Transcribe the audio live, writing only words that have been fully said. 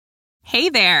Hey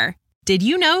there! Did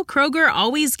you know Kroger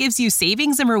always gives you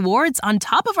savings and rewards on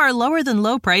top of our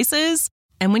lower-than-low prices?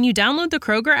 And when you download the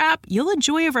Kroger app, you'll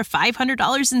enjoy over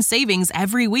 $500 in savings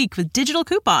every week with digital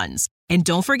coupons. And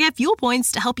don't forget fuel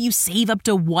points to help you save up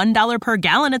to $1 per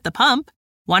gallon at the pump.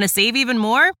 Want to save even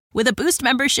more? With a Boost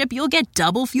membership, you'll get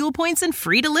double fuel points and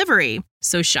free delivery.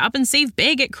 So shop and save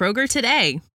big at Kroger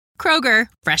today. Kroger,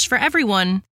 fresh for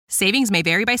everyone. Savings may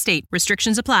vary by state.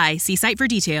 Restrictions apply. See site for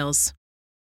details.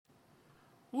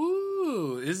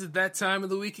 Woo! Is it that time of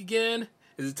the week again?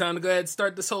 Is it time to go ahead and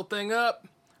start this whole thing up?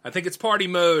 I think it's party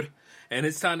mode, and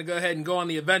it's time to go ahead and go on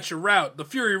the adventure route, the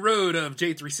Fury Road of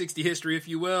J360 history, if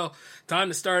you will. Time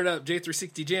to start up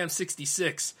J360 Jam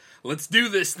 66. Let's do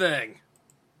this thing!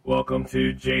 Welcome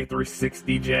to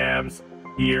J360 Jams,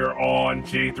 here on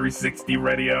J360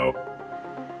 Radio.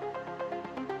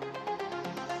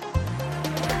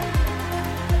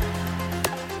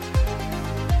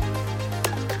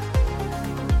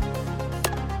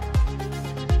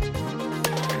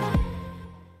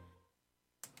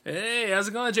 Hey, how's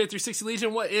it going, J360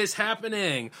 Legion? What is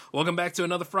happening? Welcome back to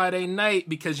another Friday night,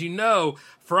 because you know,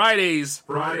 Fridays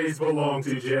belong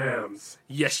to Jams.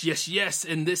 Yes,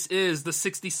 and this is the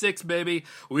 66, baby.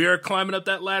 We are climbing up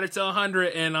that ladder to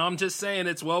 100, and I'm just saying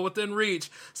it's well within reach.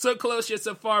 So close yet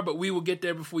so far, but we will get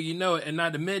there before you know it. And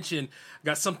not to mention,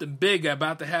 got something big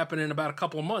about to happen in about a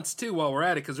couple of months, too, while we're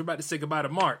at it, because we're about to say goodbye to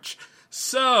March.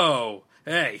 So,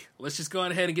 hey, let's just go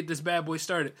ahead and get this bad boy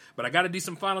started. But I got to do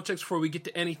some final checks before we get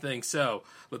to anything. So,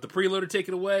 let the preloader take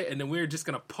it away, and then we're just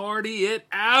going to party it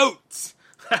out.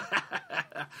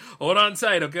 Hold on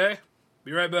tight, okay?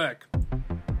 Be right back.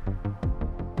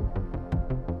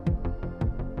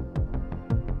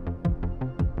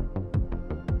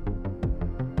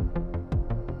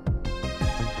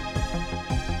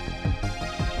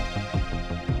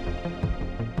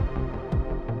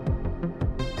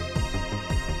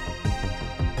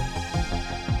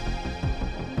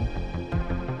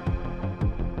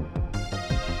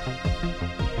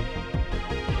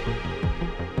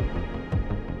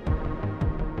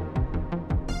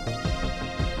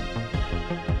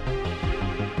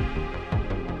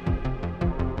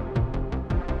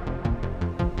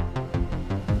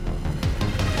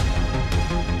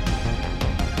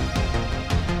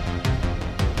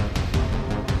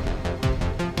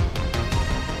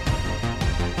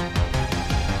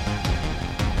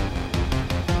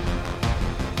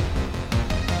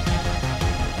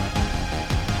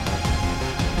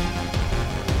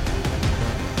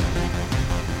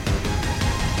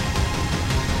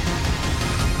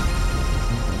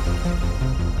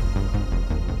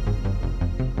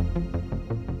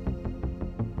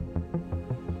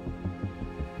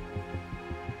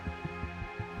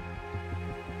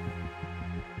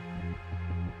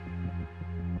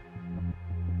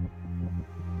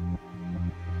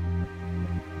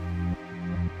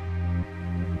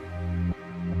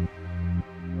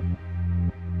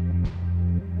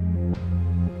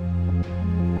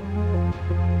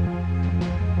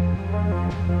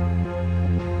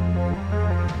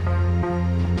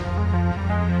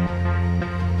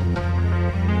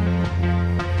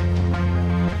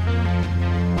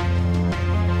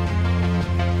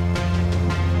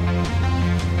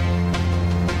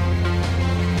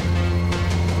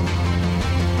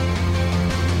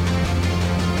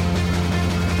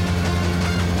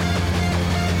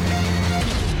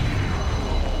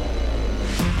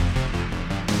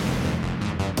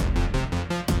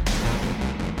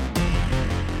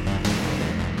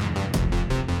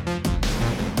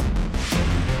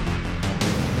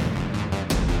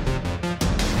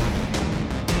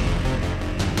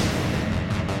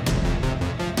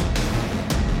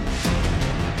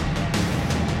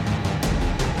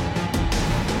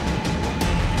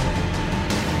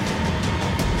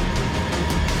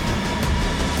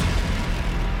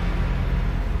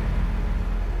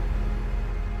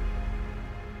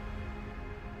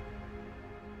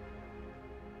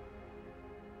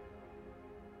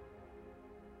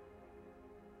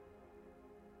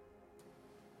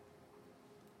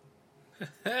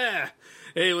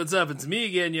 Hey, what's up? It's me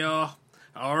again, y'all.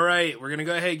 Alright, we're going to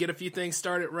go ahead and get a few things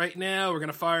started right now. We're going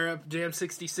to fire up Jam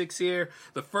 66 here.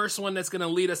 The first one that's going to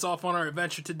lead us off on our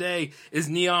adventure today is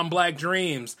Neon Black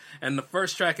Dreams. And the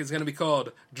first track is going to be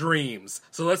called Dreams.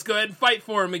 So let's go ahead and fight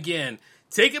for him again.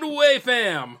 Take it away,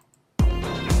 fam!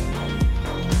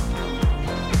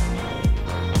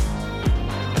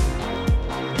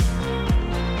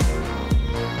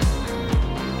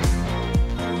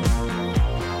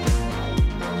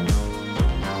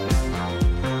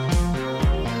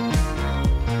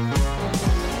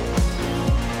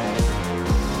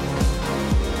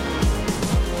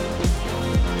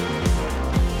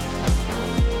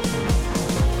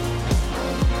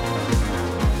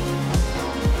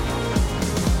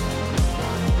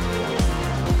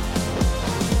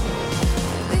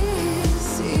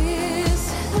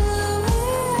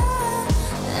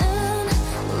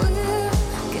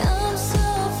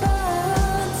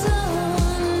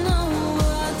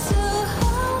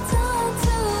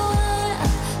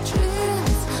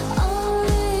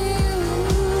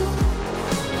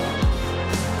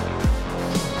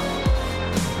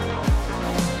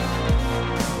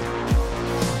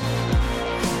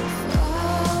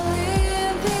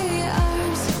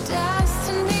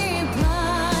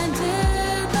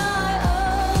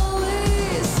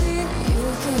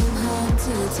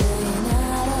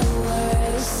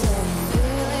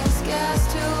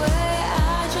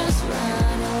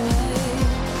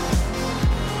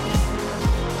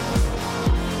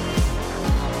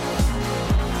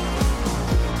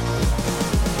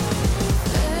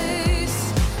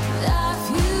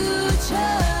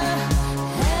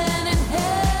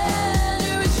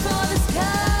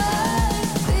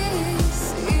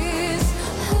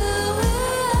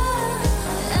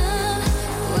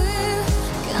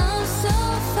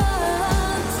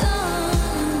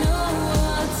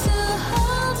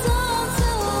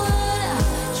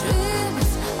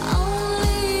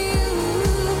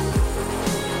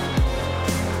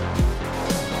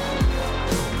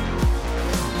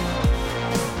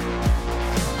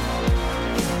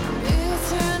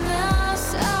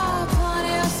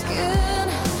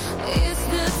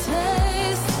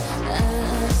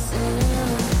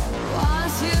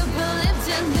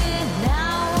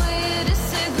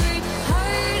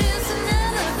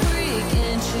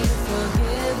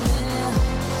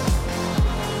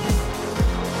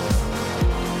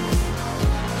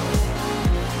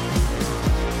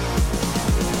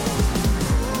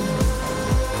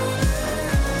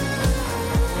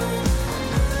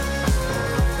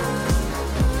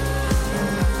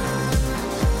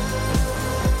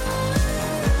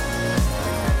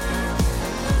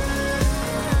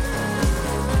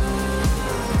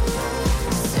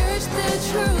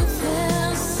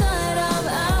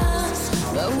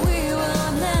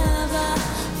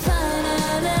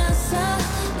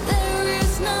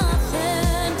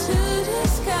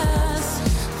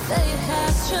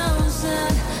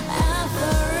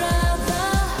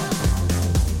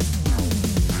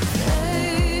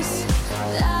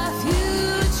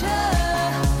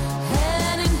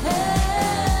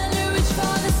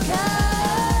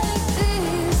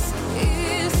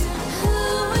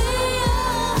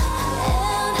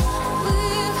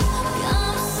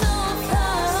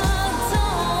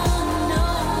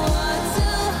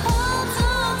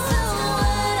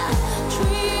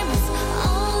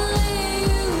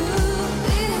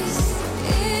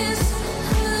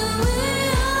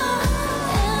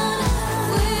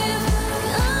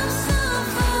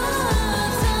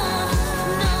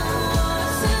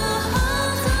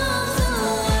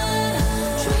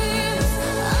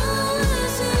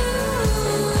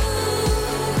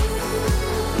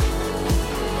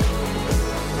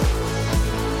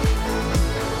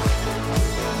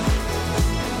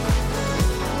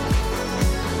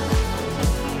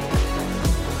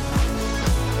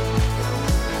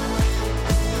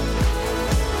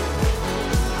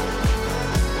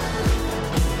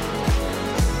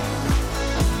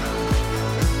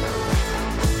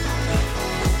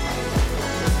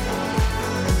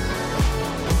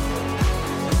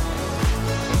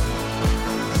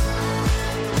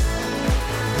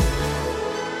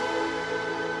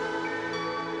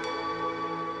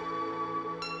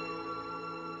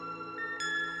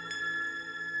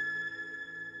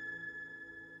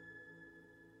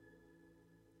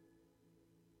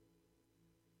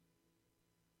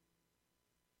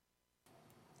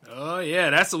 Oh, yeah,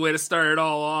 that's the way to start it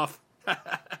all off.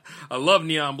 I love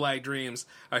Neon Black Dreams.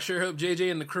 I sure hope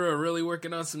JJ and the crew are really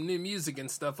working on some new music and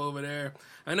stuff over there.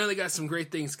 I know they got some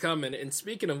great things coming. And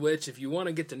speaking of which, if you want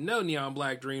to get to know Neon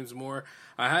Black Dreams more,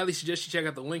 I highly suggest you check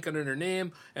out the link under their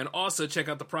name, and also check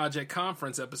out the Project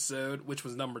Conference episode, which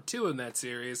was number 2 in that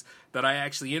series, that I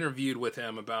actually interviewed with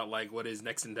him about like what his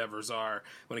next endeavors are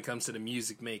when it comes to the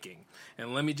music making.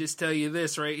 And let me just tell you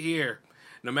this right here.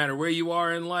 No matter where you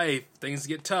are in life, things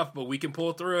get tough, but we can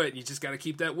pull through it. You just got to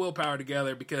keep that willpower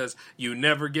together because you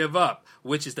never give up,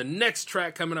 which is the next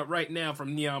track coming up right now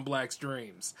from Neon Black's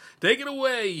Dreams. Take it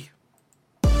away.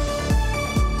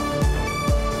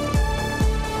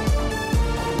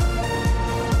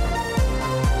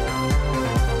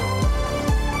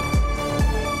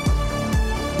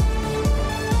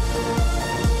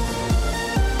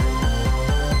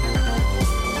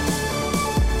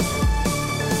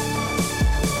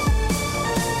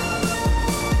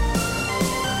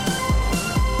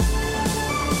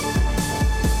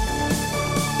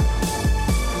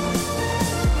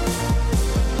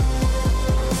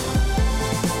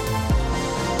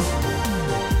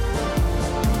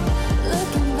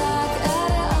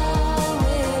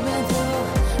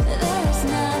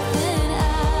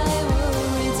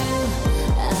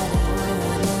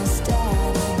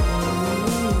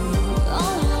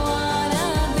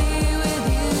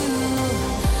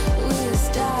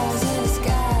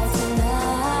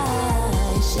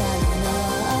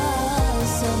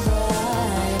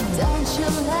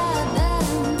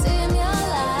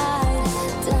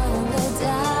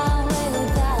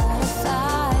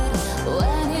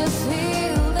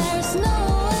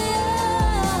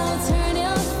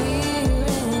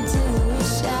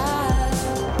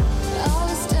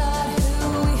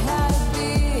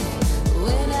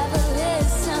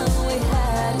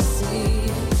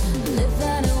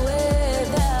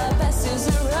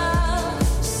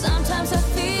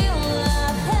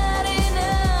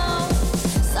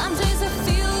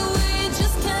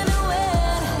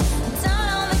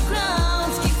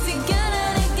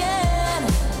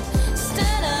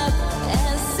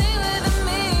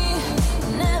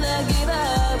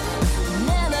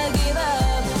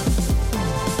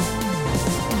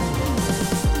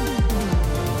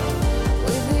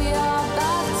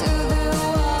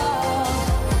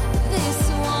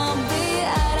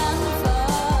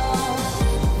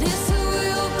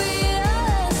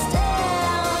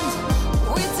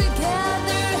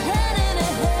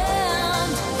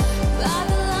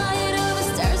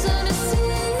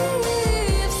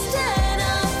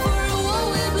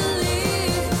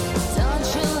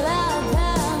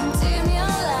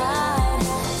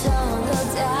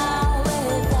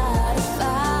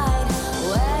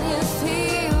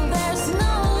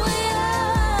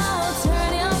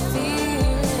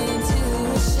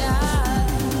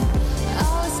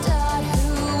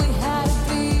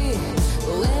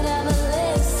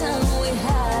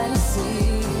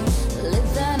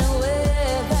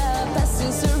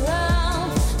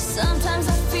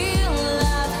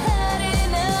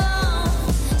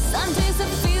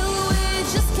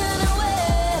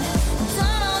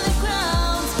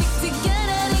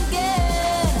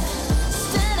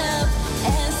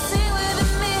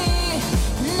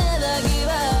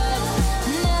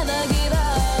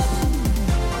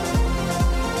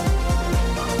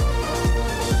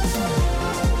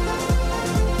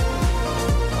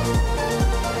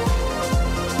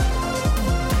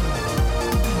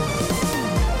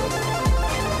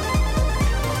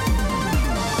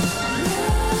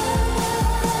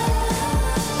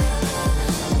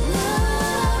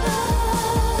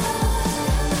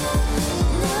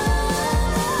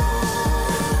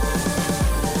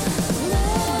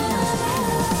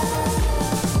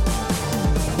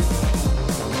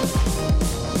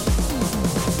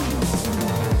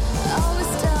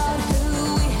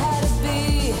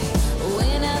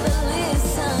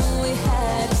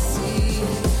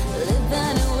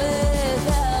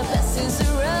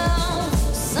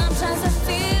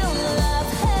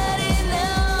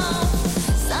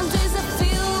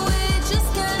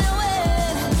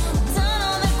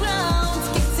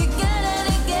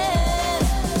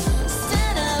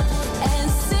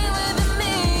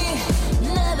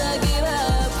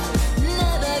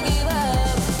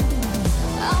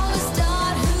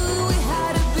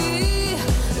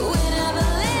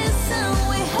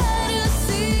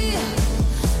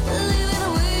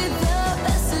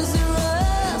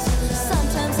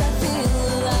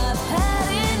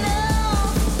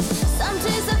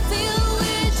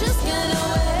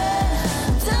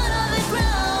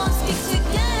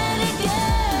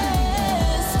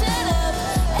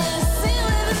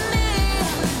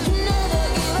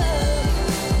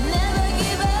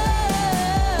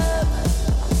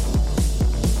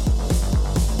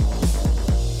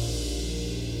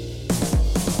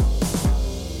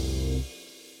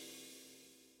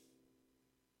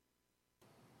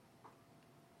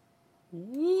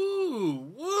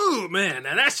 Woo, man.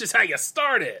 Now that's just how you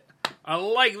start it. I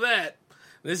like that.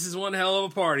 This is one hell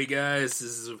of a party,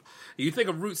 guys. You think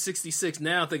of Route 66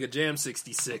 now, think of Jam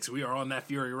 66. We are on that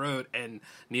Fury Road, and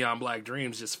Neon Black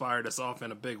Dreams just fired us off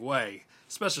in a big way.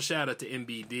 Special shout out to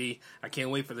MBD. I can't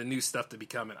wait for the new stuff to be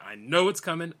coming. I know it's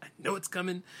coming. And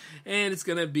it's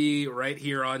going to be right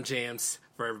here on Jams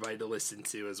for everybody to listen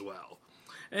to as well.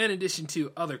 In addition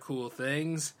to other cool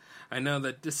things, I know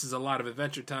that this is a lot of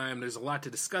Adventure Time. There's a lot to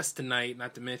discuss tonight,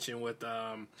 not to mention with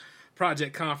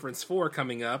Project Conference 4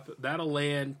 coming up. That'll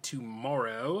land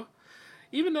tomorrow.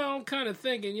 Even though I'm kind of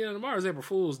thinking, tomorrow's April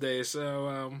Fool's Day,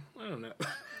 so I don't know.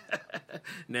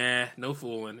 Nah, no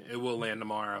fooling. It will land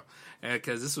tomorrow.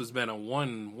 Because this has been a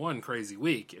one crazy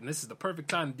week, and this is the perfect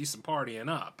time to do some partying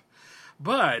up.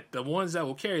 But the ones that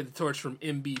will carry the torch from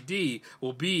MBD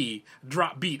will be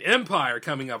Drop Beat Empire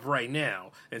coming up right now.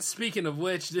 And speaking of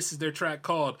which, this is their track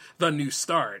called The New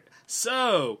Start.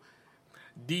 So,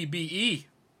 DBE,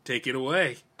 take it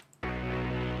away.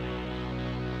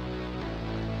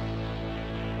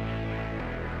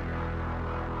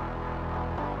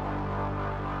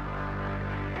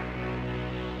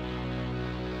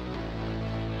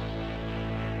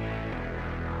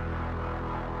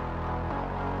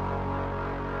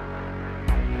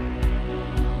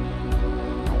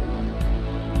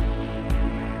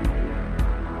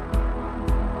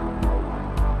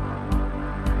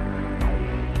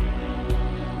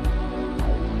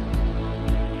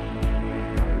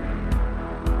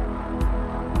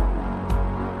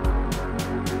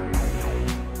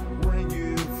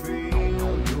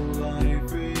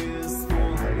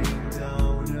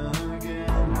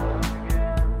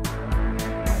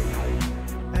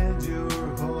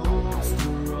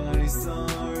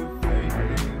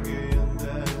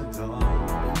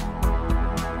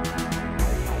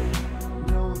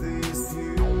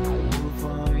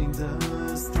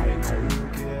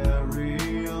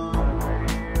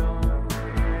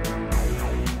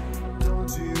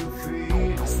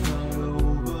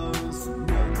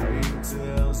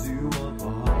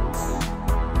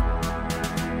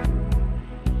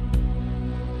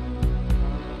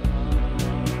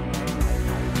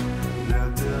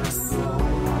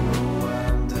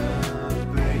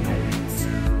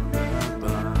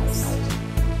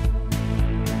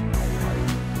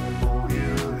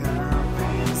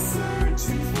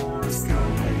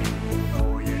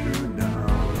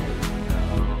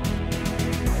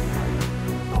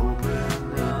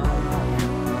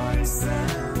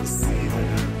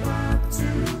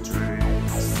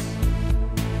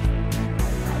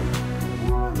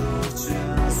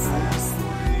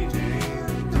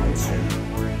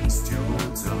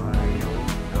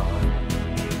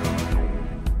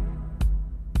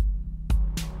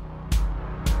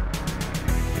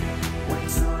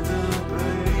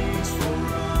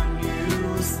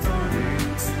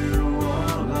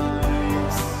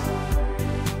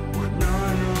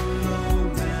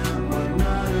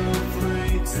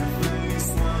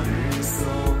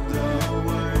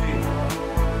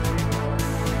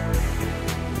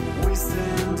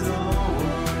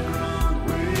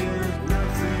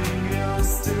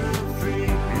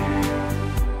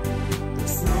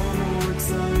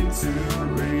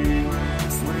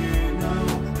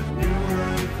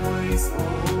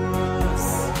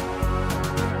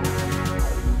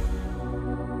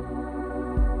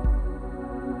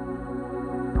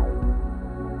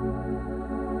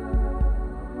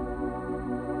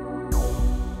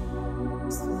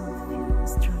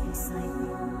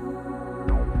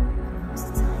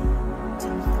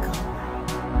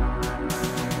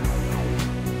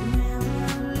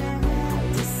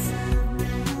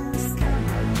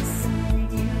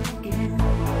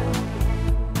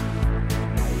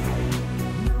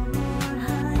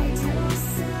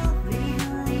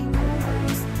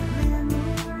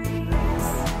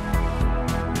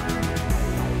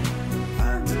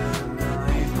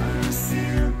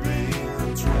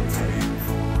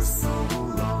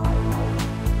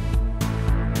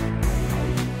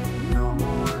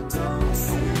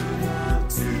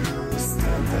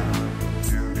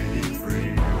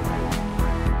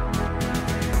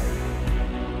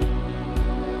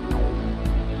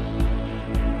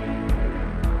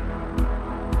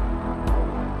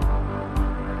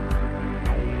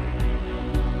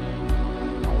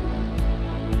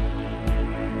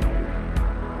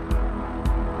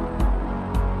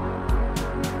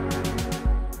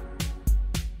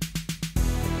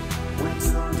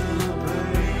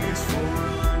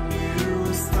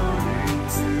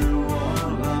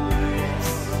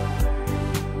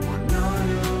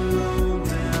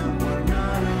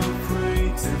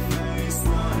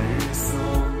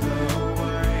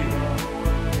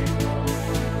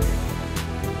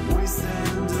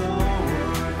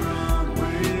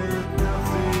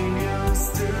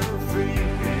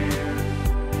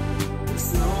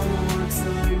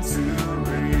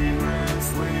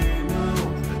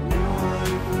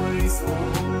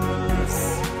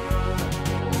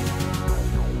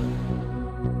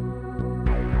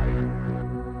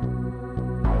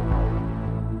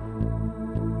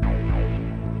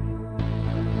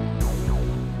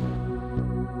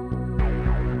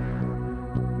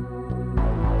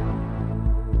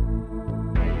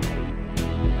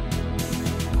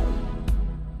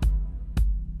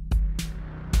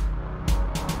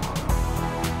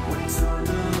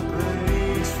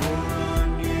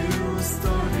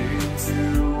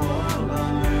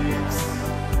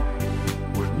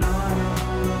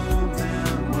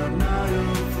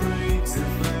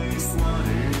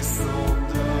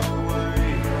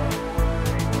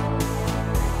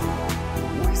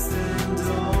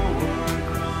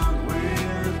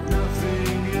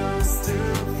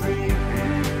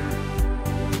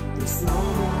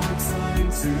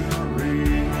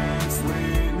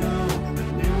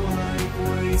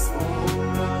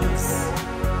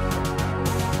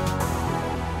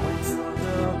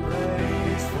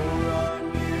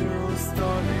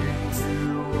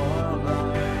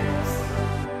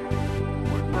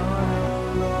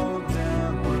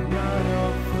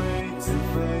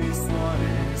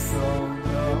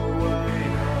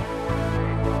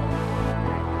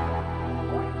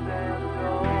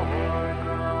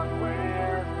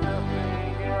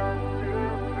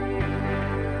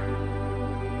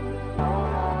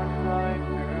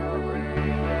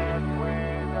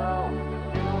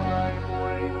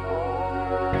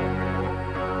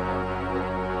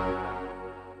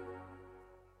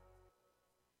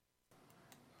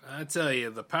 I tell you,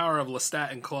 the power of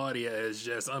Lestat and Claudia is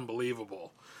just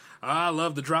unbelievable. I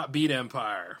love the Drop Beat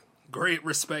Empire. Great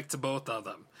respect to both of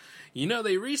them. You know,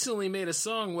 they recently made a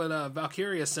song with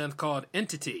Valkyria Synth called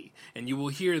Entity, and you will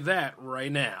hear that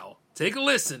right now. Take a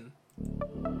listen.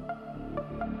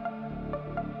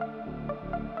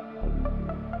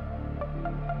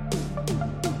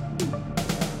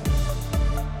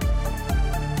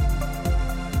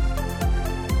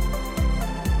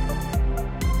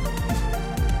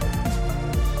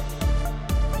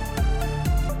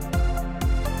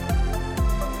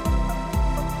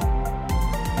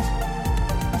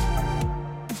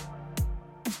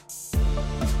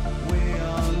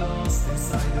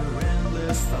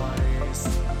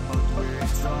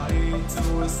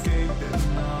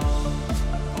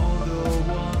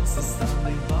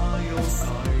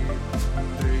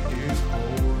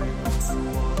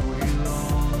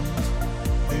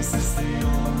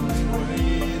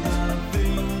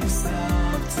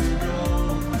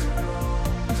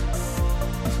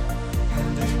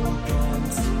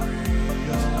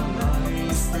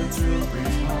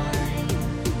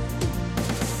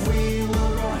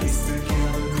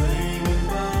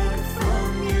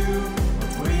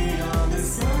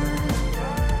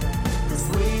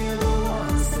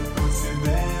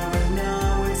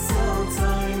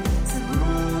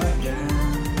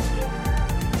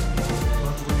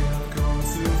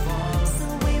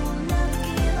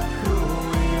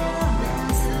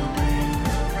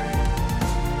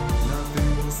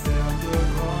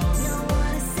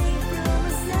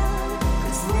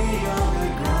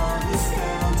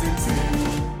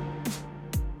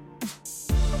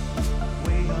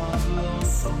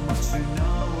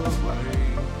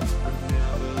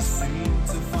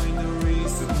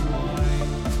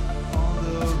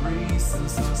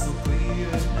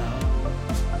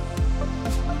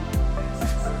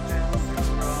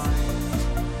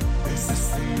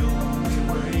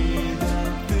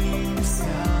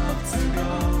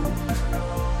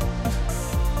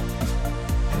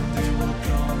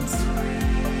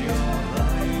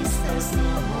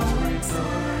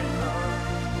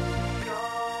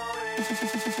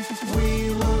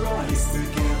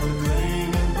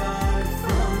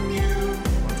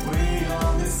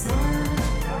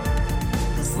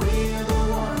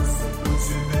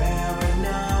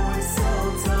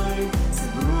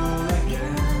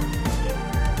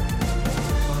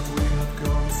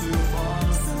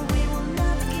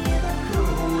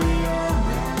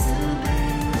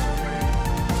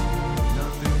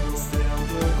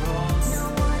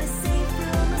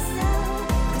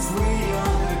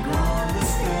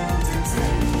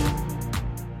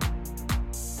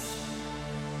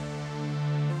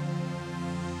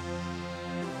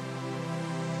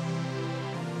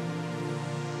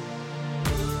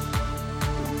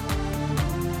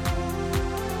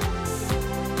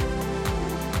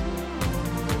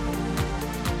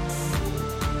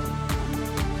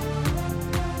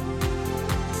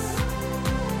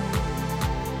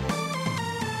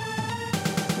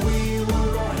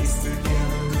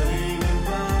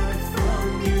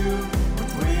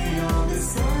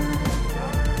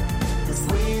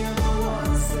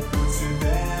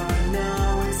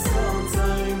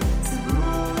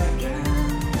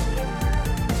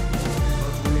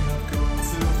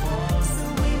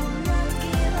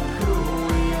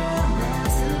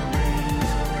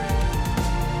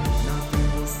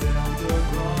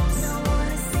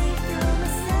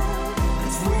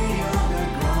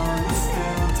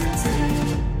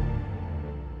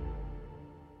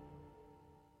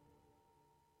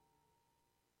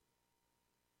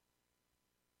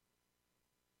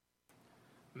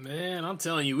 Man, I'm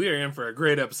telling you, we are in for a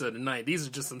great episode tonight. These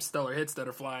are just some stellar hits that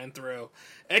are flying through.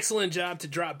 Excellent job to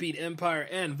Drop Beat Empire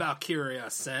and Valkyria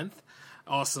Synth.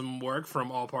 Awesome work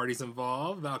from all parties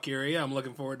involved. Valkyria, I'm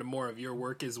looking forward to more of your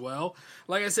work as well.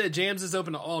 Like I said, Jams is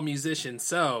open to all musicians.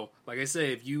 So, like I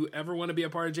say, if you ever want to be a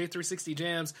part of J360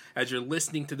 Jams as you're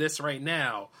listening to this right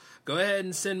now, go ahead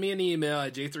and send me an email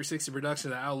at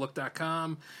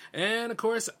j360productions@outlook.com. And, of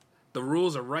course, the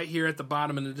rules are right here at the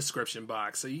bottom in the description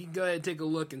box, so you can go ahead and take a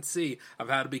look and see of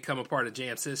how to become a part of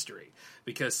Jam's history.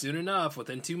 Because soon enough,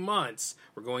 within 2 months,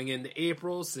 we're going into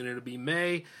April, soon it'll be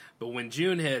May, but when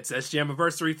June hits, that's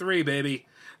Jamiversary 3, baby.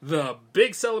 The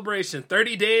big celebration,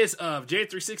 30 days of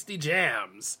J360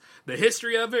 Jams. The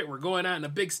history of it, we're going out in a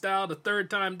big style, the third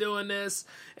time doing this,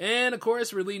 and of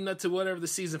course, we're leading up to whatever the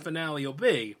season finale will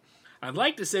be. I'd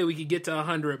like to say we could get to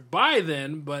 100 by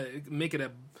then, but make it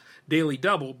a daily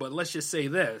double, but let's just say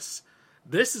this.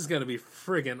 this is going to be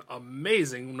friggin'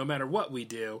 amazing no matter what we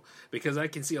do, because I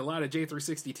can see a lot of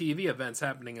J360 TV events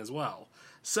happening as well.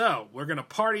 So, we're going to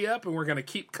party up and we're going to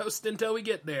keep coasting until we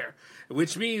get there.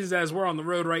 Which means, as we're on the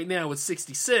road right now with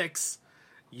 66,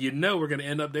 you know we're going to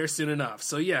end up there soon enough.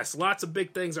 So yes, lots of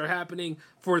big things are happening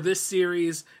for this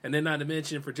series, and then not to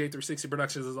mention for J360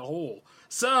 Productions as a whole.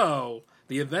 So,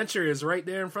 the adventure is right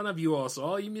there in front of you all. So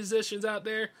all you musicians out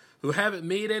there who haven't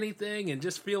made anything and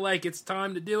just feel like it's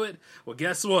time to do it, well,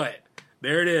 guess what?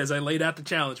 There it is. I laid out the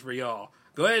challenge for y'all.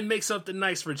 Go ahead and make something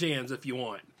nice for Jams if you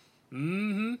want.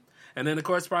 And then, of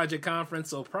course, Project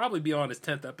Conference will probably be on its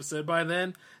 10th episode by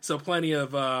then. So plenty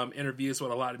of interviews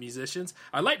with a lot of musicians.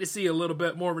 I'd like to see a little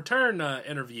bit more return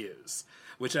interviews,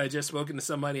 which I just spoken to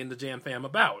somebody in the Jam Fam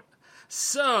about.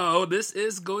 So this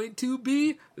is going to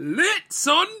be lit,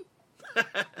 son!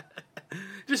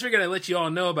 Just figured I'd let you all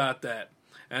know about that.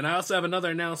 And I also have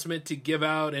another announcement to give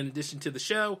out in addition to the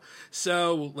show.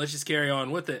 So let's just carry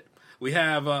on with it. We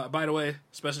have, by the way,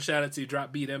 special shout out to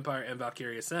Drop Beat Empire and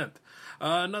Valkyria Synth.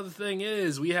 Another thing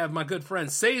is, we have my good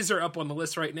friend Caesar up on the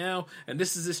list right now, and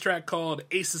this is this track called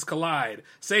Aces Collide.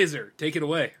 Caesar, take it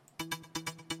away.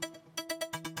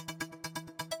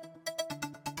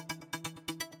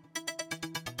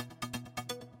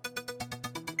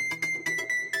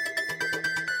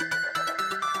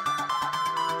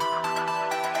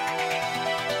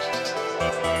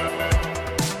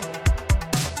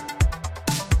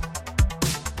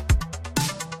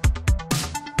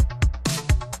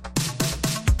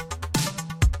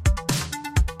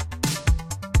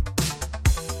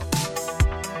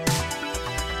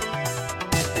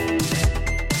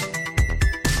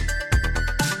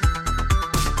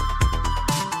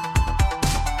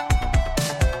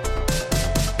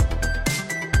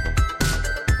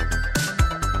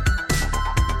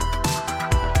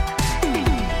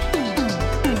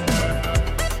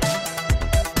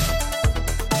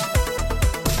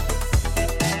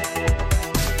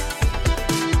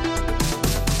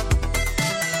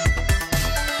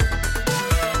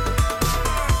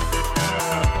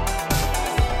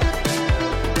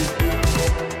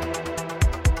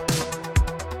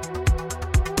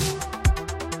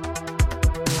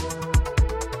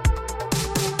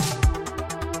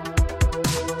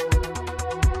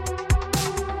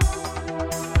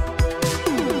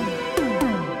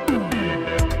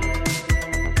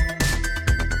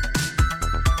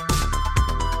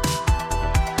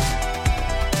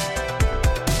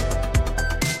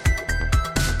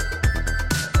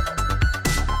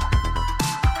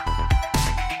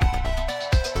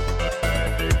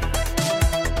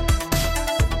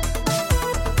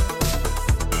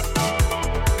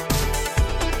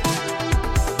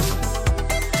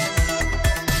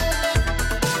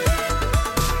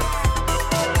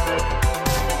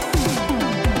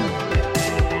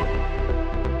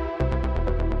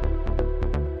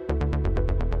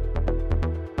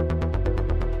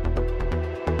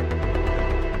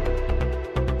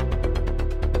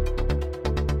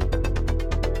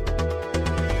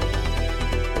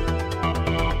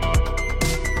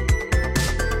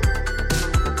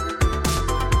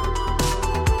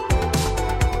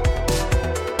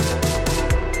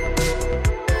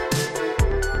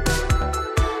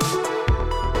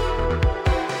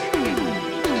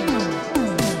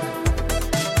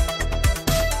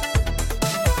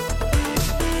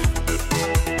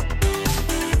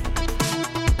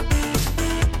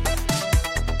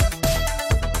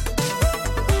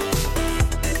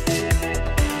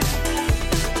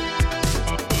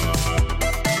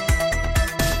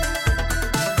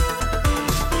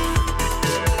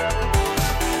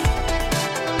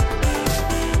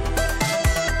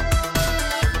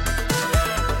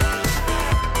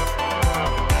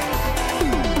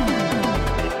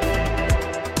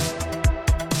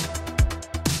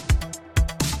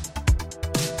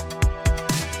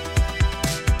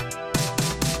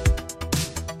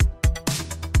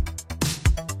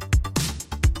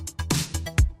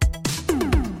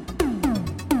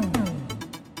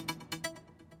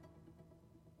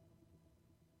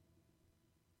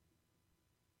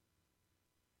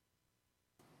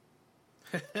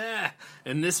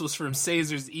 And this was from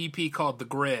Caesar's EP called The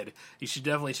Grid. You should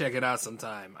definitely check it out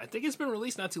sometime. I think it's been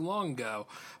released not too long ago.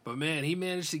 But man, he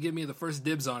managed to give me the first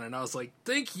dibs on it. And I was like,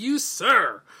 thank you,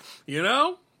 sir. You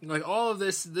know? Like, all of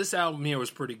this album here was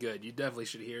pretty good. You definitely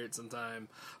should hear it sometime.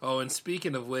 Oh, and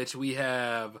speaking of which, we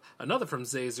have another from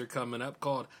Caesar coming up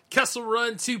called Kessel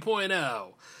Run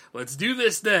 2.0. Let's do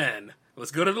this then.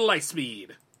 Let's go to the light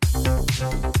speed.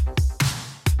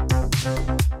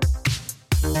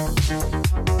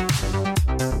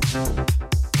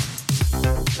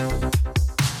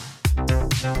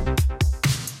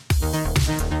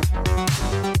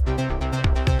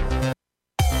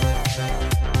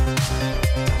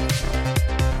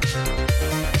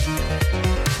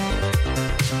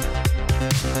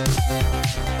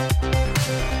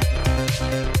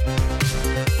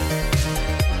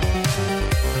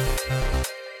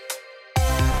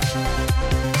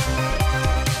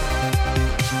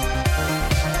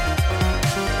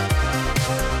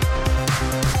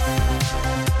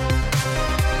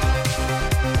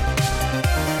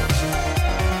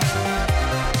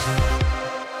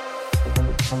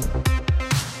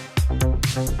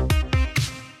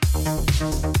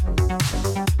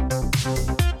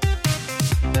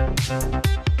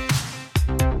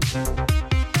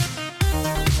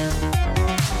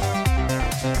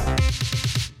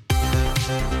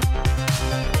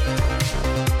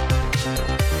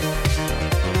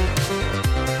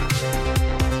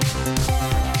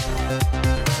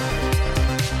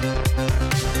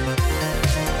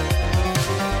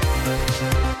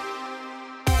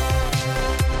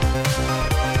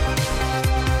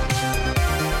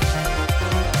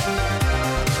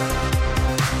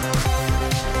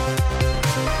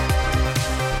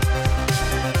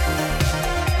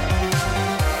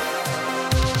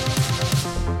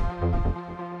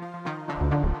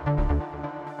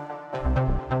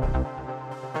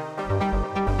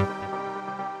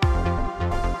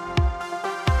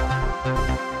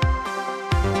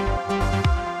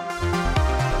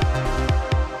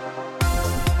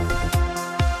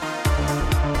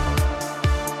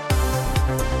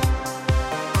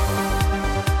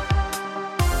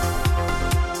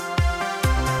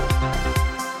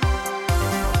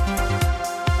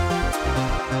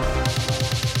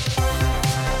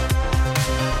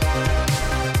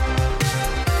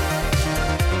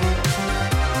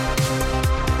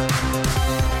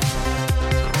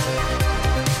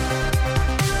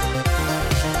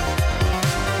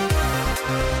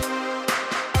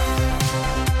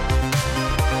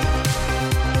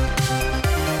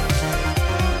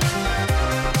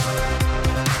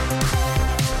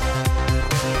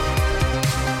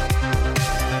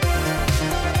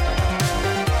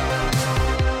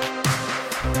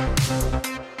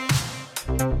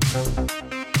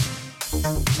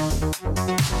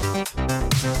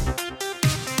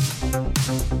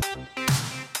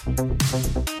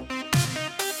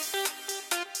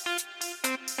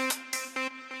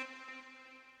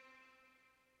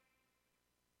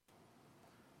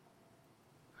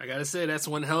 I gotta say, that's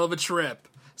one hell of a trip.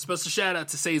 Special shout out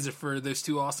to Caesar for those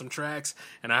 2 awesome tracks,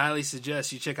 and I highly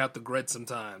suggest you check out The Grid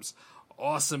sometimes.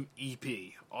 Awesome EP.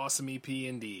 Awesome EP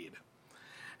indeed.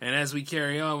 And as we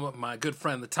carry on, my good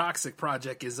friend The Toxic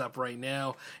Project is up right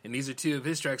now, and these are 2 of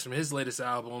his tracks from his latest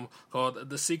album called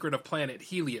The Secret of Planet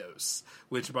Helios,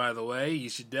 which, by the way, you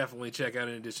should definitely check out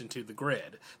in addition to The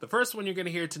Grid. The first one you're going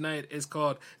to hear tonight is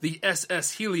called The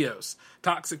SS Helios.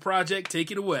 Toxic Project, take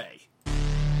it away.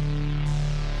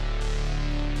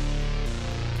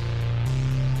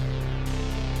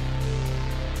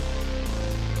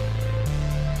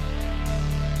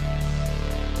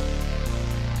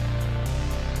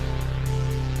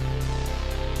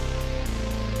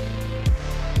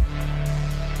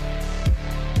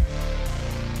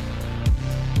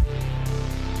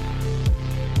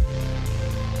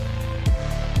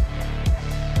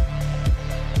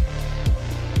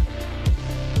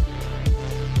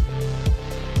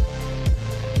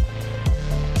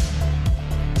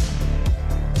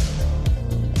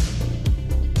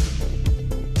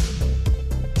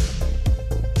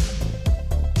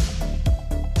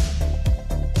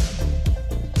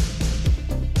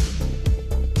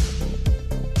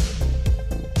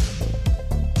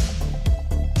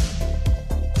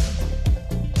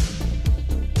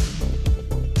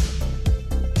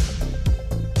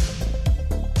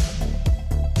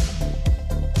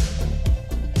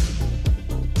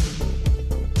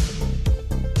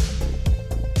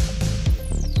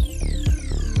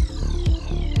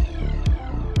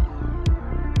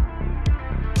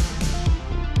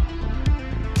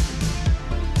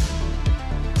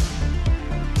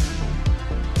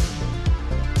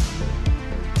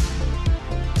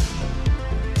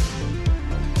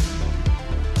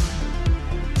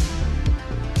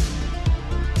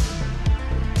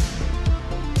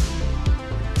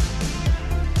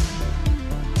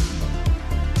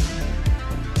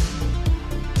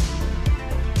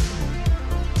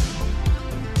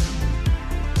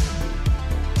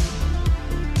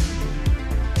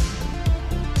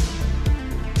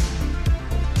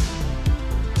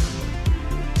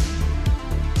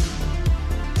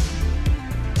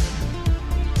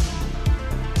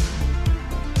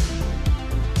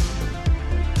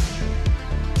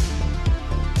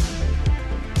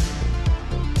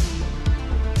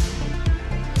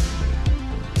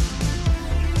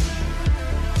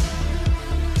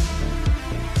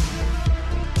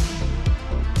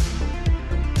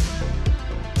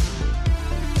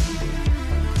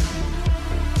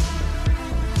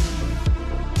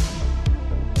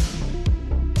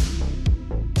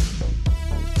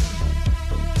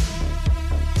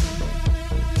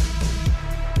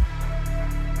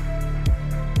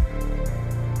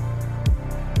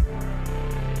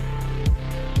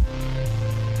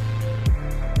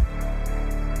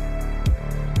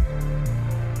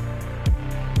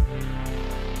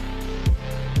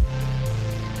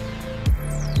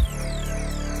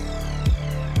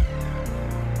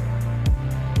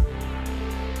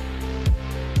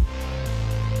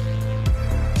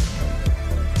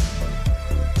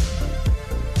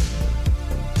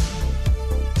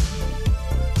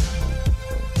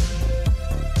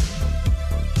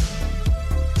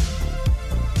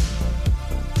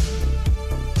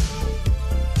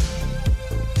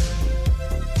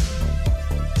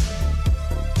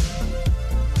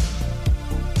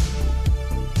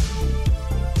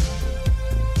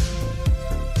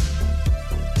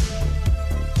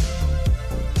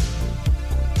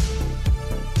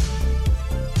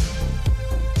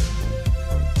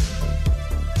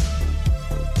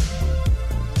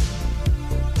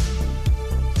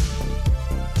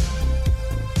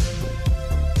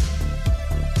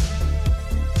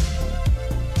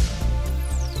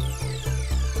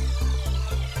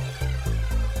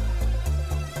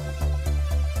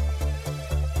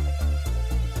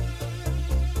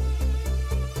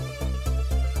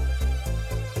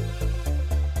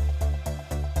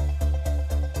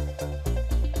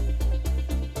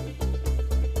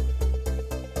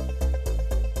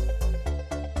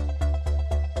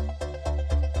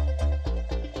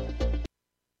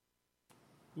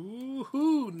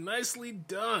 Woohoo! Nicely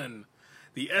done.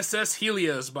 The SS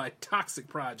Helios by Toxic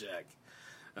Project.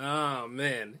 Oh,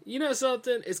 man. You know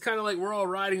something? It's kind of like we're all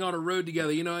riding on a road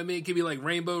together. You know what I mean? It could be like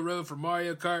Rainbow Road from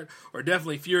Mario Kart, or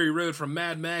definitely Fury Road from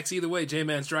Mad Max. Either way,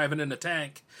 J-Man's driving in a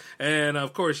tank. And,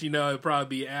 of course, you know, it'd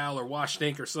probably be Al or Wash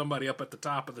Tank or somebody up at the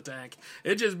top of the tank.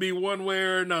 It'd just be one way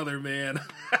or another, man.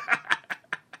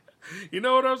 You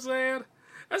know what I'm saying?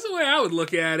 That's the way I would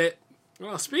look at it.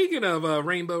 Well, speaking of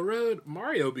Rainbow Road,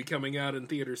 Mario will be coming out in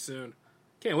theaters soon.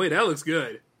 Can't wait. That looks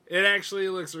good. It actually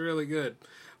looks really good.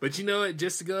 But you know what?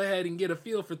 Just to go ahead and get a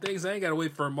feel for things, I ain't got to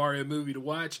wait for a Mario movie to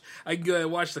watch. I can go ahead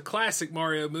and watch the classic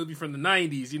Mario movie from the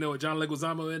 90s. You know, with John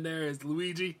Leguizamo in there as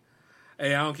Luigi.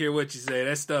 Hey, I don't care what you say.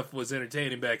 That stuff was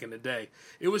entertaining back in the day.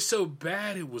 It was so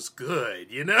bad it was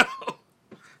good, you know?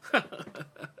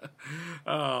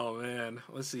 Oh, man.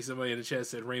 Let's see. Somebody in the chat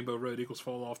said Rainbow Road equals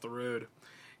fall off the road.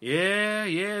 Yeah,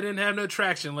 it didn't have no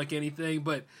traction like anything,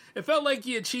 but it felt like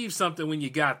you achieved something when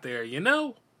you got there, you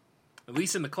know? At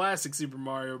least in the classic Super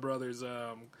Mario Brothers,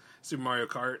 Super Mario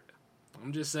Kart.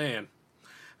 I'm just saying.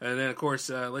 And then, of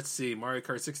course, let's see. Mario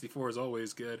Kart 64 is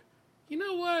always good. You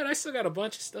know what? I still got a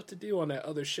bunch of stuff to do on that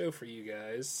other show for you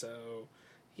guys, so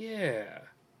yeah.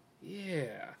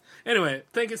 Anyway,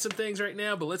 thinking some things right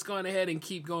now, but let's go on ahead and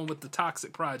keep going with the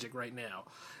Toxic Project right now.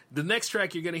 The next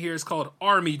track you're going to hear is called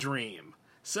Army Dream.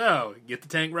 So, get the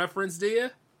tank reference, do you?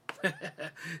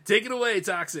 Take it away,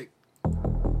 Toxic.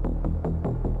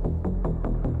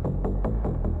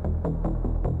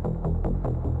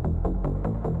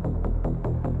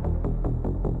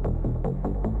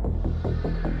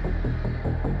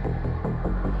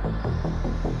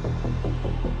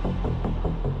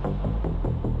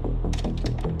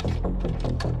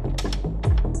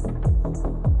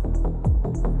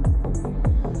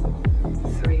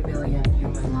 3 billion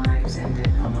human lives ended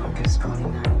on August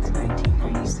 29th,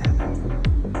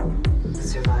 1997. The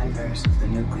survivors of the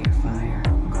nuclear fire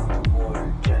called the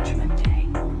War Judgment Day.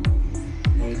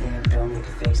 They lived only to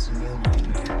face a new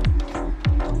nightmare,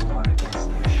 a war against the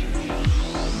machine.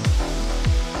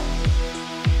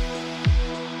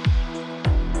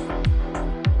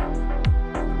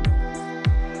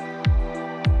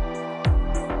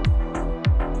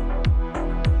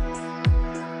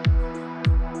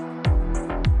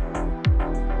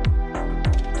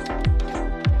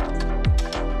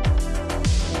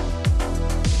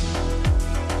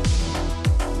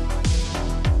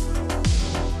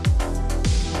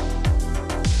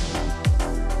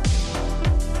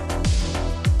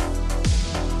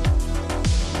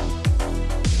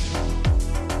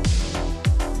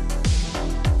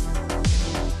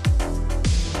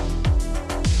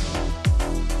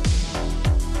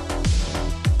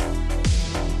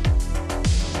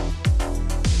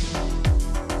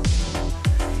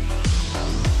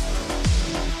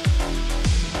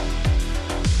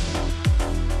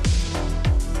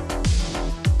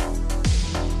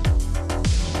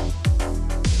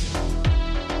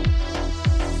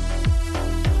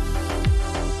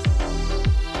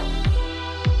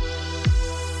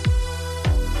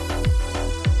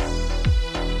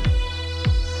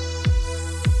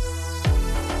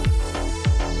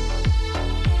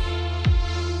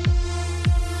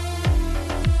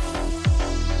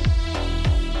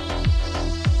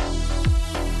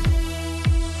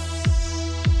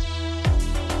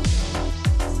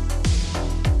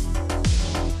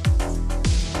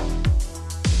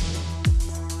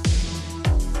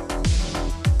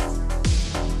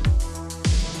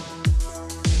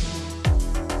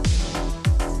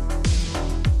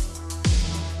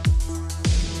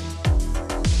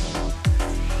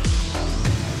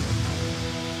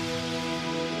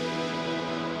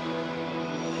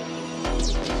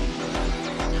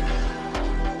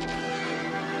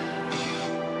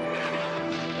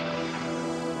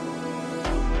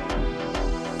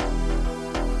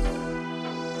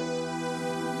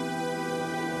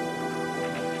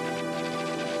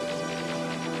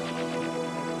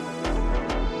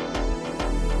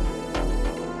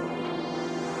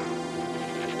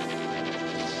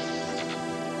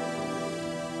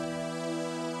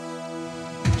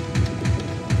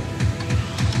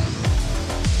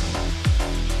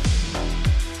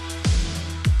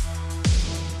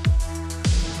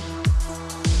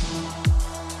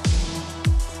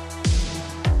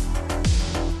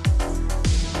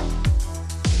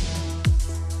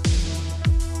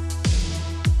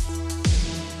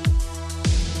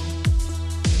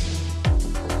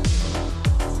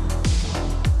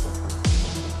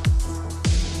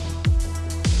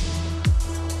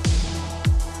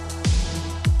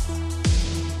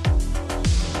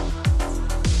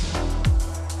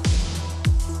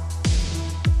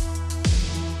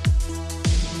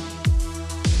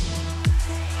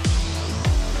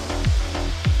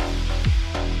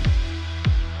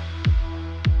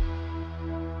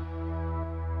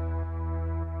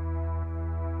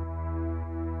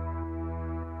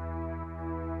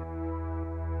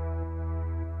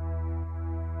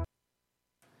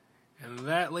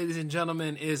 That, ladies and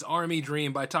gentlemen, is Army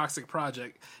Dream by Toxic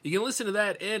Project. You can listen to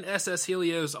that in SS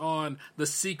Helios on The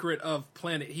Secret of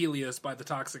Planet Helios by the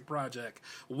Toxic Project.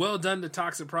 Well done to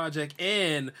Toxic Project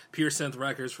and Pure Synth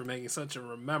Records for making such a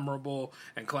memorable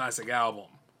and classic album.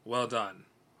 Well done.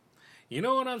 You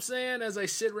know what I'm saying? As I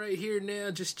sit right here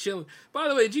now, just chilling. By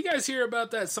the way, did you guys hear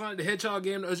about that Sonic the Hedgehog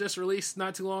game that was just released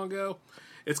not too long ago?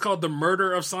 It's called The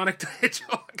Murder of Sonic the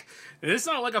Hedgehog. And it's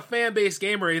not like a fan-based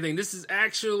game or anything. This is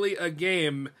actually a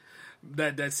game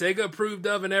that Sega approved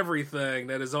of and everything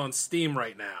that is on Steam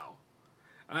right now.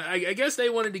 I guess they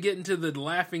wanted to get into the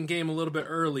laughing game a little bit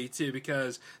early, too,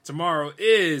 because tomorrow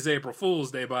is April Fool's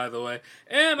Day, by the way.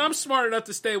 And I'm smart enough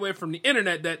to stay away from the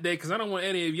internet that day, because I don't want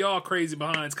any of y'all crazy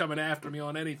behinds coming after me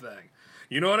on anything.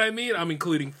 You know what I mean? I'm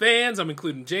including fans, I'm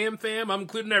including Jam Fam, I'm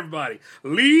including everybody.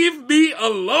 Leave me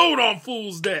alone on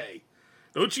Fool's Day.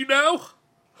 Don't you know?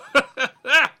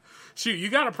 Shoot, you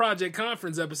got a Project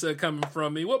Conference episode coming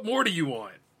from me. What more do you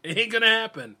want? It ain't gonna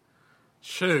happen.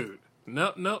 Shoot.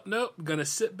 Nope. Gonna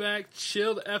sit back,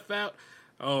 chill the F out.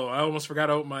 Oh, I almost forgot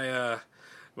to open my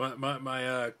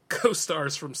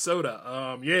co-stars from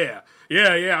Soda. Yeah.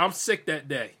 I'm sick that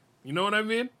day. You know what I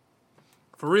mean?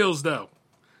 For reals, though.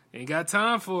 Ain't got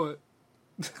time for it.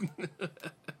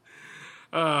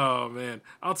 Oh, man.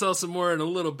 I'll tell some more in a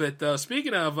little bit, though.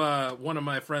 Speaking of one of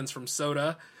my friends from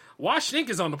Soda, Wash Inc.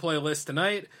 is on the playlist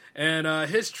tonight, and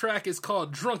his track is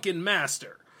called Drunken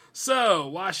Master. So,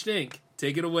 Wash Inc.,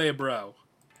 take it away, bro.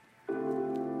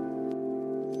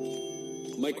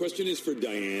 My question is for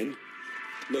Diane.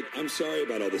 Look, I'm sorry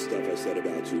about all the stuff I said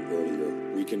about you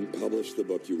earlier. We can publish the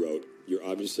book you wrote. You're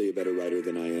obviously a better writer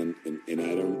than I am, and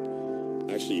I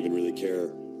don't actually even really care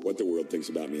what the world thinks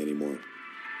about me anymore.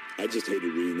 I just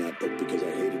hated reading that book because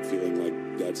I hated feeling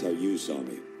like that's how you saw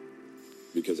me.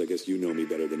 Because I guess you know me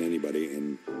better than anybody,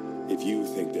 and if you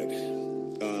think that...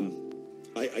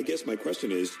 I guess my question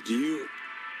is, do you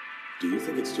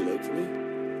think it's too late for me?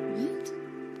 What?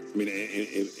 I mean,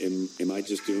 am I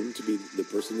just doomed to be the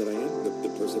person that I am? The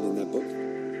person in that book?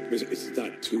 It's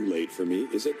not too late for me,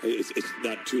 is it? It's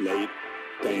not too late.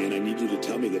 Diane, I need you to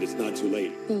tell me that it's not too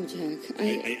late. Oh, Jack,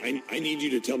 I need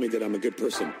you to tell me that I'm a good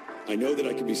person. I know that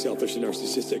I can be selfish and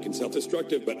narcissistic and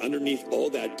self-destructive, but underneath all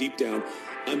that, deep down,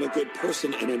 I'm a good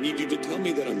person, and I need you to tell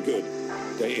me that I'm good.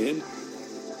 Diane?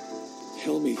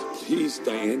 Tell me, please,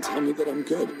 Diane, tell me that I'm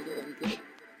good.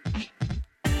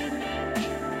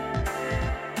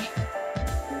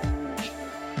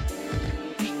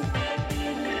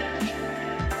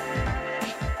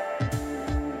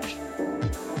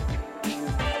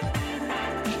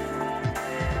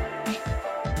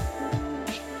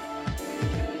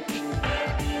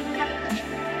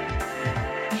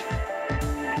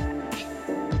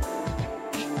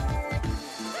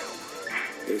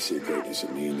 They see greatness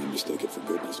in me and they mistake it for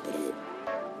goodness, but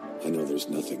I know there's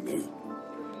nothing there.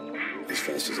 As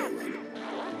fast as I run,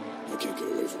 I can't get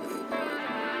away from you.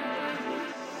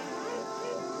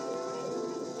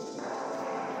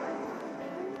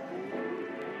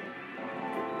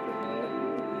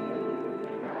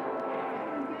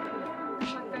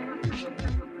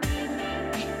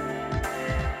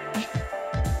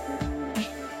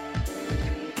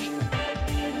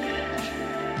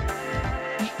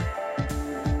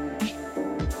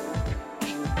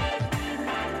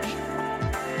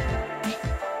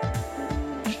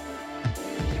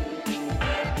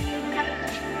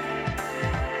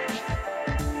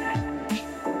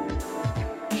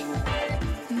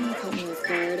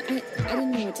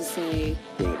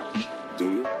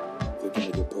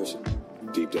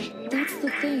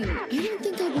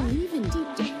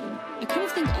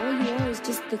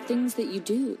 That you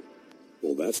do.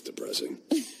 Well, that's depressing.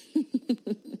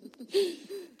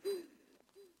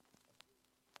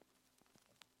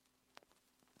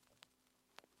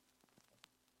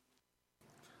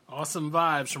 Awesome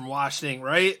vibes from Wash Inc.,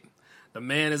 right? The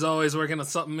man is always working on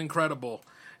something incredible,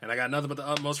 and I got nothing but the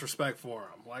utmost respect for him.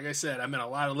 Like I said, I met a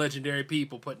lot of legendary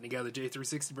people putting together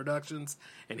J360 Productions,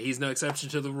 and he's no exception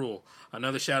to the rule.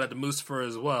 Another shout out to Mustafa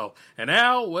as well. And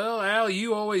Al,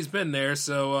 you always been there,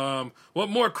 so what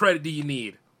more credit do you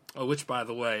need? Oh, which, by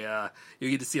the way,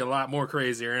 you'll get to see a lot more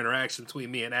crazier interaction between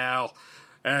me and Al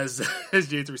as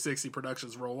J360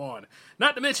 Productions roll on.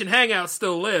 Not to mention Hangout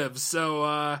still lives,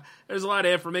 so there's a lot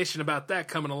of information about that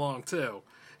coming along, too.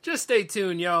 Just stay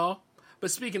tuned, y'all. But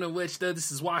speaking of which, though,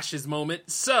 this is Wash's moment.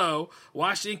 So,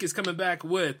 Wash Inc. is coming back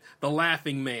with The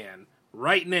Laughing Man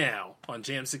right now on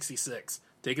Jam 66.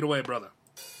 Take it away, brother.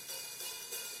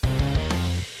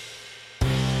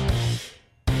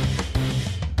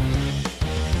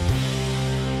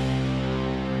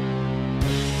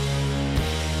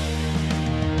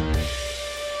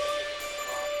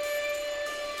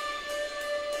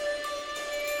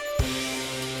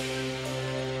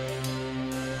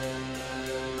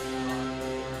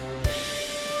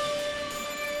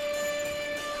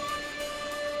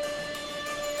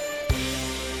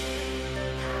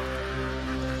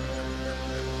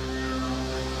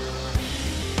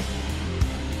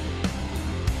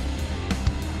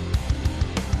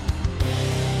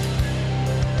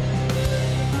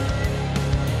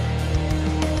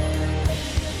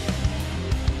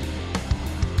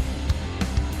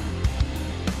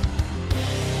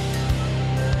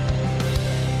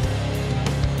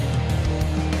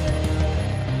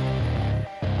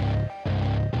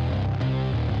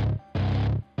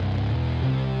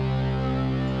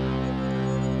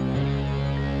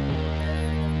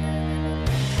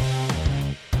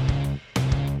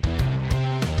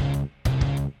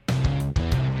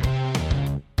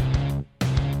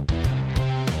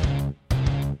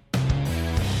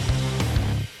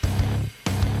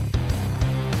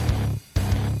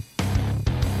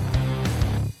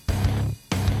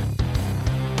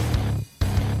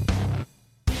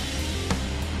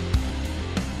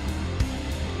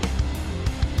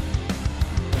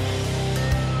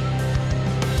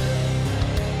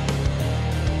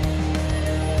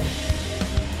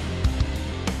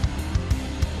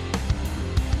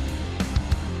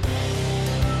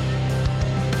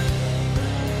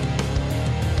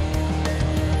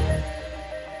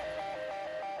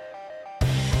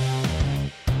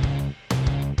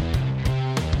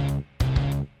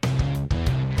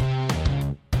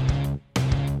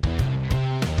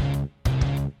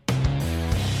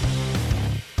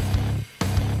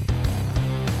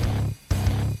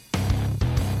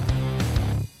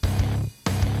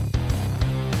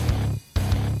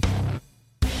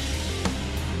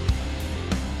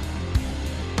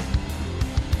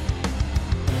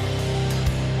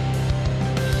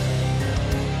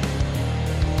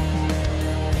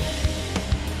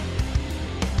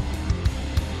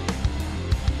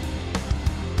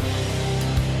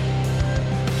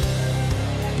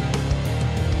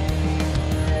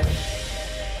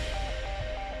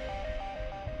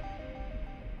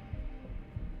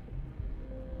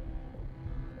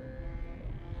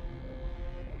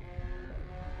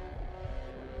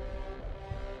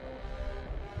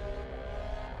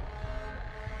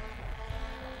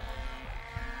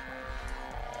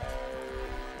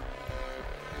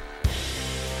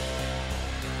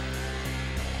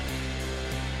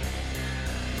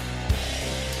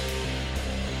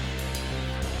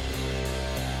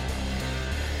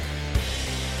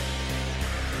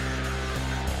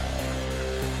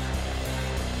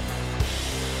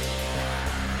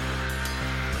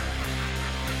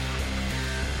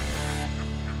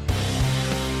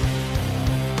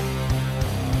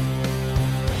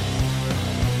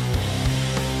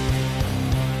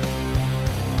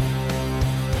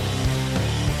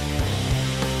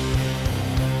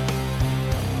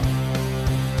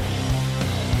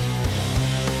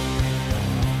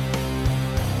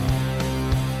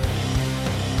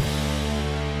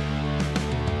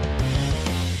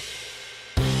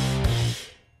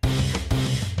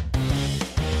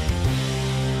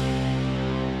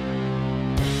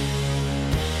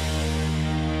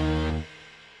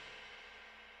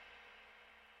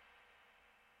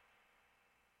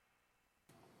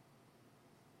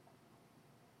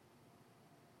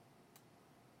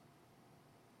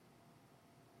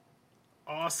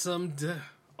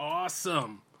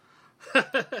 Awesome.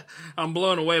 I'm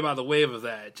blown away by the wave of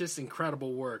that. Just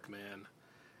incredible work, man.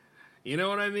 You know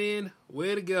what I mean?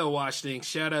 Way to go, Washington.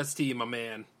 Shout outs to you, my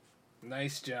man.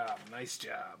 Nice job.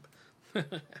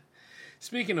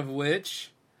 Speaking of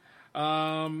which,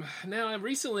 now I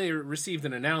recently received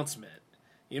an announcement.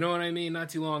 You know what I mean? Not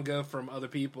too long ago from other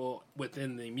people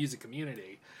within the music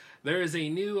community. There is a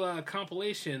new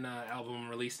compilation album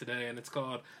released today, and it's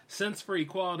called Sense for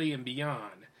Equality and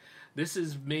Beyond. This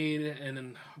is made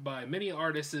by many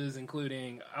artists,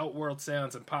 including Outworld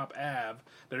Sounds and Pop Ave,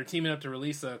 that are teaming up to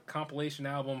release a compilation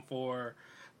album for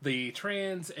the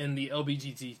trans and the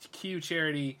LGBTQ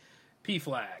charity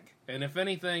PFLAG. And if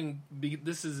anything,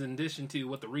 this is in addition to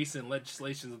what the recent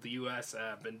legislations of the U.S.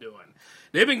 have been doing.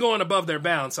 They've been going above their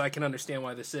bounds, so I can understand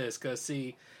why this is. Because,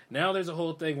 see, now there's a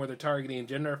whole thing where they're targeting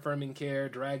gender-affirming care,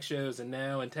 drag shows, and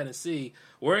now in Tennessee,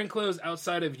 wearing clothes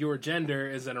outside of your gender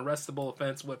is an arrestable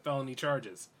offense with felony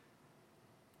charges.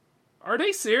 Are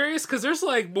they serious? Because there's,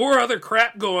 like, more other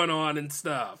crap going on and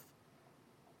stuff.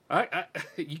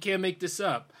 You can't make this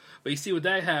up. But you see with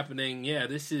that happening, yeah,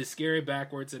 this is scary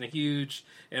backwards and a huge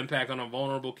impact on a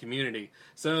vulnerable community.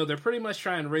 So they're pretty much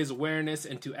trying to raise awareness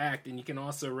and to act, and you can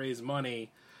also raise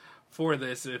money for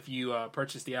this if you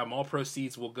purchase the album. All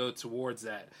proceeds will go towards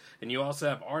that. And you also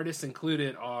have artists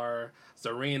included are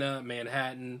Zarina,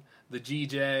 Manhattan, The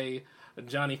GJ,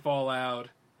 Johnny Fallout,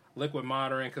 Liquid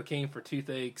Modern, Cocaine for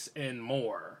Toothaches, and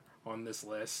more on this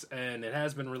list. And it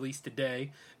has been released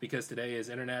today because today is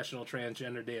International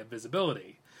Transgender Day of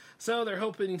Visibility. So they're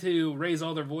hoping to raise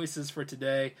all their voices for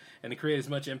today and to create as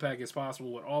much impact as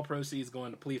possible with all proceeds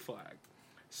going to PFLAG.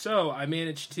 So I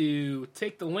managed to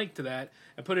take the link to that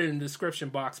and put it in the description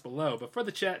box below. But for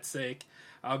the chat's sake,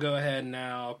 I'll go ahead and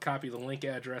now copy the link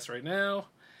address right now.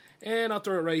 And I'll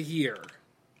throw it right here.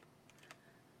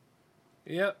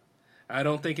 Yep. I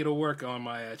don't think it'll work on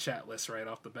my chat list right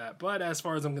off the bat. But as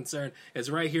far as I'm concerned, it's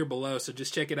right here below. So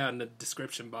just check it out in the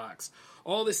description box.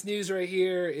 All this news right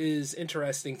here is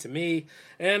interesting to me.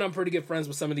 And I'm pretty good friends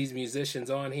with some of these musicians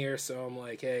on here. So I'm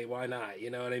like, hey, why not?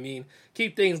 You know what I mean?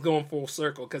 Keep things going full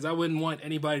circle. Because I wouldn't want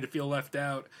anybody to feel left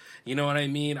out. You know what I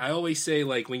mean? I always say,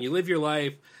 like, when you live your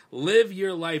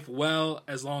life well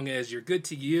as long as you're good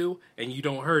to you and you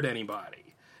don't hurt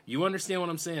anybody. You understand what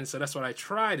I'm saying? So that's what I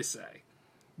try to say.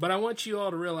 But I want you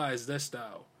all to realize this,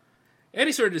 though.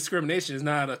 Any sort of discrimination is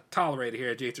not tolerated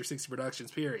here at J360 Productions,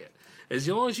 period. As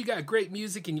long as you got great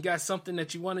music and you got something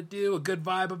that you want to do, a good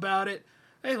vibe about it,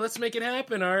 hey, let's make it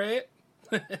happen, all right?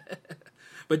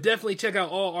 But definitely check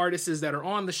out all artists that are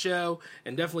on the show,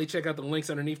 and definitely check out the links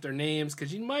underneath their names,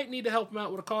 because you might need to help them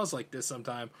out with a cause like this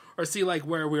sometime, or see like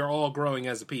where we are all growing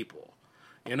as a people,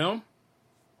 you know?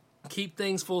 Keep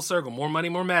things full circle. More money,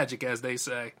 more magic, as they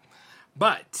say.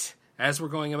 But as we're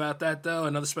going about that, though,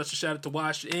 another special shout out to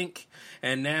Wash Inc.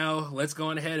 And now let's go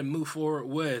on ahead and move forward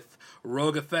with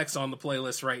Rogue Effects on the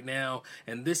playlist right now.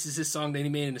 And this is his song that he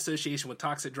made in association with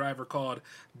Toxic Driver called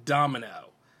Domino.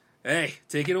 Hey,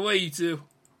 take it away, you two.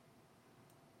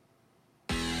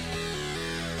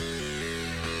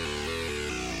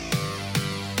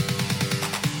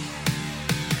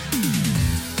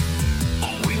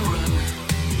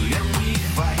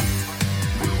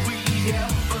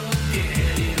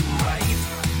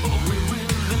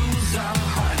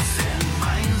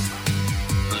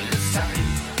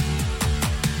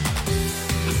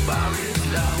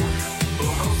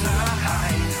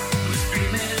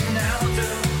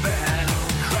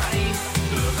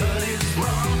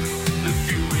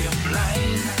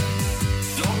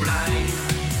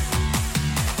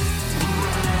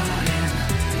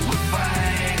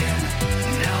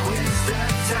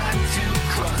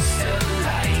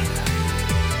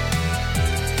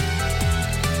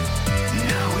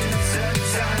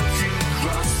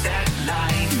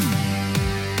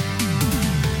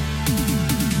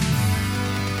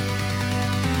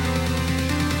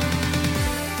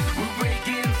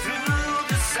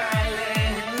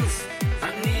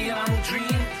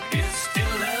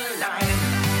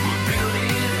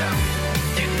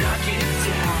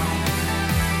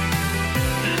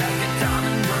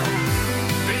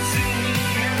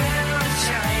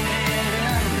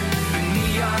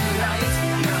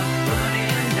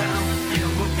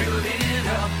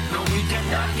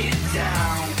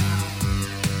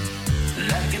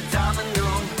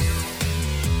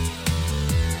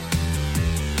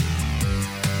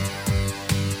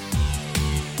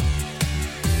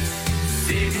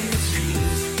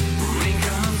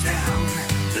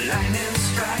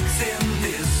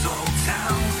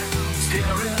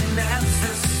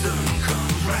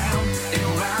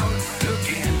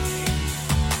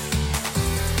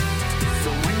 So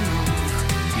we move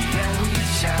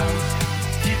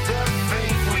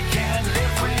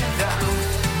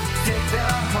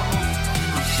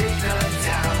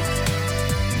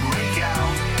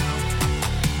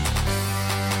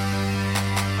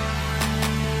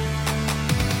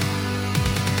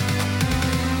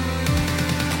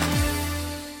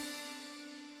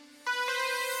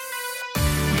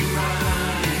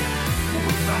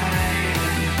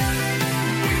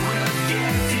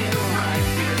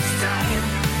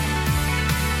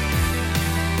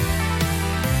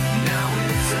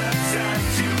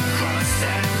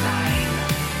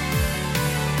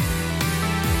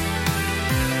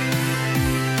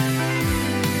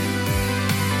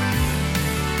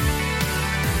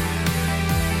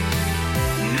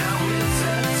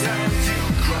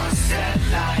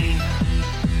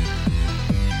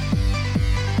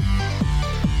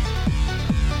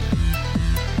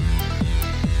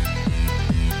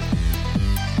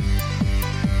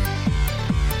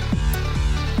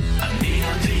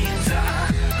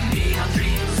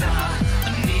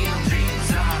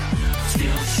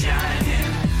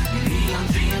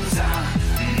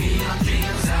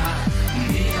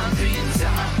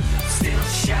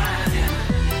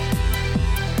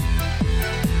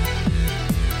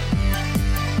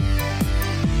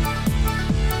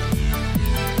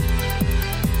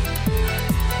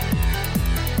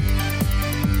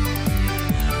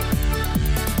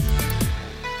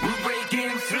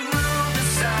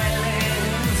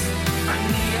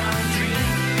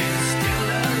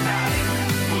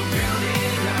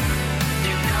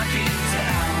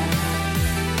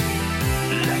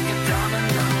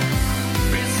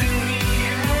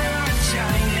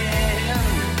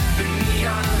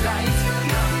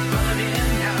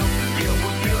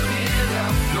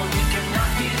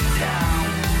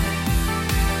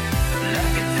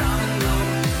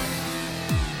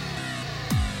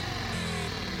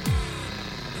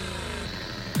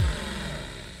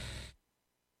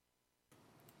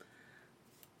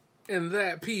And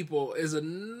that, people, is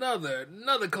another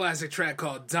classic track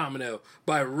called Domino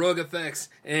by Rogue Effects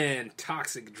and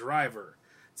Toxic Driver.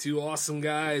 Two awesome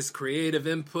guys, creative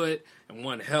input, and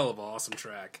one hell of an awesome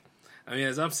track. I mean,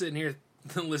 as I'm sitting here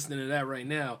listening to that right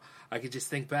now, I could just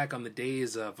think back on the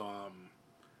days of, of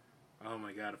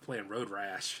playing Road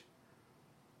Rash.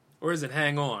 Or is it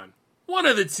Hang On? One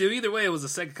of the two. Either way, it was a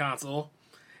Sega console.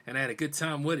 And I had a good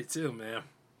time with it too, man.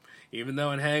 Even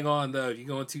though in Hang On, though, if you're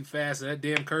going too fast and that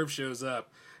damn curve shows up,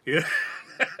 yeah.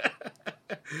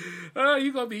 Oh,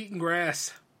 you're going to be eating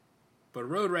grass. But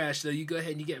Road Rash, though, you go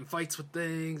ahead and you get in fights with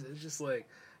things. It's just like,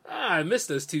 I missed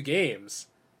those two games.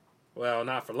 Well,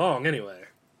 not for long, anyway.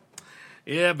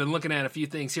 Yeah, I've been looking at a few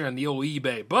things here on the old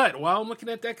eBay. But while I'm looking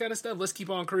at that kind of stuff, let's keep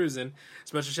on cruising.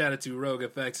 Special shout out to Rogue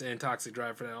Effects and Toxic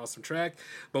Drive for that awesome track.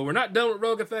 But we're not done with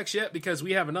Rogue Effects yet because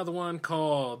we have another one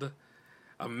called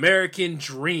American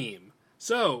Dream.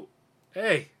 So,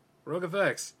 hey, Rogue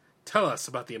Effects, tell us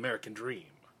about the American Dream.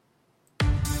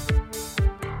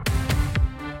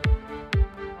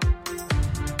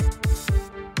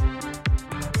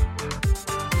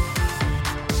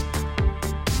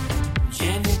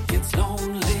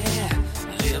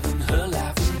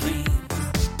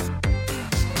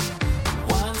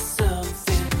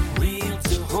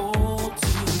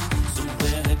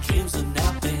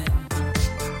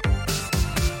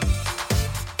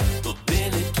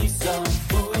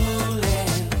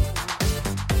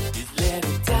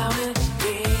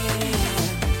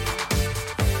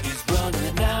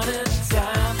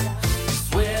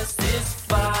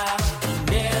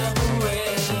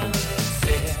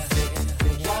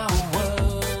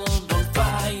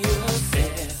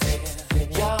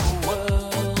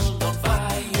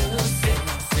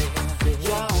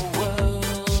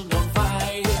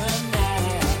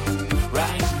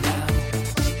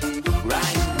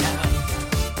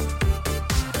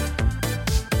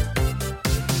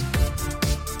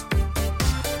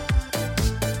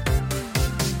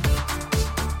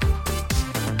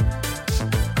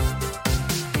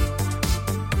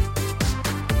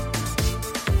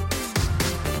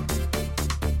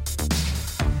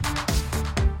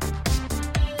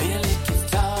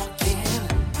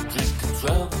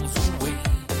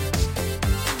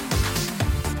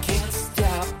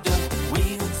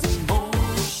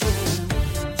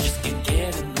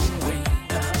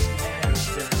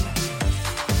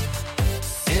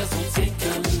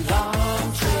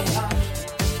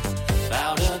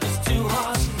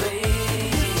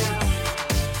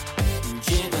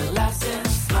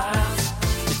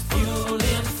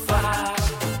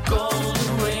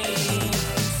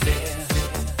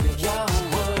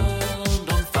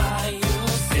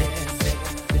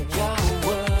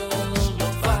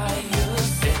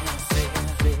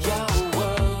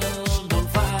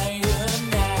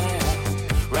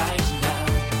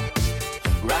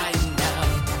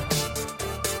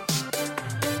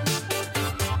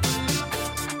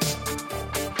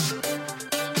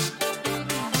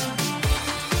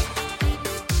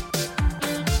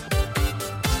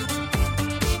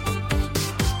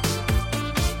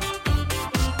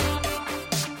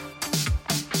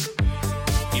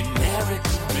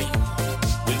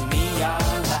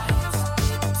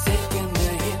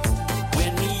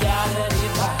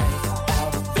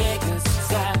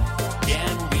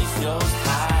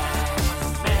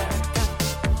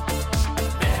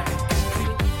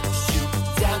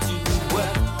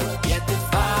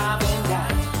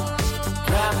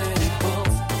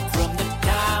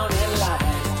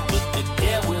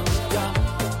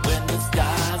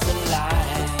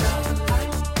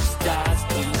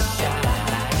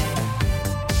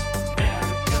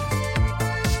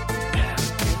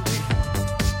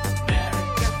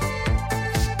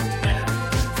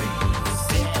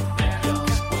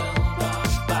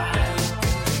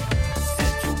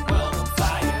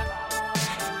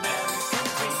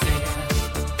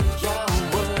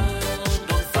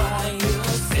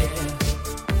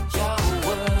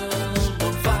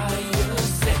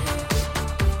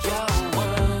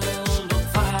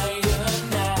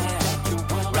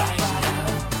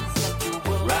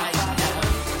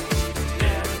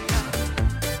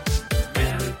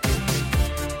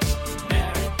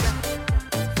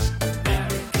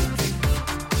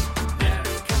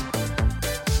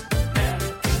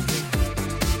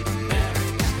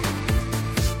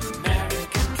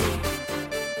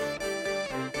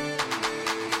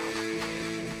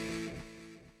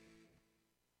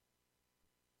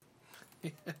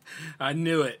 I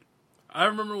knew it. I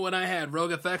remember when I had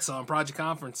Rogue Effects on Project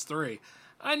Conference 3.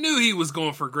 I knew he was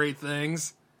going for great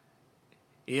things.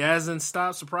 He hasn't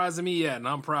stopped surprising me yet, and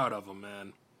I'm proud of him,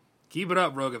 man. Keep it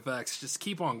up, Rogue Effects. Just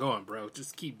keep on going, bro.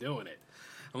 Just keep doing it.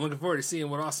 I'm looking forward to seeing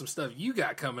what awesome stuff you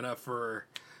got coming up for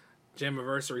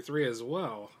Jamiversary 3 as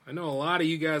well. I know a lot of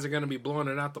you guys are going to be blowing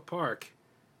it out the park.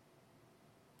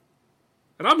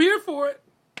 And I'm here for it.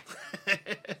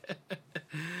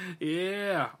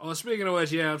 Yeah. Oh, speaking of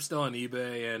which, yeah, I'm still on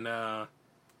eBay, and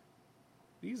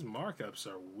these markups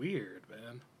are weird,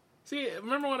 man. See,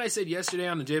 remember when I said yesterday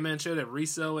on the J-Man Show that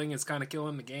reselling is kind of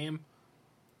killing the game?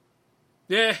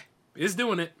 Yeah, it's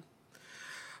doing it.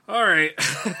 All right.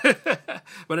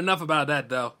 But enough about that,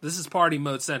 though. This is Party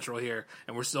Mode Central here,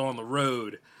 and we're still on the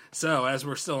road. So, as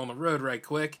we're still on the road right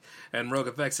quick, and Rogue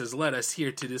Effects has led us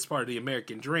here to this part of the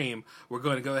American Dream, we're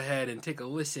going to go ahead and take a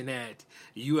listen at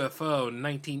UFO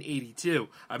 1982.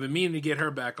 I've been meaning to get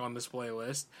her back on this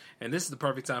playlist, and this is the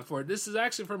perfect time for it. This is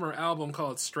actually from her album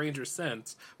called Stranger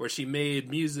Sense, where she made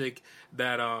music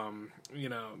that,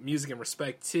 music in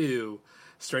respect to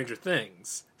Stranger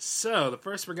Things. So, the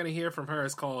first we're going to hear from her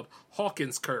is called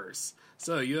Hawkins Curse.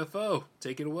 So, UFO,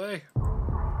 take it away.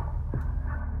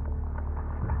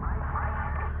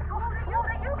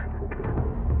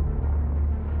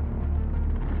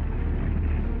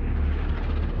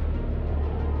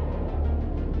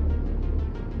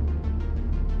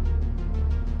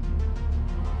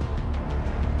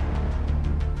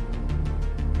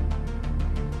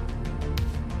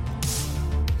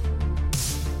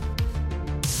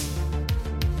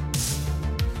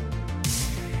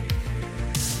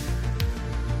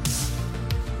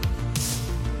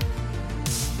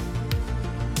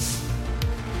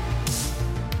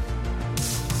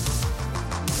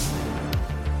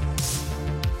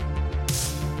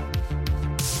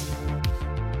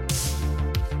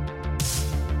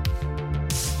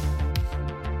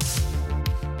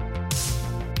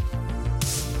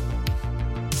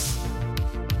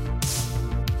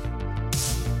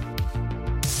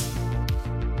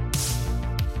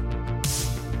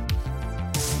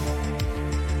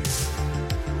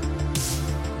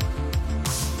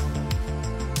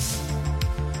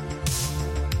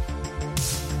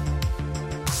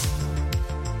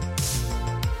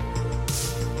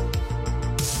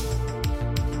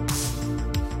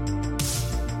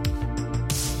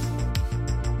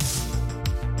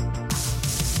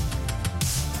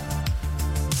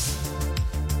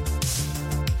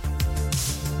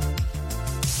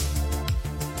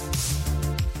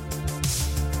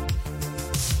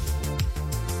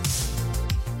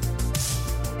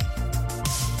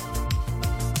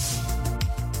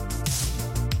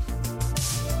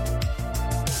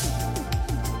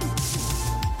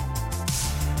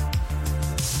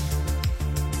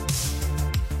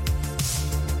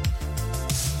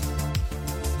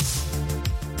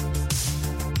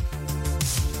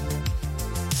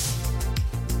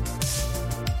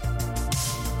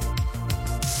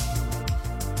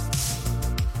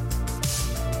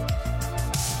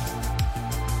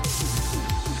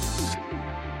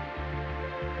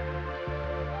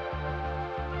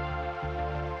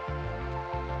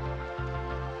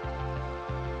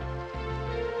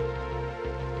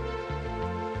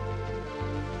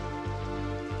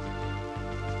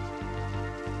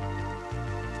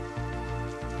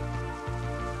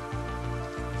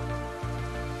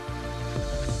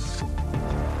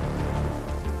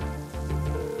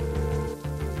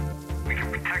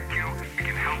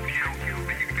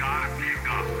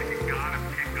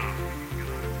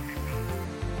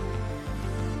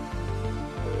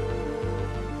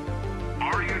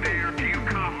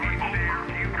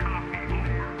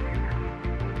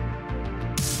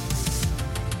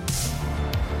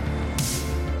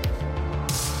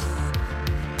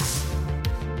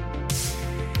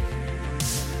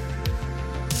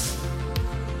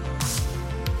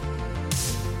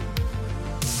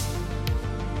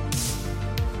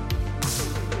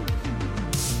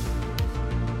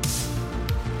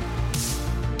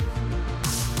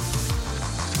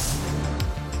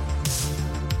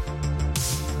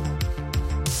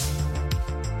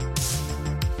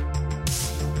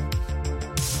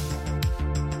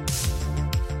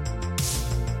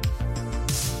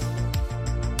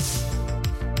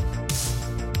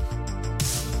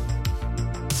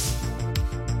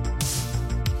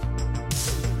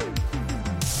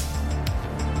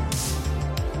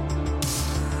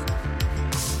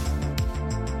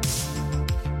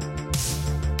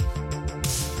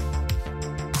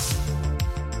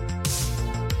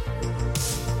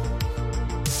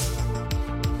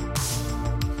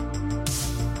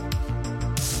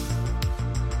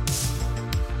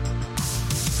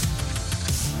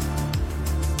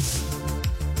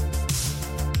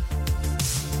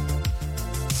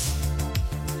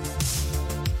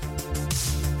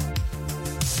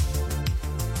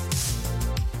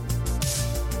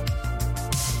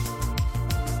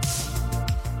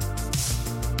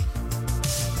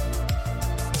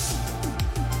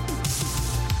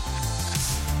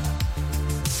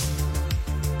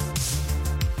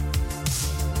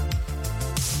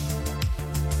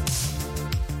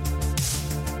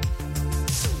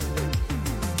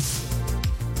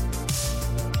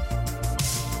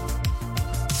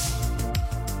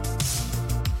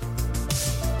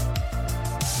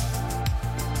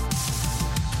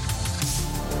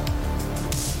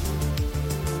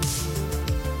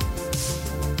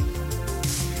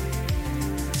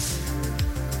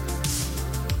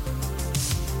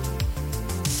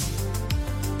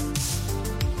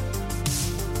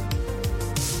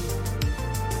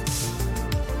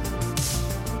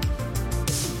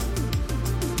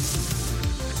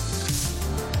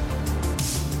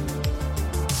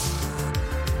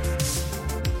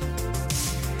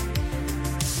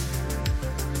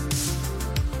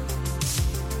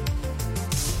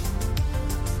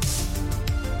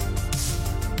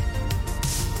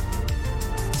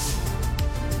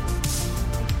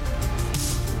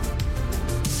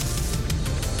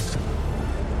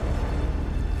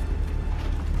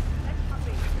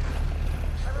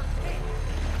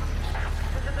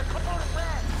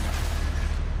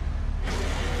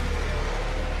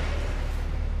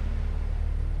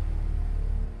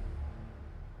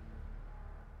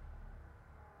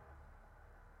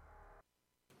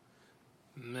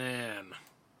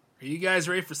 guys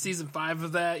ready for season 5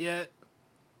 of that yet?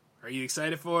 Are you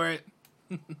excited for it?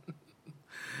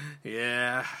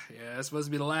 Yeah, it's supposed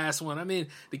to be the last one. I mean,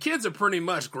 the kids are pretty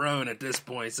much grown at this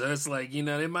point, so it's like, you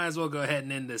know, they might as well go ahead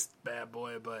and end this bad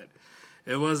boy, but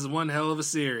it was one hell of a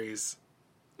series.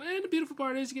 And the beautiful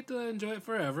part is you get to enjoy it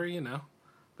forever, you know.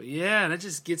 But yeah, that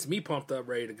just gets me pumped up,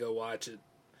 ready to go watch it.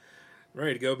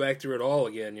 Ready to go back through it all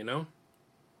again, you know?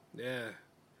 Yeah.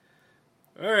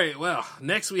 All right, well,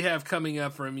 next we have coming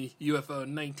up from UFO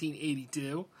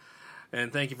 1982,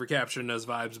 and thank you for capturing those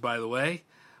vibes, by the way.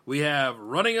 We have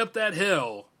Running Up That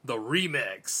Hill, the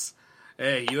remix.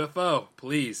 Hey, UFO,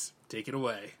 please take it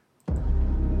away.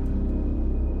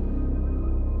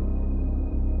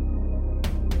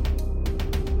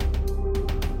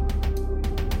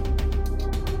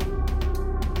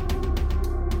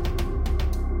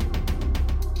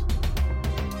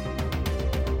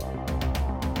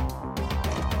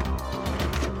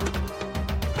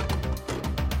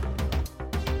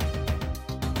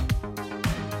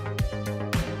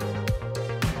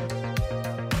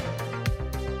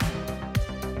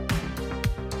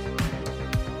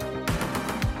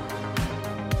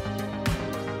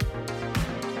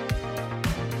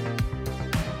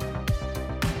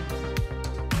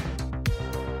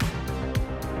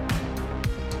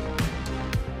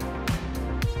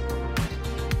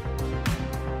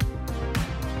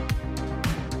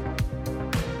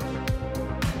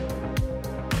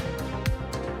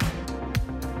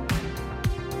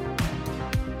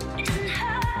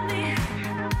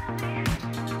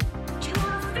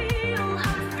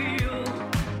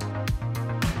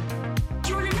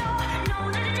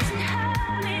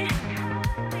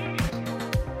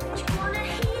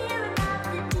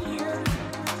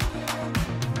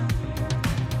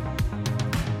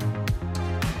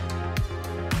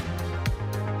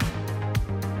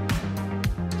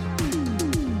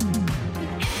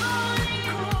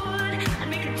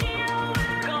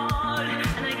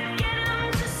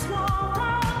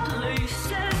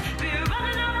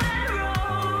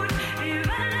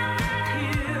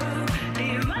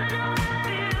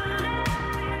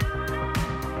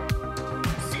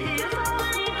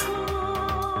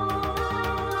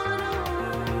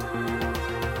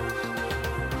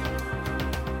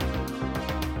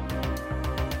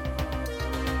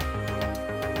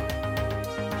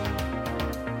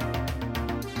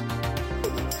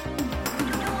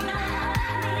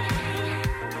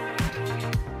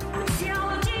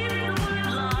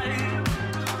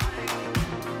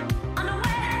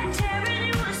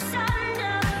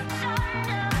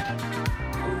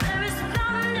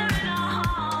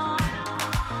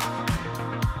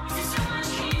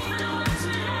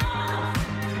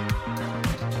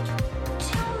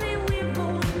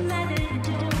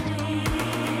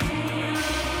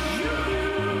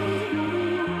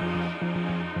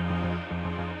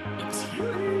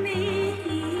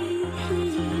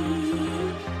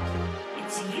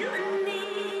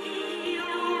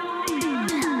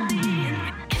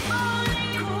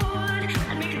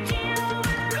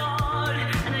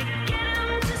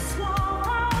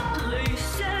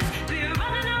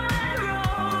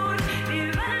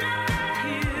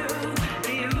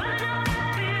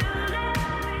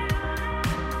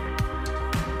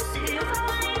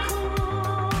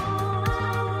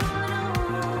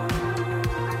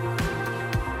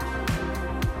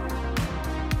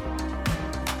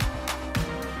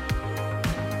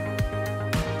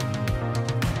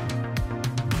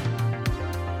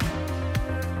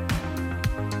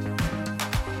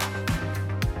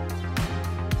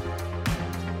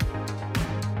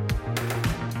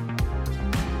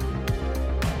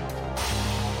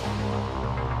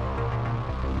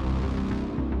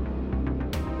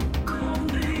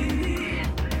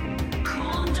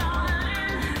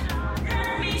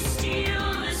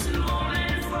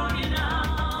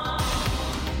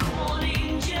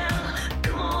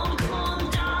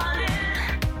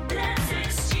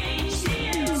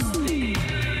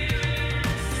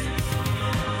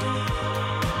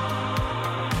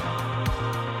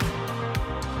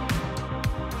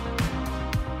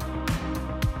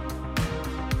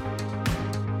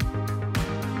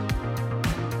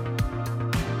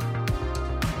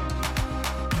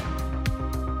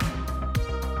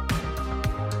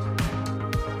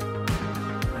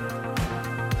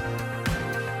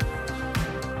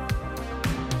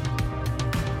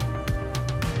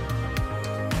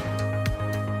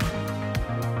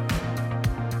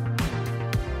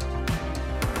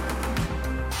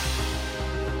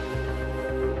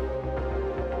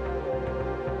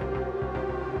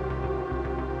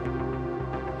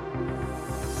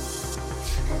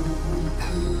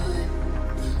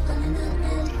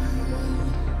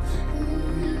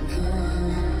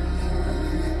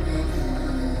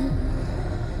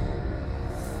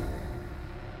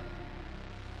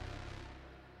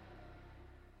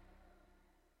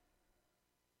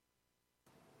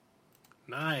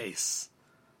 Nice.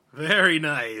 Very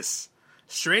nice.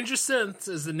 Stranger Synths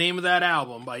is the name of that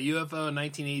album by UFO in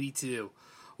 1982.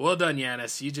 Well done,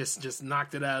 Yanis. You just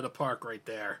knocked it out of the park right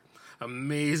there.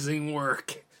 Amazing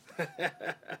work.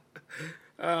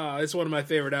 It's one of my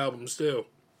favorite albums, too.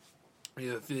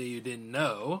 If you didn't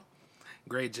know,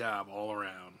 great job all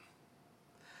around.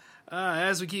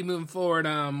 As we keep moving forward,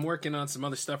 I'm working on some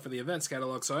other stuff for the events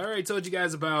catalog. So I already told you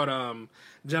guys about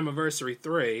Gemiversary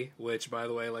 3, which, by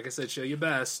the way, like I said, show your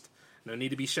best. No need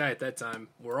to be shy at that time.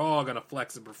 We're all going to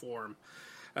flex and perform.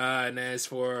 And as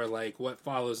for, like, what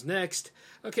follows next,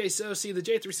 okay, so, see, the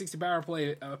J360 Power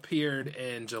Play appeared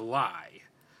in July.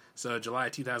 So, July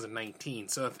 2019.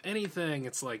 So, if anything,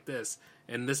 it's like this.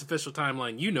 And this official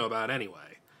timeline you know about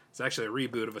anyway. It's actually a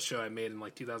reboot of a show I made in,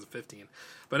 like, 2015.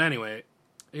 But anyway,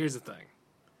 here's the thing.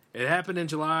 It happened in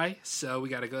July, so we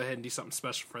got to go ahead and do something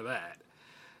special for that.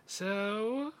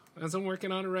 So, as I'm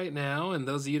working on it right now, and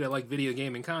those of you that like video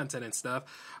gaming content and stuff,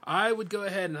 I would go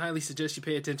ahead and highly suggest you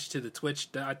pay attention to the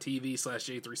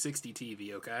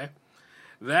twitch.tv/J360TV, okay?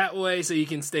 That way, so you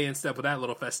can stay in step with that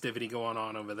little festivity going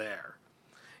on over there.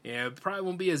 Yeah, it probably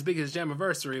won't be as big as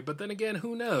Gemiversary, but then again,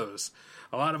 who knows?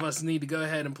 A lot of us need to go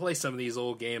ahead and play some of these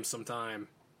old games sometime.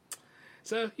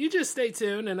 So, you just stay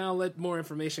tuned, and I'll let more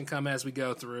information come as we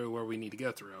go through where we need to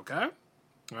go through, okay?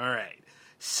 Alright,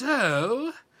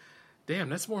 so... Damn,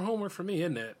 that's more homework for me,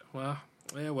 isn't it? Well,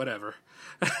 yeah, whatever.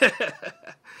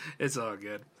 It's all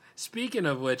good. Speaking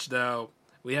of which, though,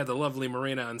 we have the lovely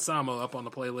Marina Ansamo up on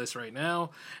the playlist right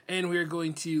now, and we're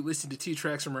going to listen to 2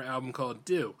 tracks from her album called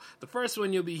Do. The first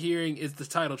one you'll be hearing is the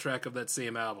title track of that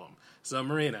same album. So,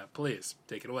 Marina, please,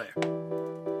 take it away.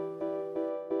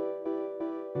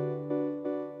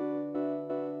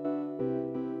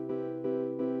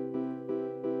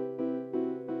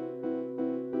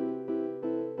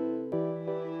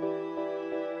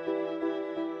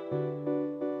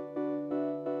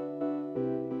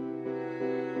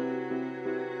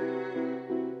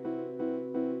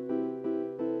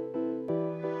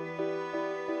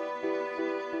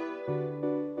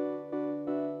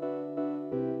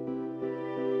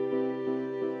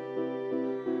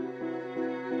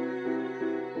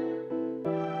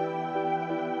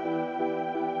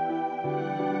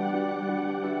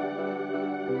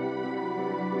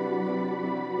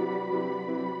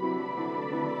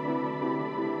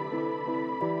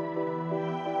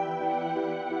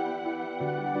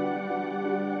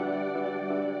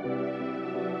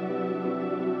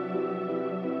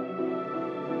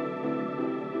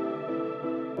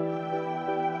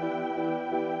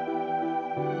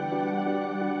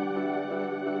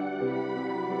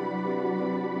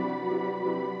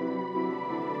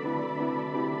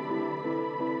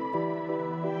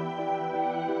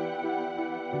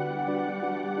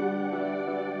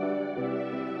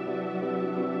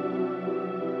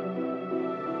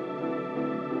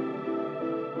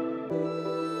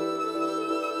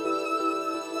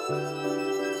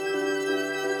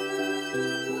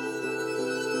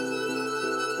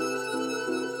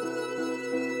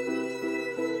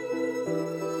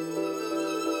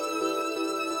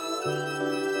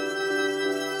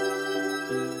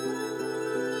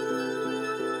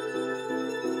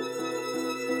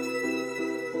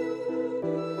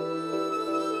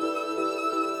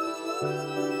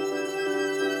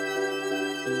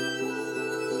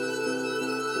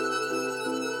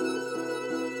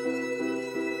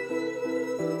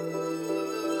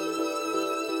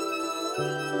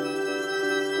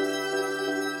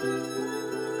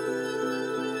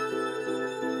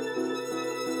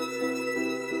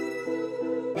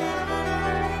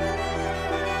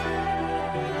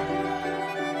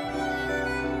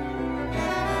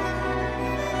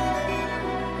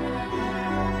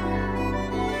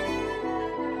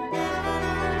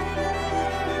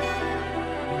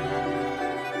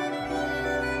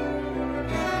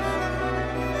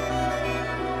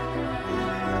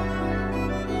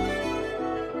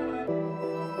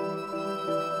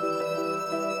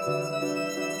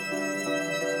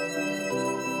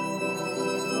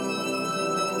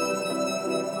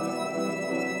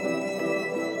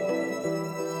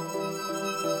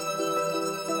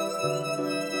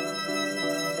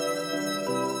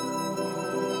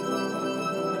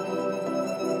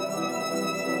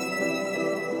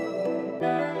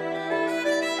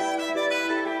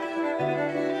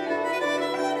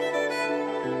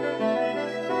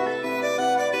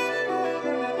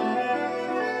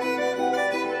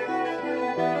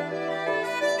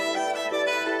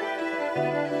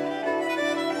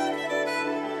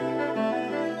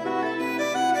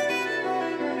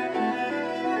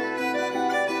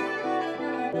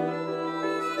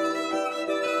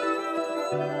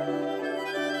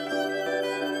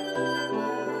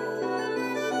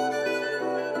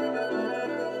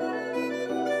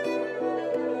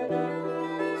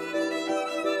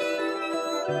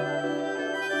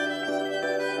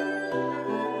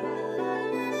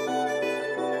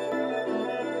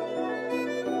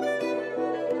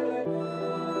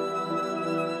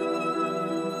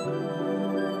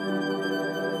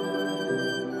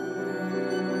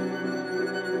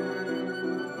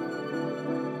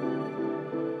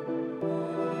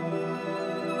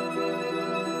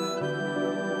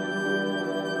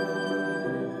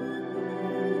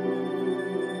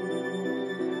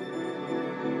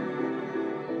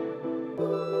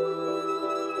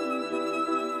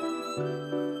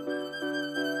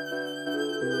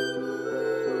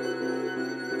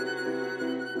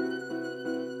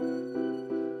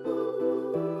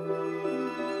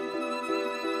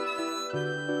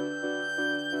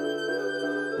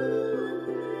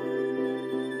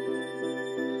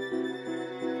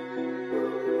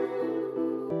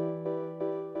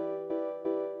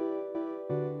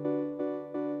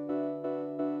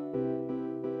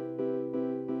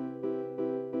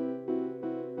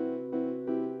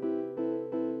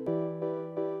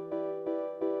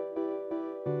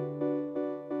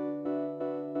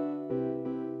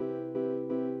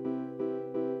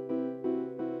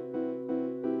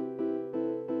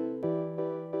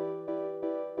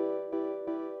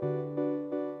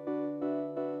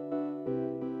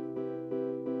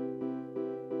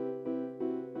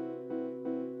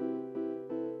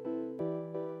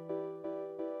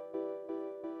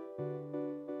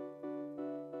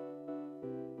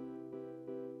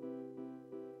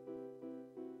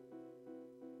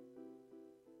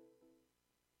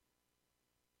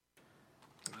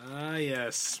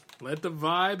 Yes, let the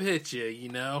vibe hit you, you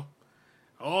know.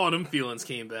 All them feelings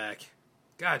came back.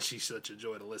 God, she's such a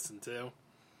joy to listen to.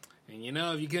 And you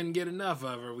know, if you couldn't get enough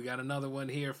of her, we got another one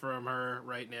here from her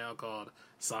right now called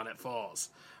Sonnet Falls.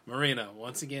 Marina,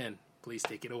 once again, please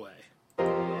take it away.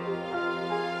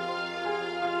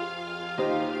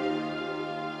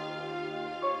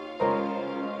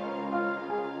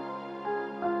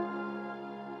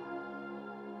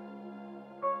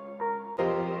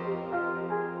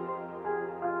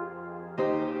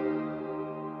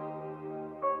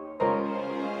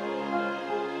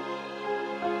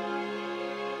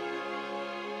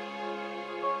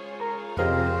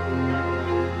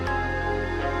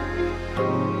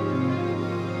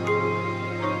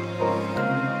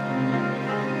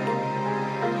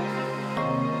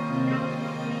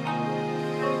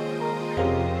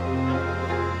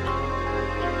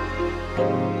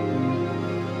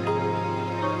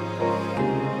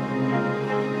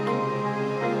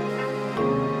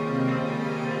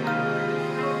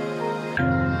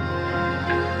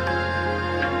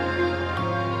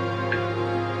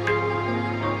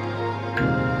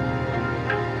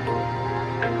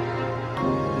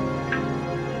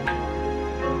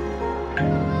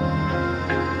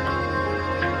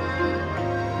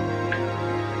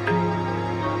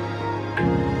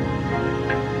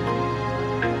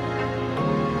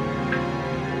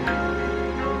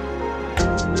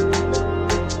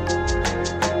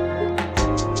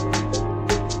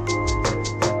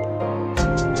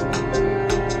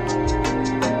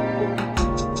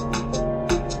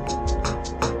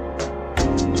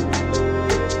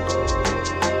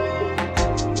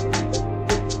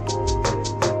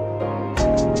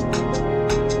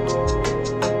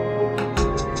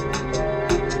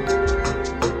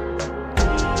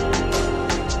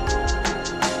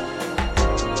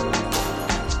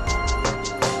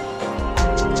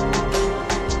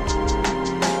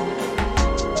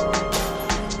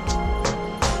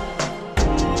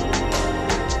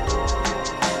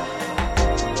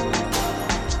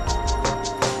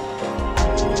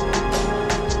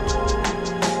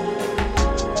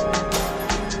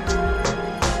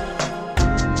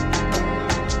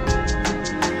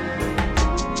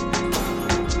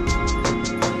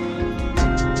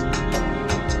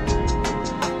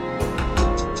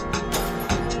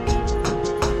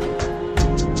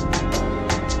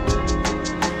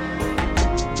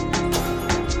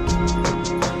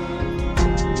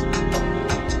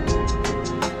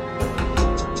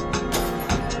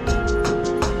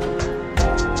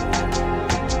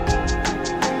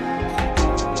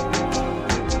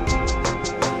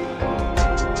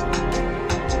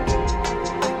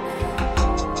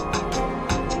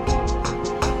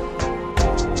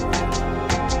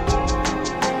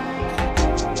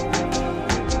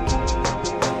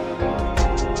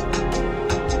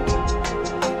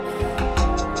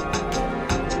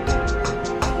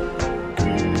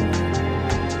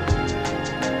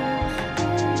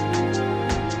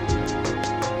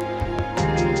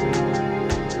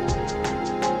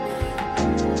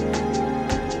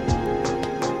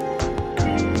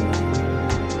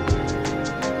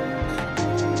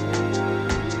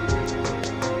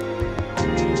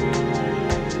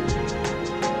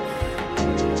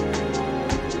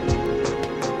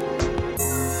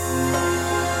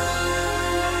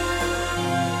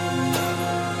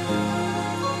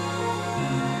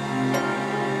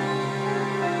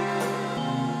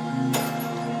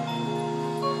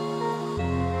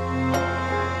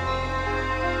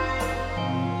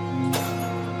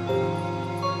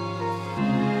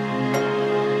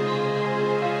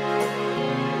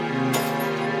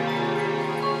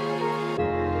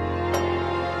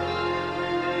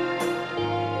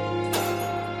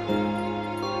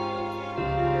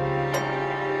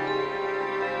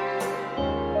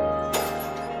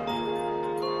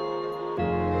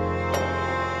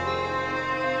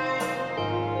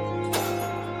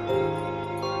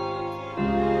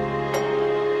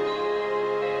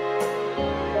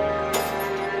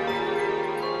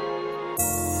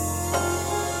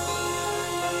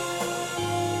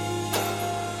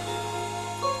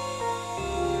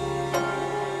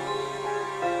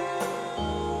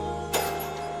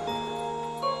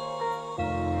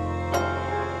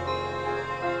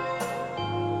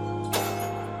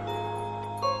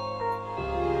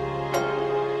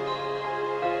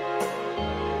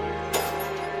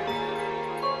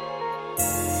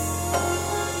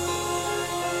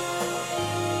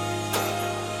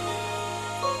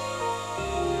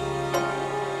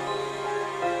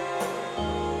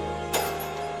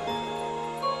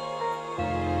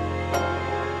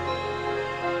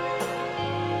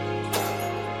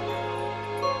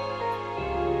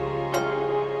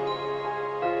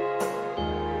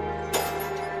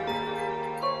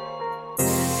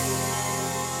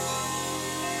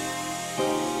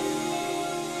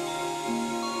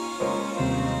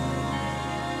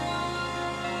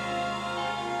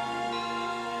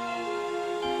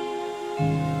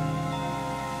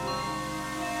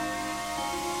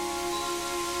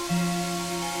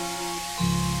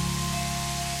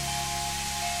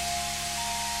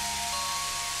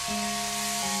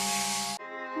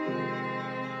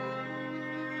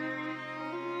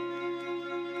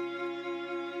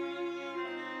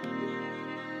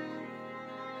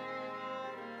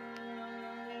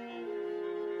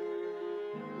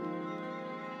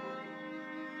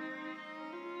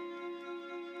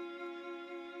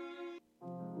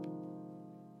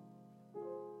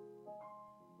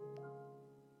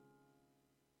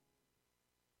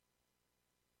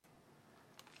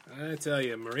 I tell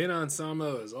you, Marina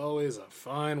Anselmo is always a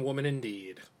fine woman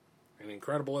indeed, and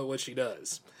incredible at what she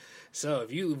does. So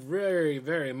if you very,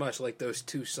 very much like those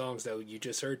two songs that you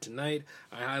just heard tonight,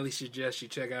 I highly suggest you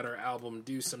check out her album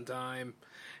Do Sometime.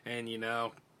 And, you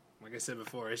know, like I said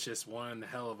before, it's just one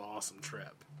hell of an awesome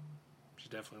trip. You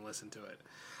should definitely listen to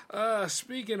it.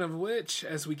 Speaking of which,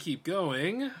 as we keep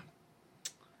going,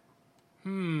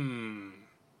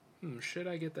 should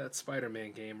I get that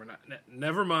Spider-Man game or not?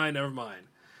 Never mind.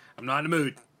 I'm not in the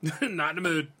mood. Not in the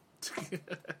mood.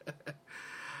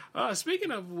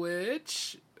 Speaking of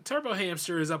which, Turbo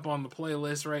Hamster is up on the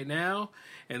playlist right now,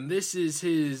 and this is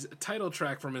his title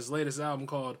track from his latest album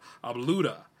called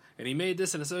Abluda, and he made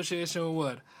this in association with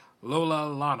what? Lola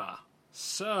Lana.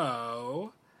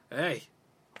 So, hey,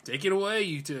 take it away,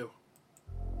 you two.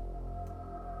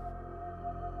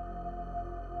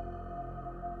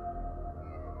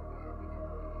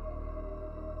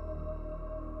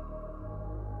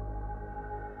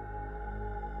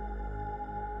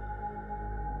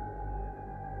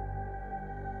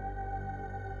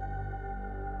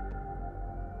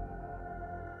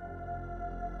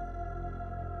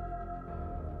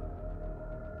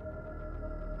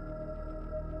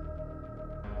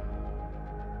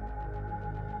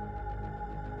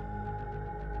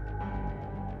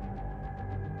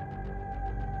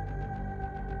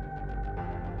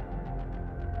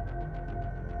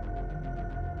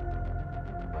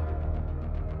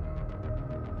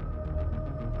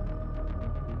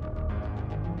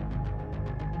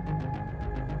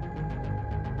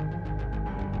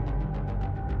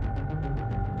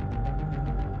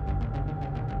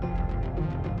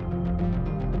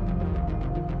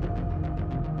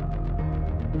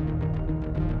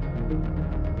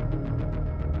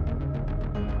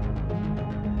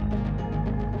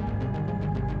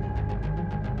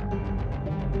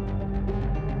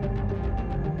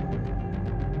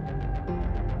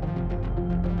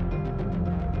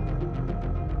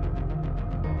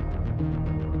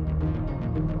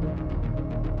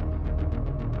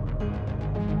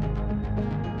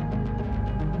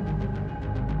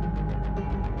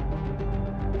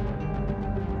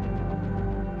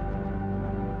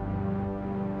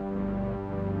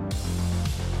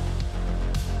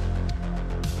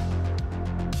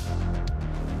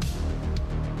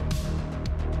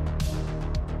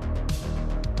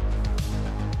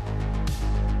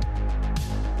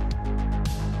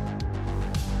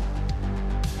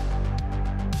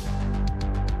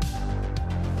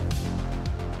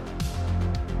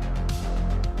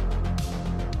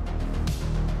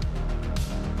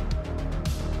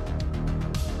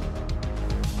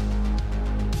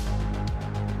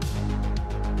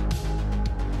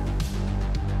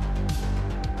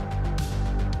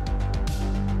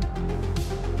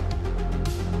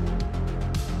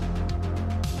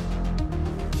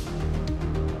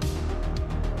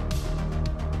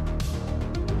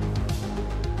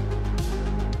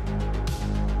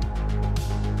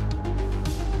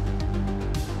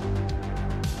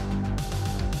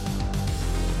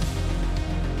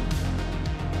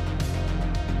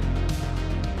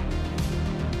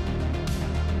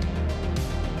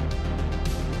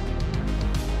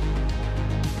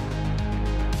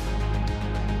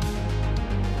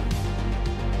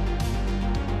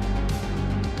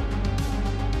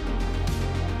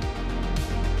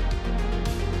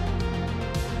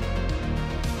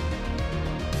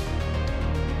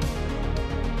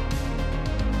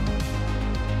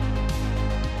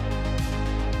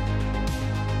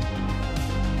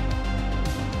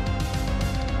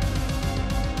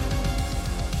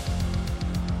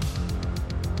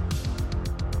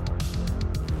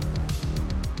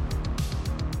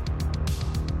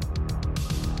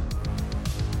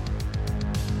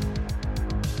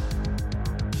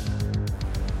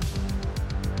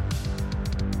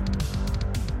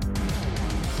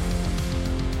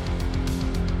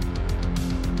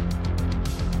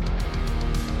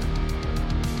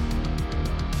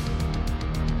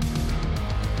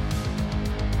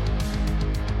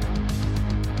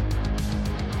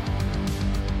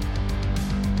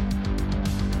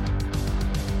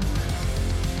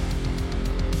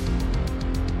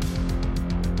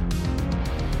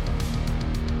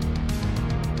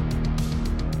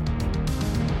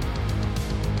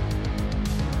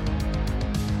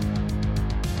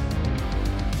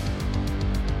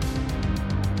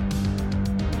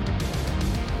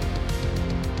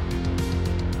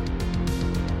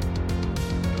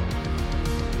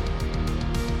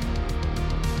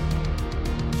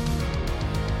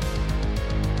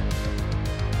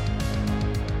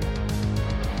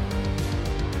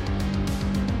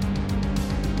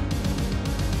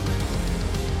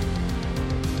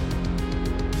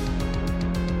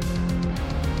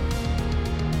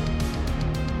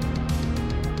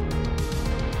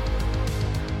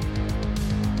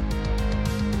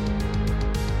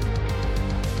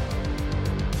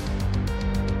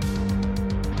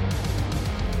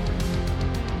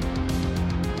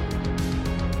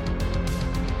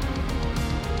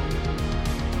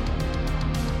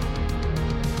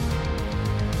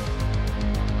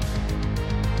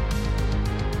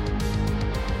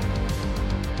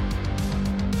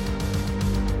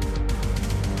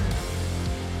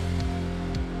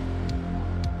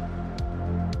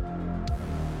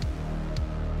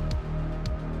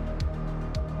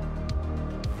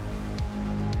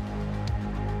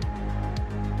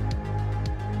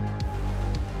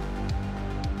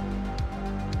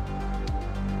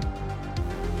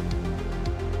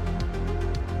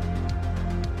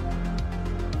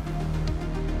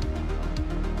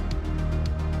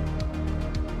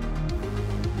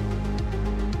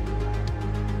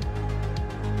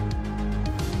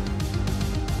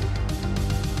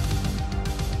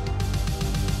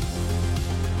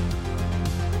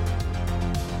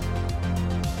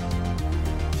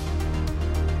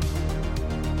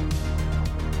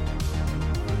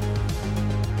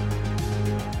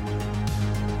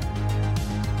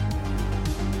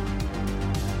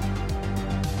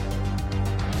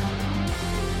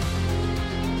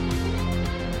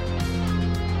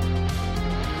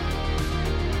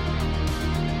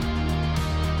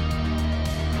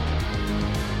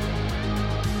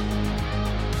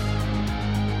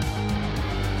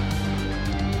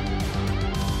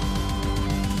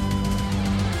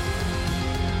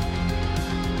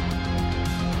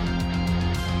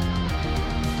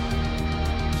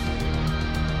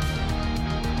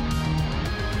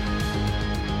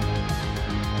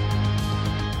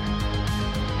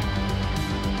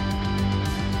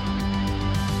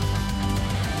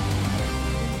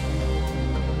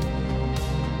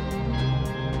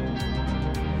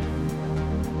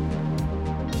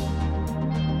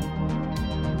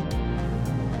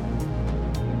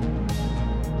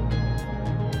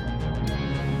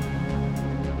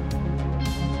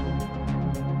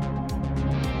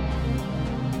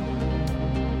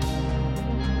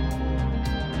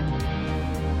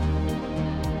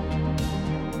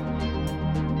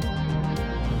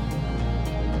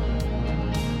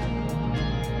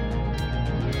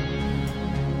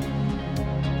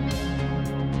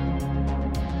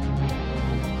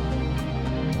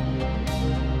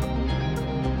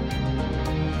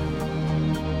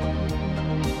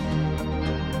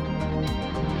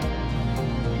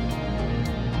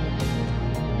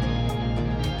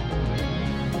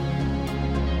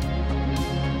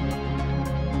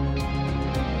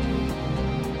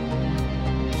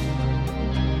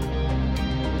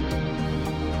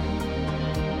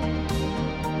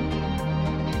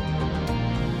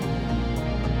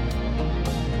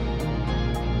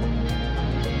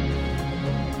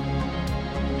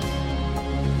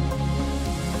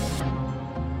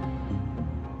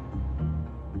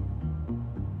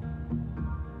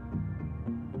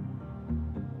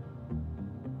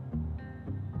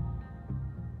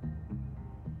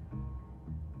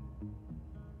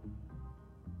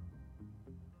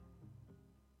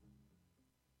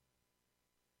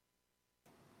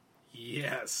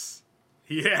 Yes.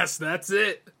 Yes, that's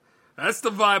it. That's the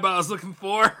vibe I was looking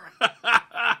for.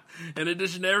 In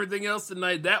addition to everything else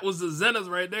tonight, that was the zenith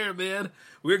right there, man.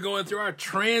 We're going through our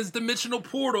trans-dimensional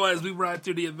portal as we ride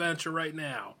through the adventure right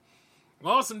now.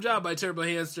 Awesome job by Turbo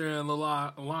Hamster and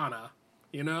Lana.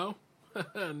 You know?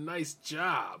 Nice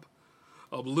job.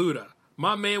 Obluda.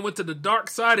 My man went to the dark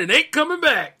side and ain't coming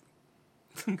back.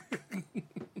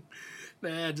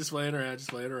 Nah, just playing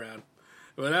around.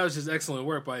 But that was just excellent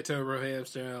work by Turbo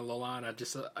Hamster and Lana.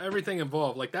 Just everything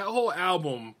involved. Like, that whole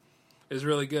album is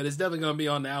really good. It's definitely going to be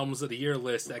on the Albums of the Year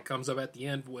list that comes up at the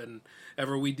end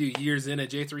whenever we do Years In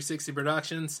at J360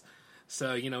 Productions.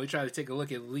 So, you know, we try to take a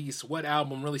look at least what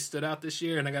album really stood out this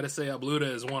year, and I got to say Obluda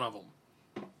is one of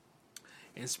them.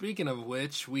 And speaking of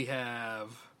which, we have...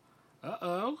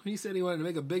 he said he wanted to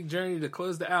make a big journey to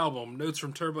close the album. Notes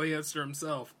from Turbo Hamster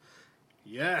himself.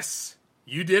 Yes,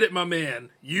 you did it, my man.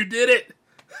 You did it.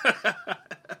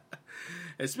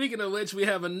 And speaking of which, we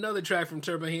have another track from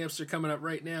Turbo Hamster coming up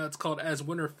right now. It's called As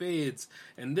Winter Fades,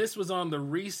 and this was on the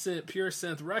recent Pure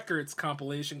Synth Records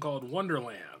compilation called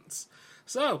Wonderlands.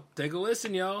 So, take a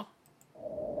listen, y'all.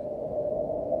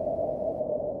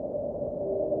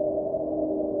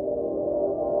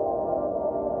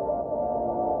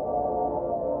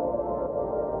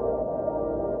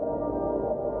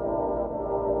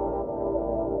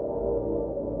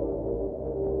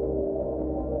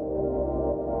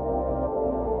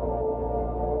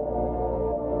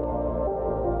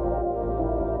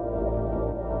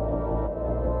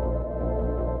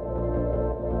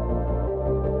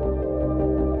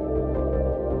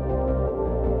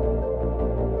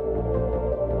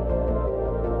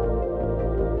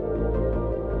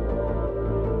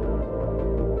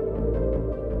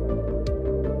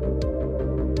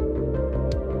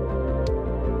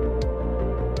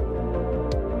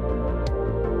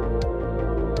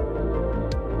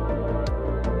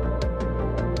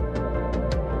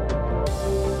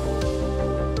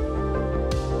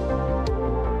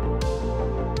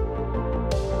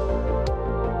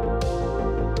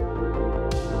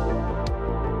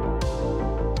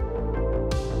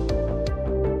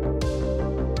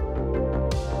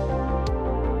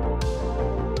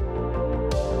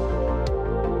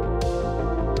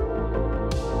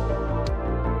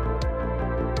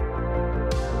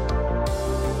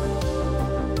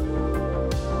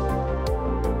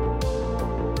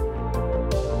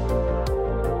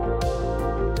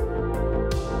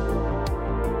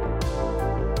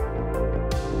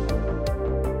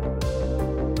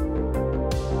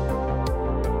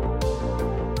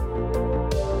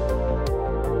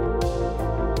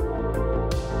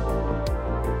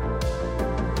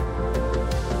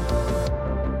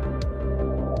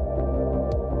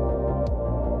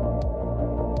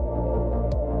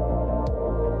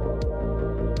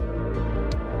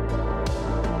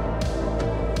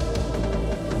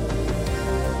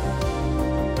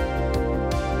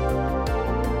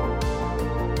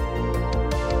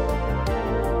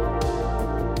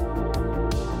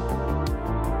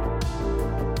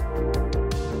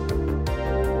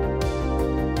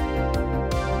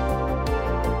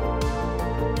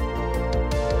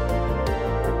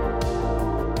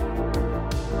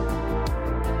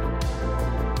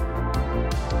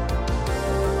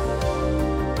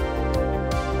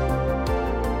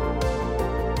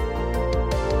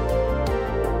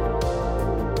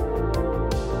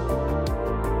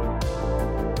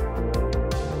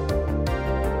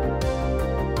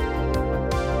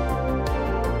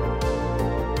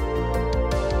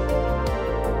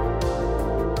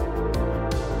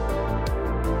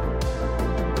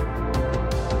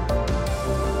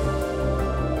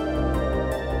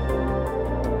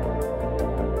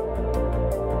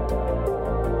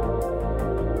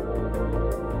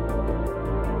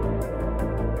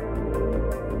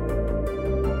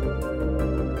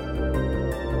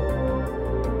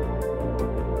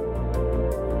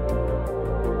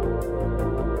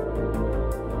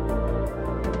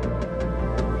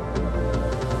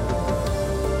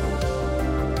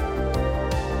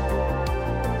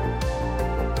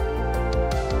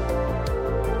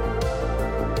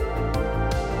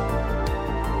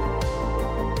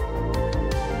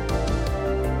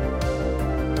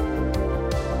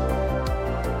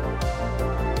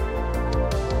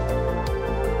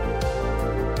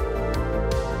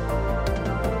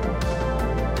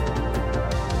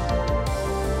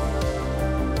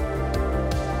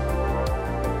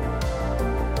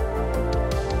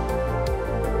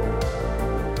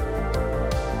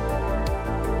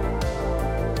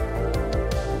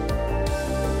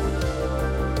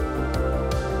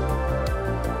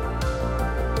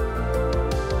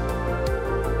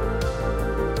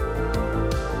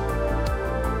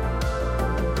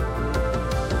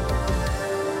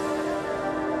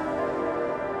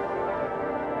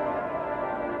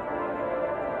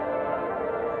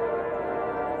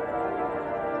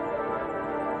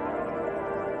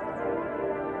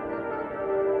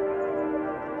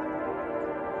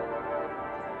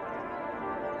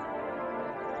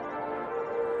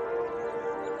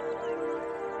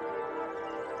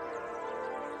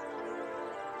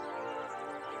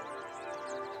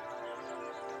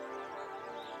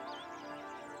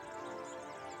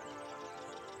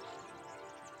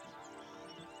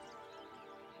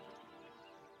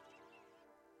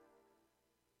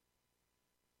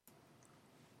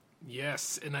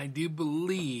 Yes, and I do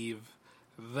believe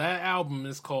that album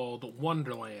is called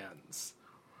Wonderlands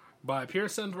by Pure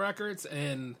Synth Records,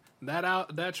 and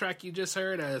that track you just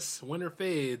heard as Winter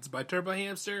Fades by Turbo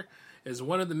Hamster is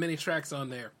one of the many tracks on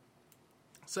there.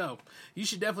 So, you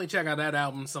should definitely check out that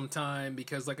album sometime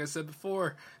because, like I said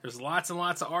before, there's lots and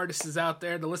lots of artists out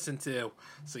there to listen to.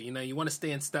 So, you want to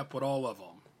stay in step with all of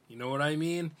them. You know what I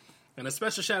mean? And a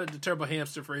special shout out to Turbo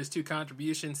Hamster for his 2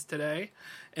 contributions today,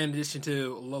 in addition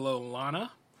to Lolo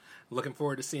Lana. Looking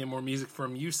forward to seeing more music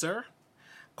from you, sir.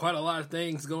 Quite a lot of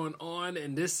things going on,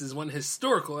 and this is one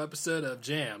historical episode of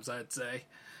Jams, I'd say.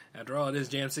 After all, it is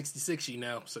Jam 66,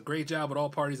 so great job with all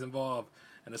parties involved.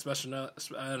 And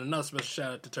another special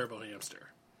shout out to Turbo Hamster.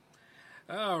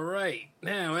 Alright,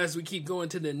 now as we keep going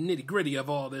to the nitty gritty of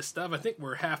all this stuff, I think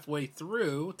we're halfway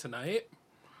through tonight.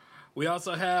 We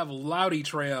also have Loudy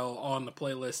Trail on the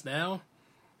playlist now.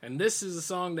 And this is a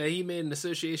song that he made in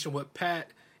association with Pat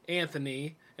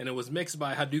Anthony, and it was mixed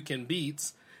by Hadouken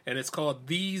Beats, and it's called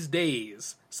These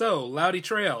Days. So, Loudy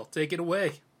Trail, take it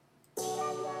away.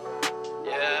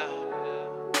 Yeah.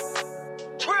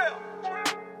 Trail.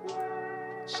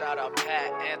 Shout out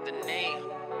Pat Anthony.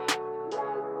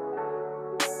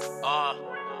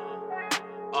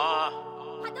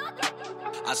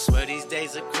 I swear these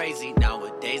days are crazy.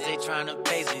 Nowadays they tryna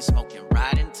phase me. Smoking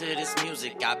right into this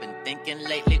music. I've been thinking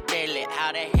lately daily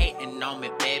how they hating on me,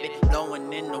 baby.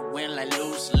 Blowing in the wind like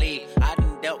loose leaf. I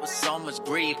done dealt with so much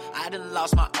grief. I done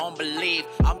lost my own belief.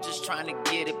 I'm just trying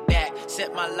to get it back.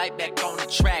 Set my life back on the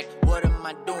track. What am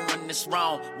I doing this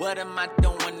wrong? What am I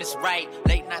doing this right?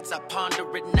 Late nights I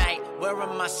ponder at night. Where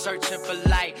am I searching for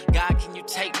light? God, can you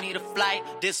take me to flight?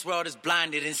 This world is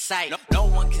blinded in sight. No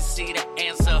one can see the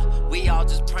answer. We all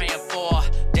just praying for.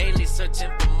 Daily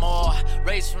searching for more.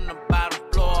 Raised from the bottom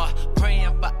floor.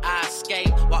 Praying for our escape.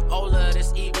 While all of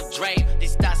this evil drape.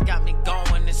 These thoughts got me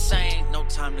going insane. No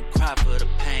time to cry for the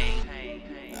pain.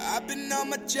 I've been on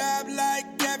my job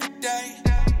like every day.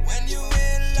 When you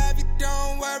in love, you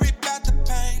don't worry about the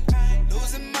pain.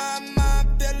 Losing my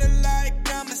mind, feeling like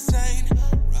I'm insane.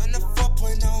 Running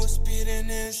 4.0, speeding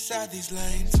inside these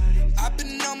lanes. I've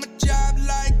been on my job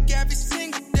like every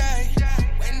single day.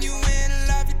 When you in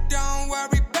love, you don't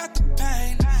worry about the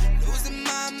pain. Losing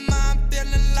my mind,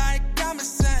 feeling like I'm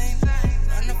insane.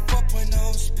 Running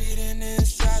 4.0, speeding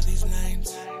inside these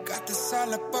lanes. Got this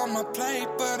all up on my plate,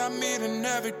 but I'm eating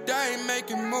every day.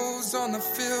 Making moves on the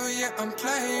field, yeah, I'm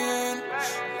playing.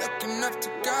 Looking up to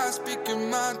God, speaking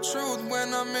my truth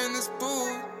when I'm in this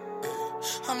booth.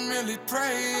 I'm really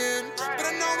praying, but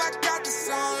I know I got this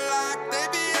on lock. They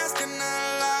be asking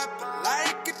a lot, but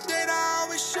like it did, I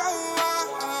always show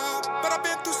up. But I've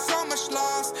been through so much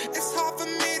loss, it's hard for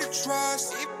me to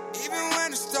trust. Even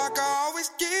when it's dark, I always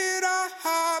get up.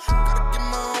 Gotta get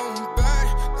my own back,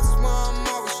 that's why I'm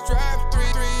always strapped.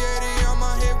 380 on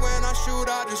my hip when I shoot,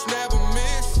 I just never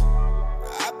miss.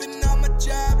 I've been on my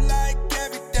job like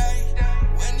every day.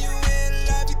 When you in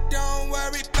love, you don't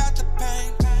worry about the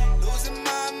pain. Losing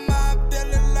my mind,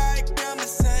 feeling like I'm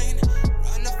insane.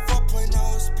 Running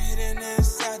 4.0, speeding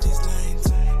inside these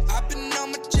lanes. I've been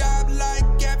on my job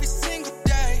like every single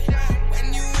day.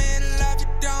 When you in love, you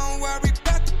don't worry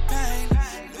about the pain.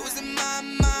 Losing my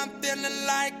mind, feeling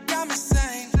like I'm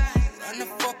insane. Running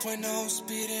 4.0,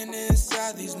 speeding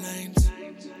inside these lanes.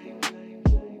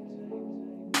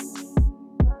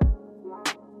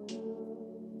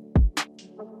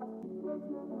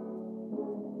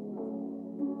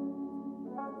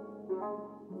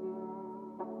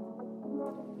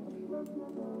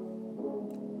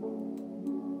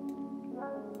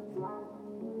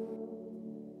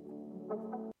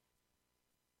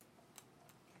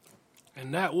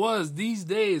 And that was These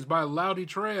Days by Loudy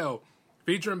Trail,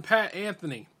 featuring Pat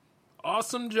Anthony.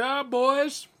 Awesome job,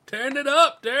 boys. Tearing it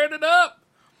up, tearing it up.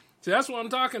 See, that's what I'm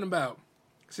talking about.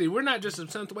 See, we're not just a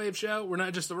synthwave show. We're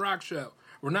not just a rock show.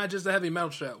 We're not just a heavy metal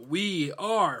show. We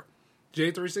are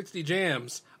J360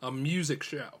 Jams, a music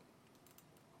show.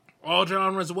 All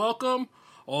genres welcome.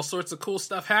 All sorts of cool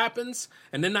stuff happens.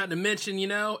 And then not to mention,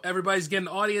 everybody's getting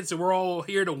an audience and we're all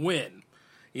here to win.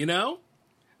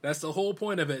 That's the whole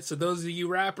point of it. So those of you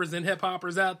rappers and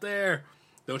hip-hoppers out there,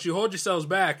 don't you hold yourselves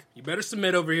back. You better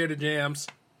submit over here to Jams.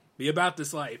 Be about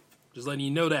this life. Just letting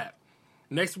you know that.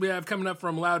 Next we have coming up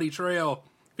from Loudy Trail,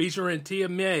 featuring Tia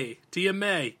May. Tia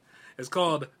May. It's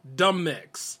called Dumb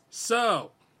Mix.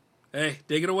 So, hey,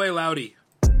 take it away, Loudy.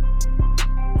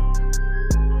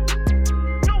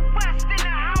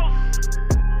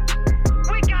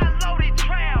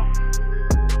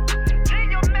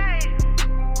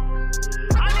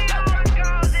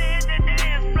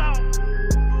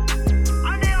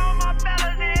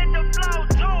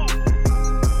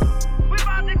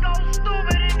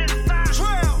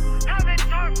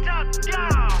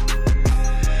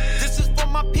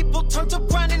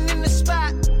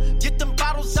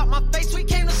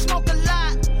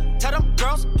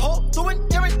 girls pull through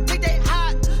and everything they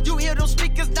hide. You hear those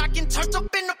speakers knocking, turned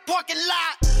up in the parking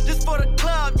lot. This for the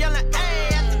club, yelling,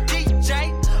 hey, at the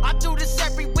DJ. I do this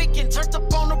every weekend, turned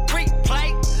up on the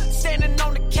replay. Standing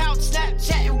on the couch,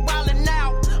 Snapchatting, wildin'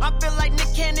 out. I feel like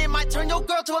Nick Cannon might turn your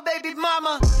girl to a baby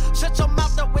mama. Shut your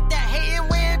mouth up with that hating,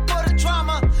 we ain't for the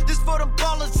drama. This for the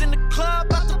ballers in the club,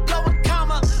 about to blow a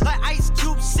comma. Like Ice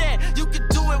Cube said, you can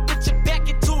do it with your back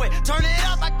into it. Turn it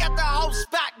up, I got the whole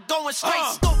spot going straight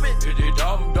stupid.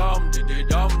 Diddy-dum-dum,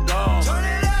 diddy-dum-dum. Turn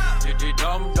it up.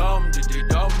 Diddy-dum-dum,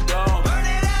 diddy-dum-dum. Turn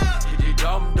it up.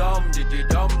 Diddy-dum-dum,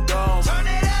 diddy-dum-dum. Turn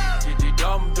it up.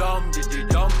 Diddy-dum-dum,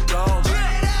 diddy-dum-dum. Turn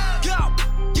it up.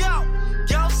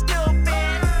 Yo, still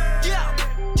bad.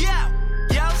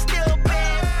 Yo, still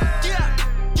bad.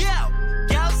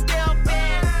 Yo, still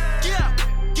bad.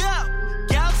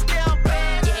 Yo, still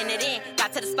bad. Getting it in,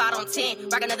 got to the spot on 10.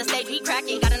 Rock another stage, we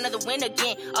cracking. Got another win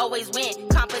again, always win.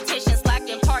 Competition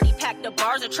slacking, party packed, the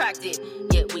bars attracted.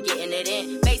 Yeah, we getting it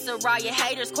in. Face a riot,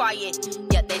 haters quiet.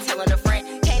 Yeah, they telling a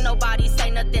friend. Can't nobody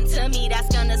say nothing to me,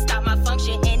 that's gonna stop my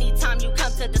function. Anytime you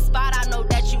come to the spot, I know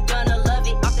that you gonna love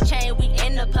it. Off the chain, we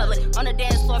in the public. On the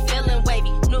dance floor, feeling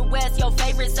wavy. New West, your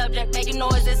favorite subject. Making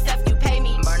noise except you pay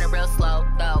me. Burn it real slow,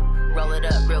 though. Roll it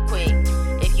up real quick.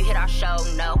 If you hit our show,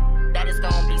 no, that is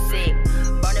gonna be sick.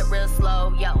 Burn it real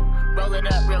slow, yo. Roll it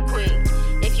up real quick.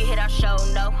 If you hit our show,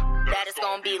 no, that is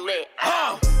gonna be lit.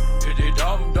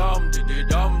 Diddy-dum-dum,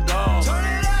 diddy-dum-dum. Turn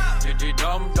it up.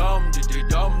 Diddy-dum-dum,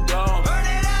 diddy-dum-dum. Burn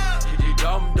it up.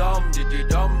 Diddy-dum-dum,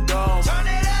 diddy-dum-dum. Turn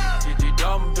it up.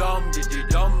 Diddy-dum-dum,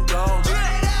 diddy-dum-dum. Turn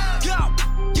it up.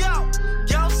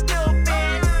 Yo, still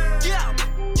bad. Yo,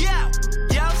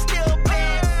 still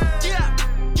bad.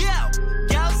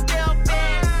 Yo, still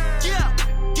bad.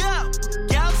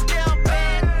 Yo, still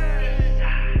bad.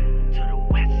 To the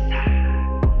west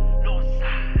side, north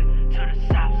side, to the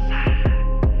south side,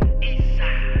 east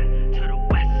side, to the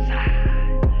west side,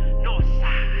 north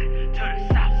side, to the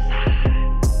south side.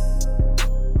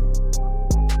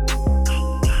 Go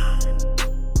down.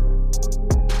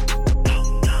 Go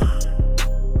down.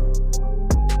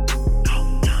 Go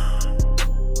down.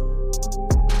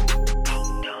 Go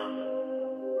down.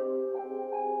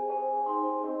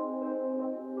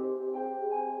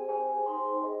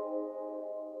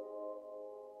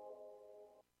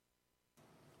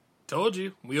 Told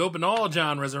you, we open all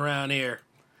genres around here.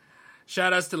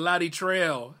 Shout outs to Lottie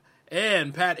Trail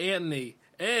and Pat Anthony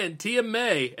and Tia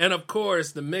May and of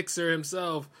course the mixer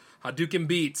himself, Hadouken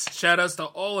Beats. Shout outs to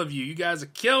all of you. You guys are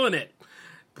killing it.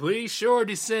 Please sure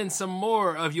to send some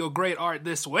more of your great art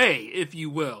this way, if you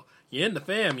will. You're in the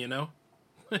fam, you know.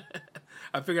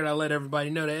 I figured I'd let everybody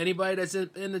know that anybody that's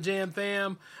in the Jam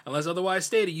fam, unless otherwise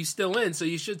stated, you still in, so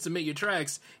you should submit your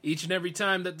tracks each and every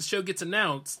time that the show gets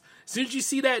announced. As soon as you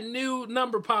see that new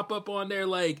number pop up on there,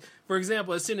 like, for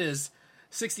example, as soon as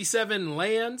 67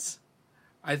 lands,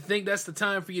 I think that's the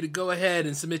time for you to go ahead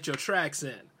and submit your tracks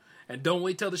in. And don't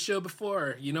wait till the show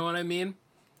before, you know what I mean?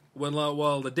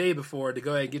 Well, the day before to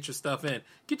go ahead and get your stuff in.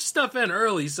 Get your stuff in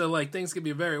early so, like, things can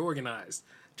be very organized.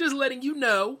 Just letting you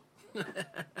know.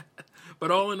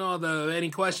 But all in all, though,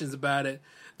 any questions about it,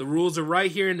 the rules are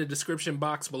right here in the description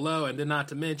box below. And then not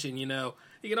to mention, you know,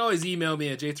 you can always email me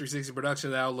at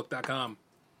j360productions@outlook.com.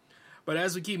 But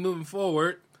as we keep moving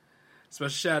forward, special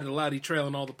shout out to Lottie Trail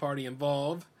and all the party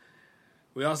involved.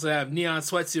 We also have Neon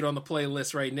Sweatsuit on the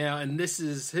playlist right now, and this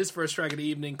is his first track of the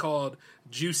evening called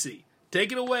Juicy.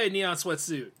 Take it away, Neon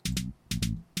Sweatsuit.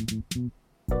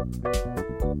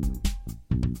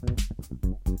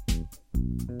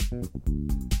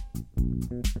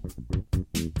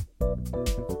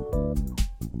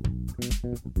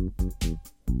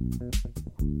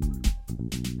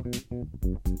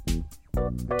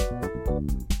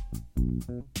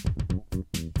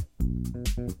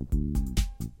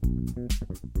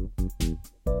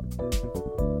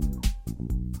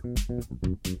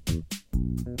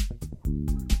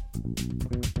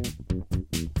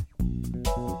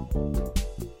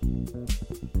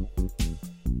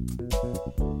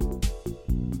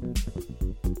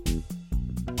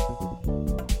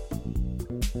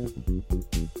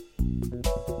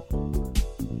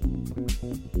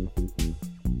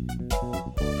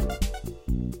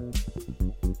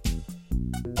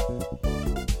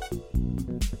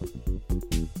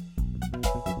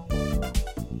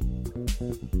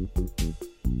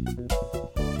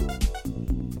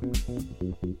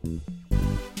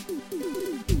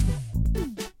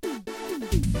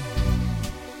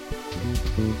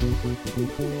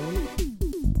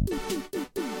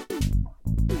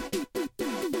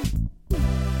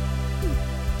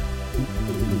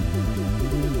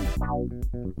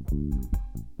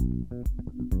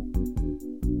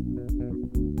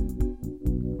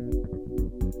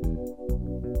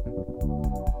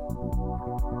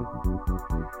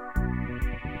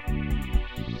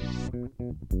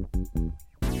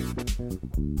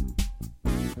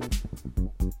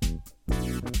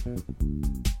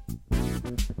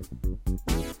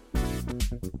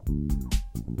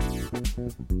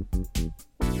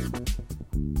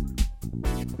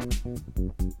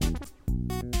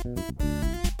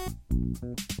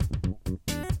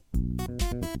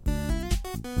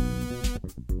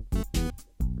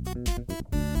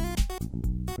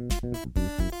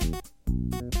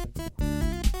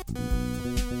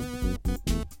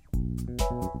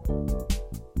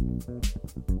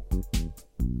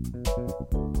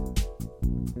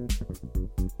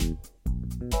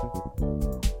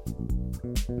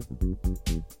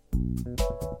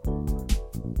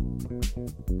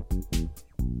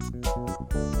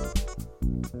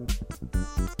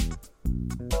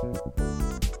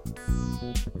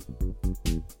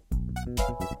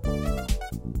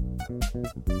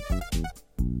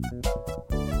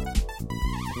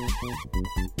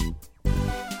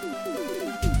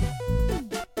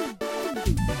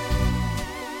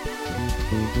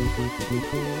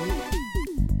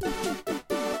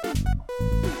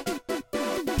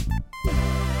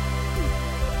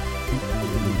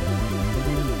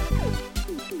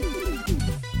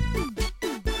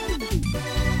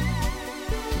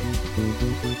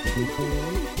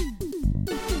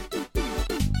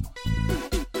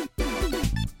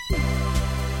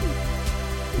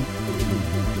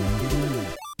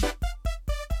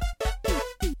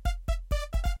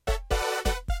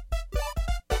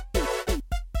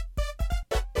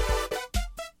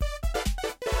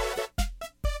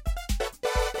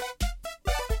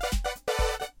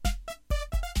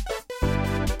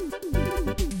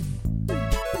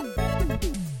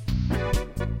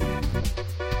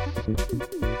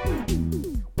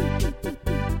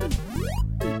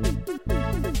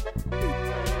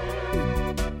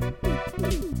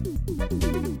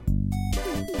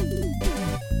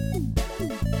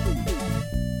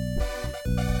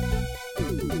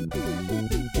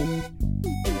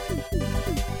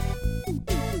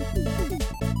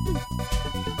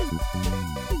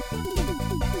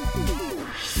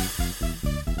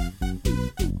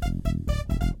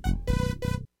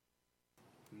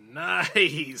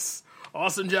 Nice.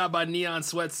 Awesome job by Neon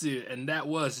Sweatsuit, and that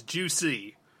was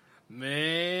Juicy.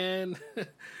 Man,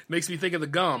 makes me think of the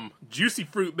gum. Juicy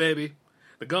fruit, baby.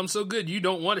 The gum's so good you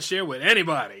don't want to share with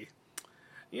anybody.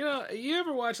 You know, you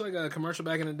ever watch like a commercial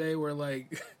back in the day where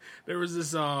like there was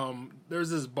this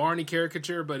Barney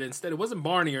caricature, but instead it wasn't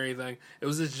Barney or anything. It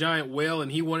was this giant whale,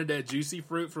 and he wanted that juicy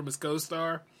fruit from his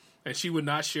co-star, and she would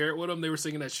not share it with him. They were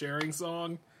singing that sharing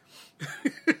song.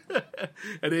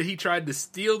 And then he tried to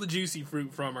steal the juicy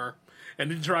fruit from her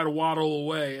and then try to waddle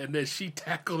away, and then she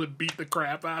tackled and beat the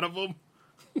crap out of him.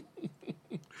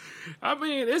 I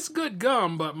mean, it's good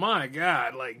gum, but my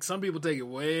God, like some people take it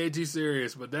way too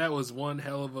serious, but that was one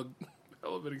hell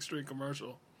of an extreme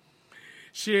commercial.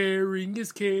 Sharing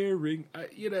is caring.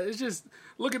 It's just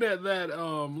looking at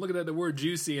the word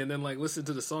juicy and then like listen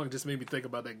to the song just made me think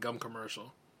about that gum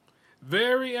commercial.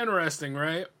 Very interesting,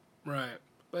 right? Right.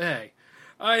 But hey,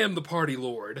 I am the party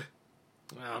lord.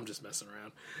 Well, I'm just messing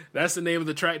around. That's the name of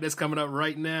the track that's coming up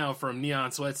right now from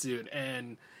Neon Sweatsuit,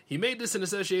 and he made this in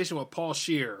association with Paul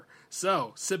Scheer.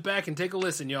 So, sit back and take a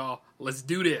listen, y'all. Let's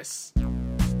do this.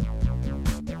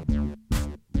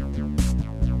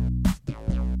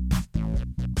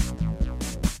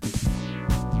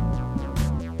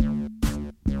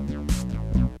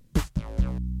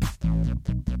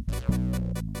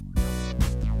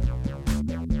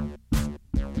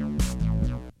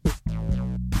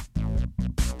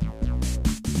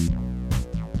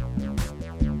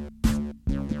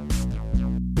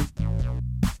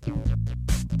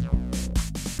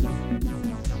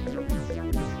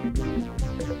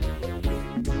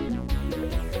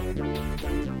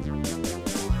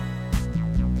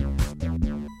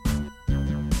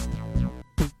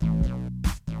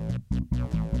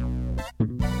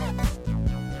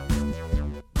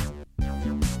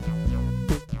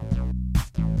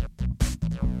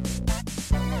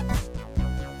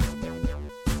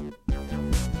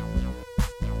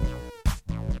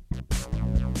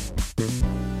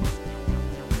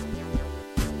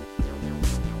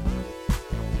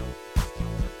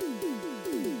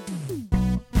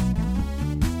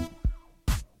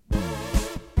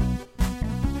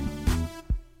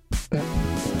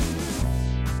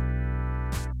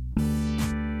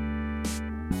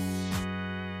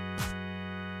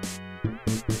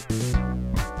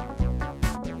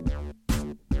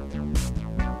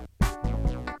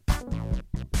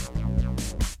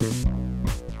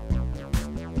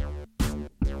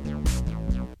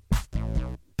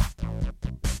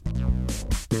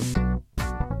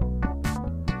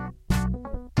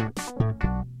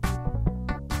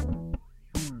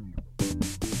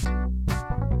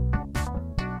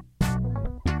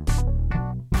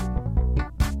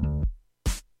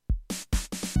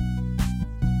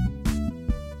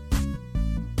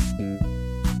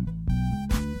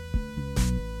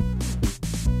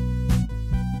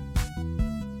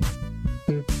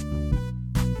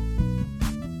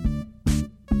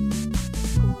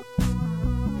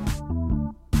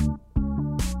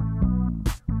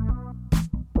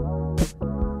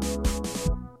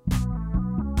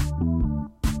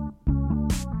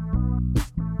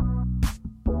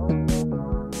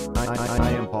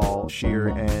 I am Paul Scheer,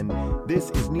 and this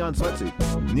is Neon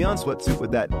Sweatsuit. Neon Sweatsuit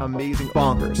with that amazing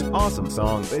bonkers, awesome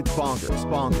song. It's bonkers,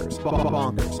 bonkers,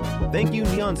 bonkers. Thank you,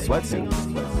 Neon Sweatsuit.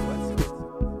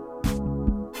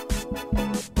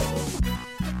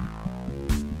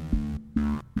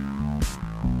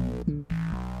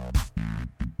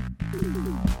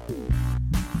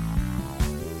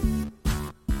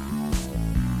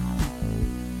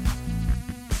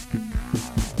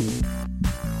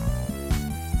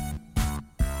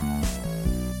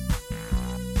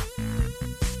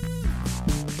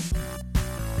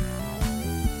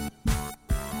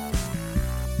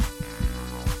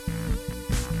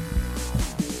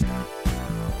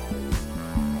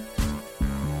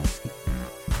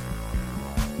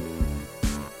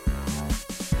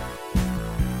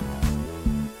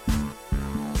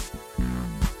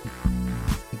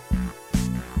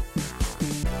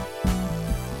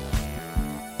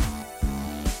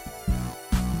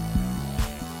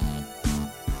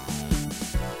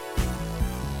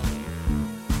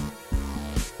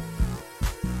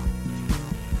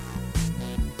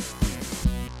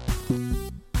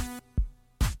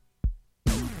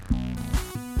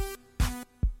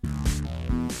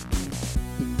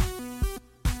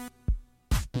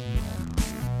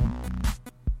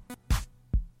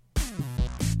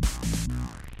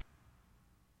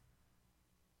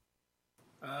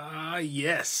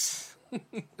 Yes.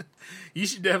 You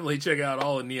should definitely check out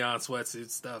all of Neon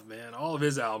Sweatsuit stuff, man. All of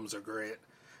his albums are great.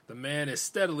 The man is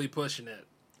steadily pushing it.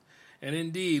 And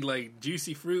indeed, like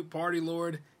Juicy Fruit, Party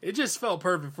Lord, it just felt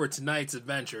perfect for tonight's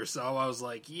adventure. So I was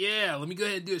like, yeah, let me go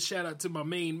ahead and do a shout out to my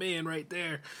main man right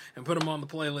there and put him on the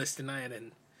playlist tonight.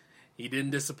 And he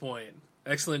didn't disappoint.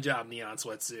 Excellent job, Neon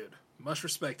Sweatsuit. Much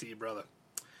respect to you, brother.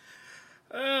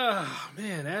 Oh,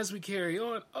 man, as we carry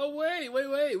on. Oh, wait.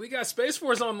 We got Space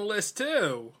Force on the list,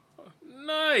 too.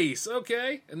 Nice.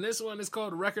 Okay. And this one is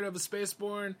called Record of a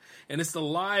Spaceborne, and it's the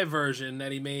live version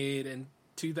that he made in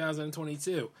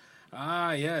 2022.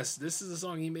 Ah, yes. This is a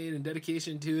song he made in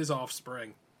dedication to his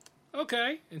offspring.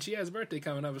 Okay. And she has a birthday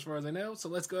coming up, as far as I know, so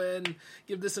let's go ahead and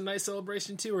give this a nice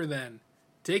celebration to her, then.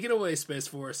 Take it away, Space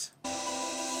Force.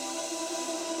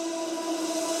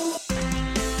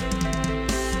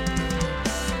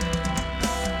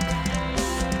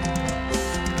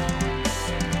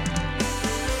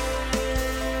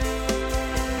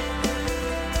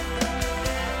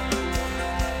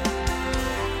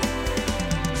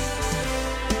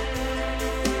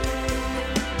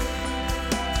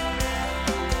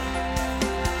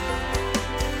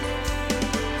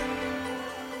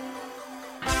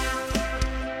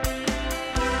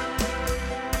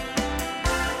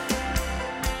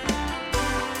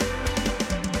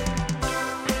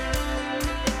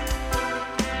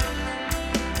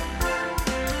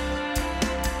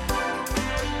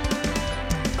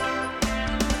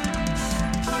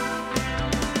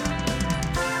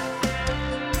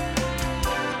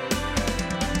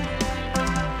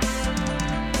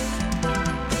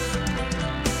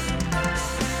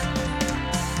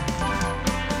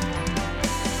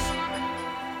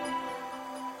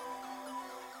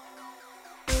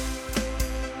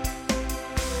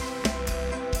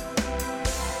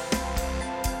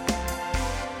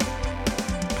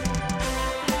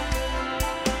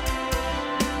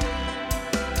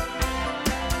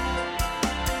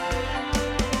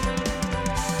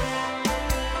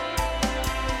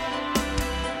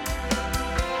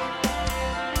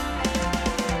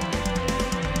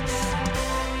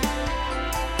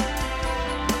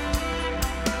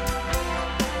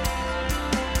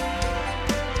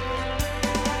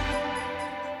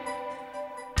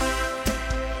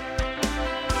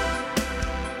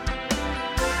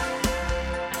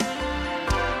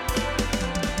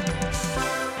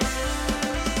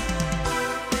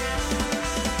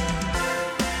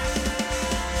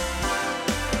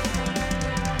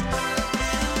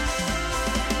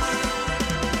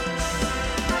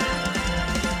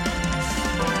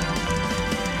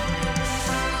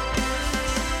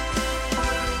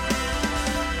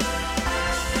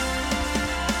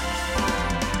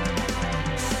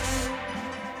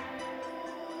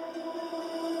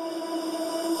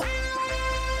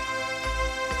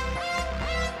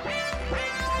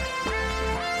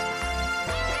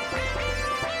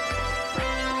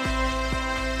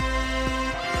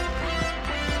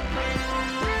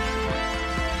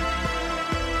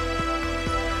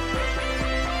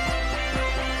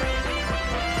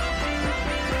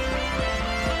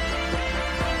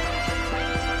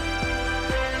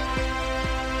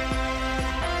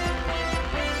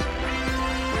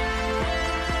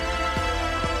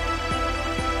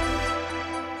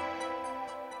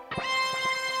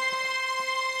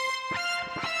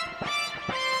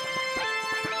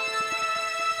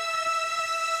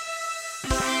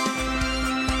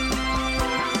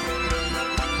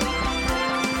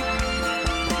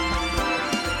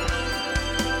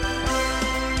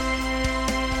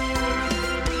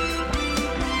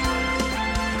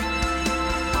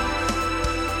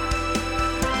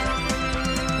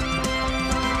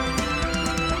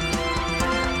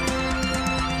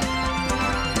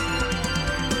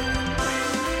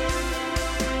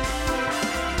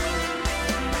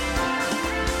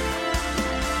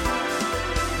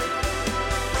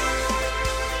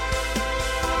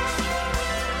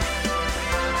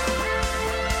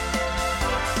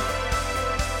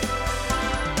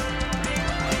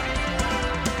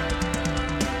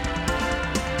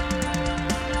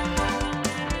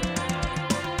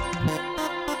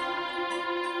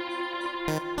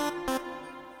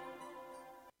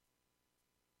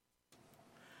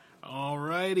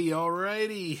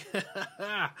 Alrighty.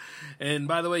 And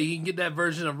by the way, you can get that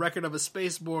version of Record of a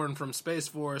Spaceborne from Space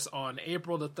Force on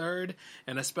April the 3rd.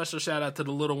 And a special shout out to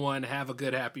the little one. Have a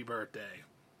good happy birthday.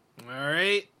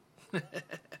 Alright?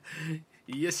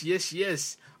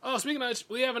 Yes. Oh, speaking of which,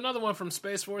 we have another one from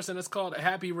Space Force, and it's called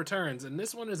Happy Returns. And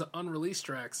this one is an unreleased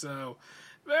track, so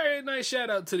very nice shout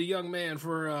out to the young man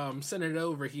for sending it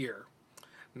over here.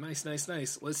 Nice.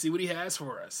 Let's see what he has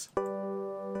for us.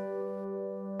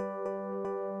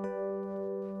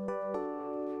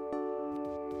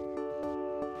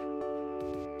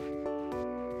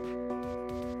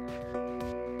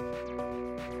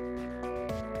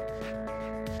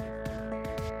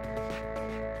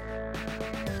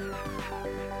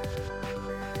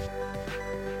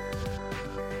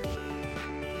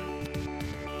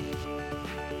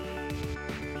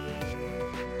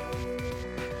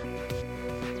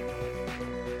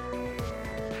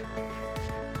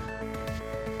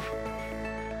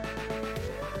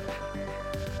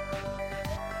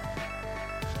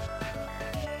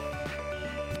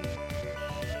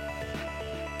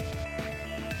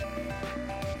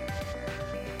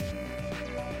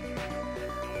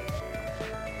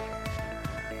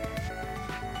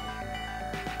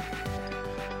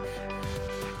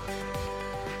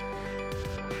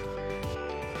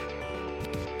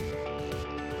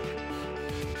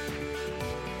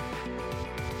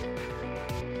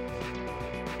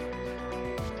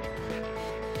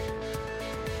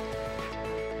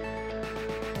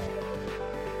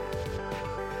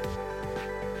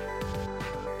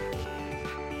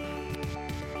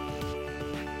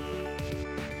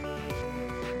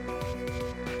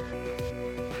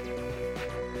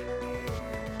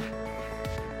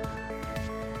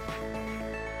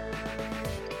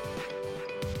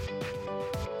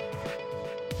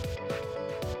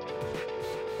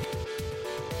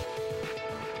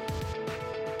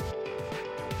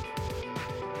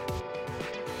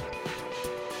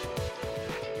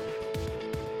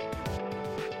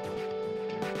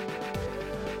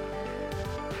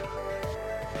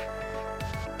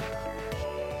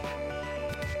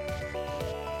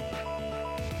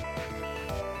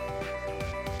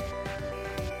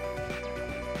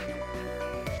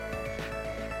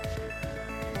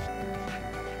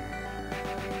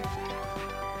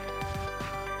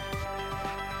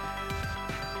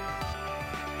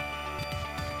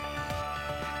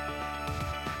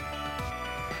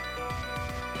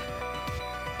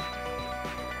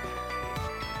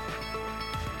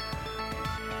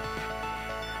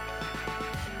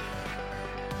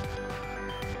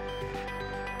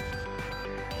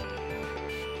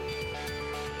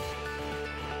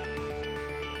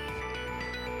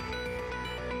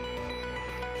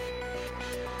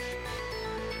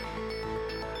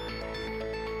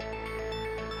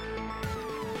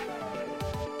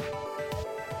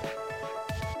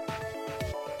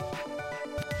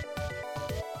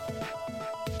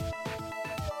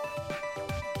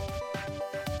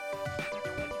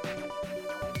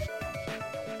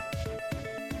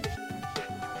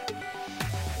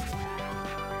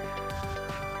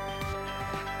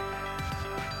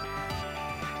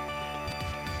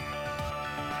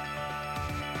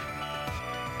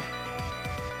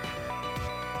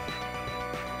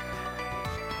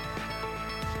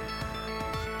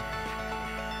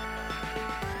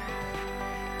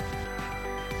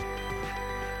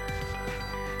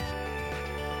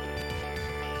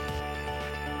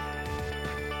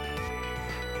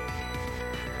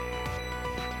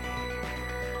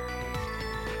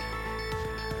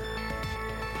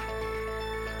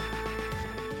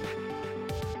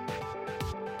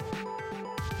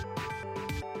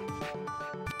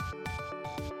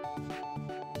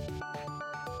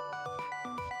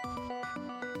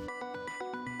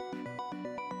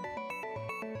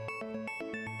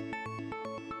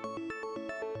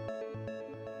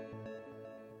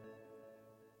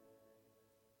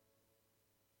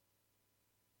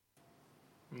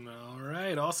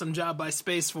 Alright, awesome job by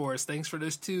Space Force. Thanks for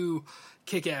those two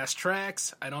kick-ass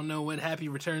tracks. I don't know when Happy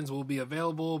Returns will be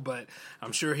available, but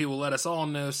I'm sure he will let us all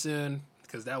know soon,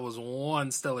 because that was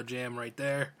one stellar jam right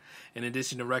there. In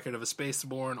addition to Record of a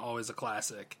Spaceborne, always a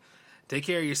classic. Take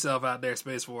care of yourself out there,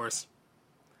 Space Force.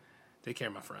 Take care,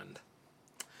 my friend.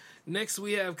 Next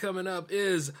we have coming up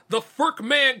is The Ferk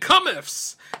Man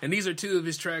Comeths, and these are two of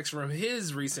his tracks from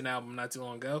his recent album not too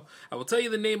long ago. I will tell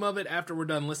you the name of it after we're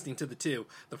done listening to the two.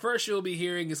 The first you'll be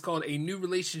hearing is called A New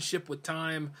Relationship with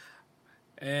Time,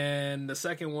 and the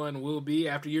second one will be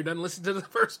after you're done listening to the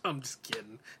first. I'm just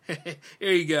kidding.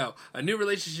 Here you go. A New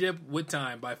Relationship with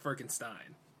Time by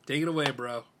Ferkenstein. Take it away,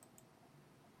 bro.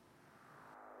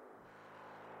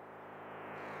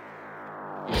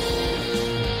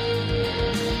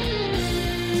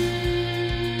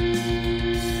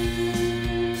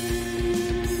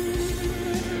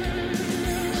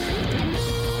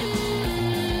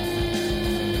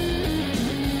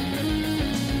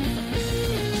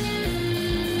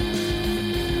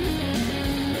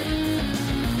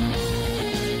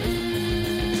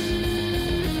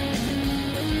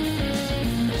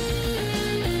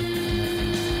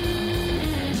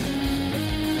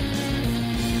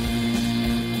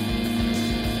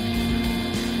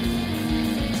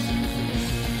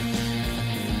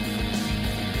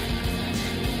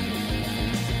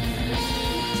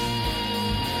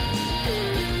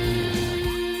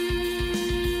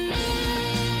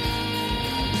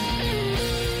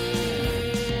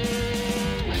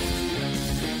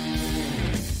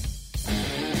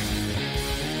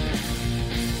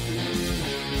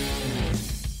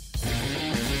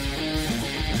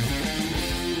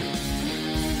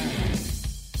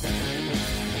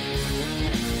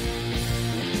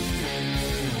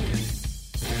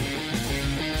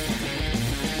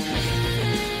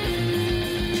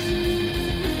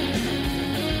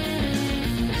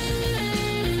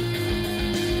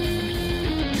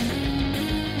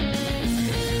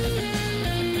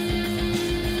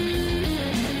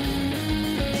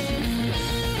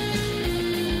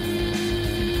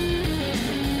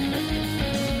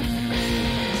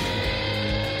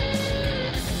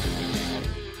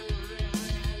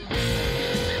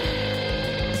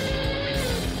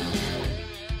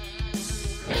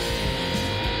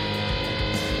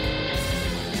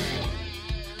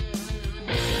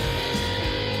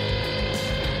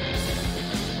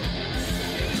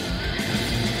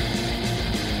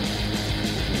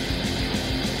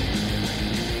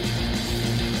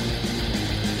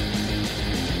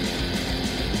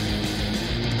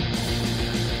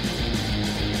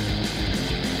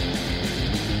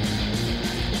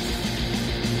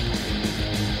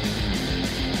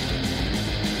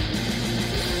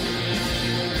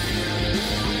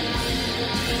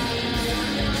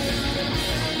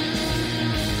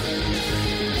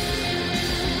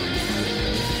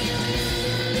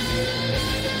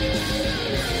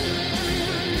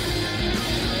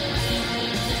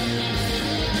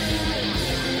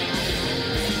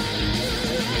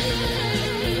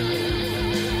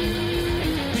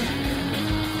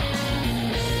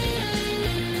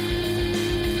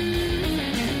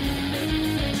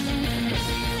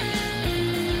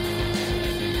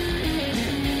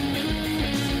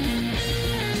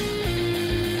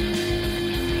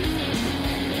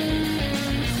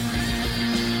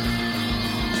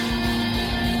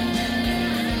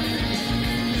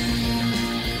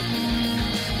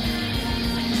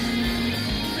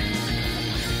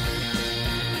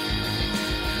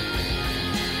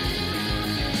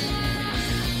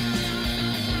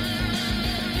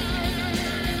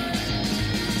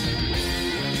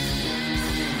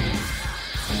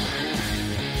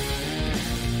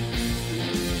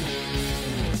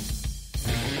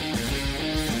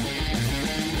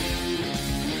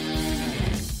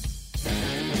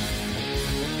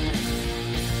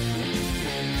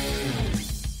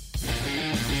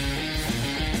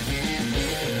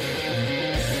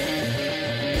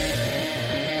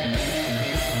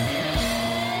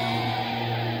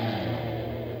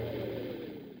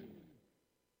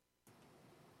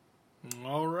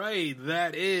 hey,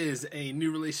 that is a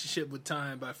new relationship with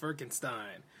time by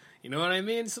Firkenstein. You know what I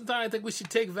mean? Sometimes I think we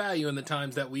should take value in the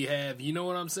times that we have. You know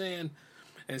what I'm saying?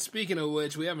 And speaking of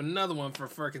which, we have another one for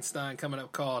Firkenstein coming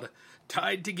up called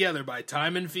Tied Together by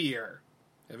Time and Fear.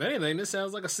 If anything, this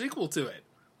sounds like a sequel to it.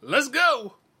 Let's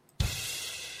go!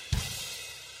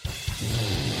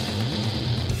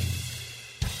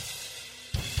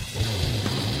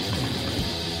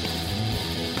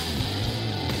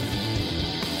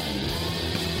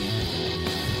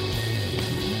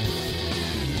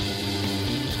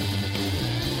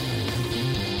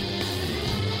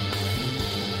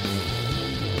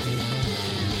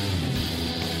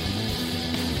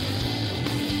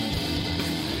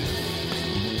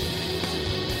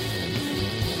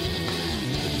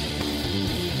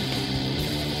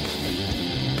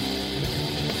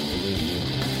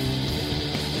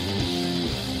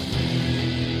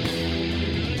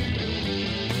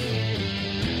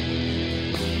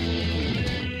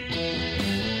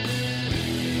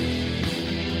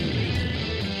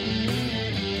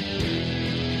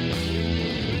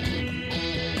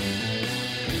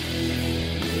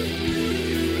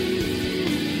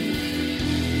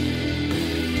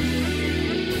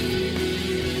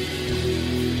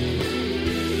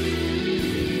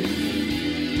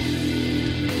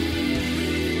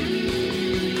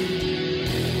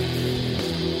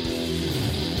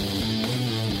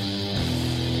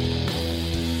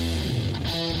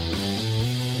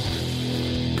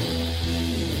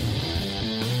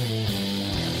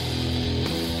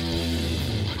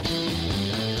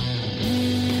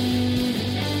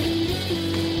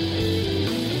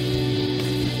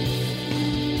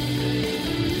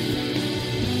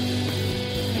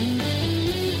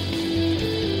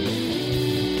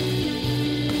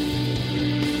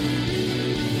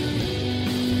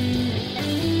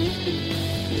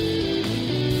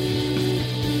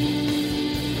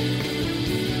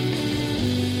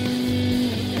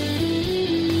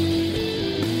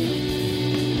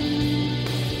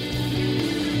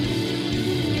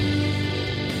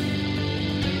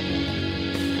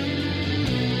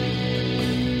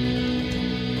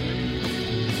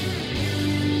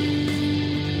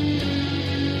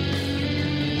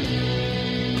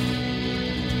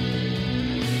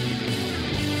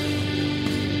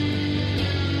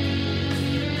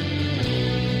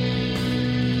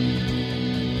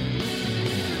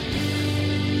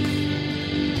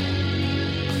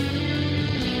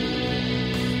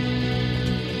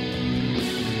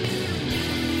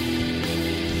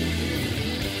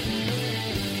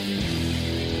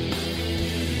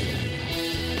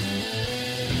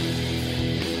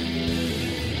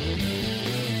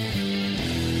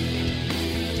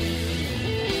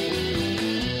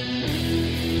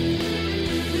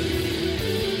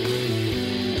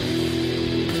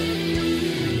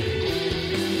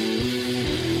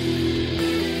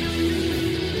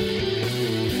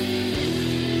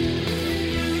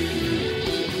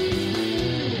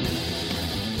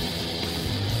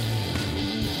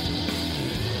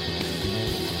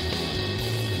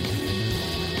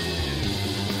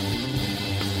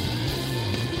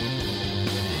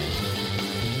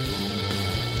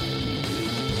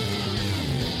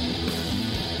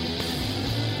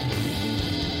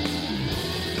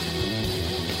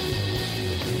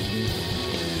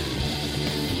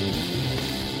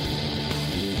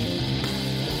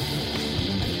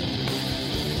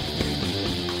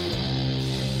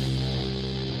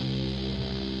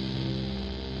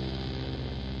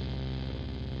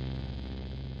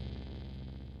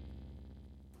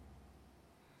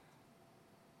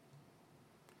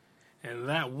 And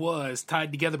that was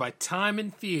Tied Together by Time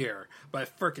and Fear by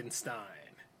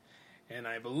Firkenstein. And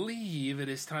I believe it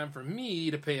is time for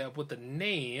me to pay up with the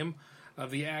name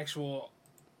of the actual...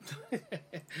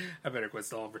 I better quit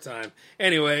stalling for time.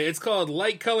 Anyway, it's called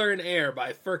Light, Color, and Air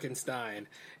by Firkenstein.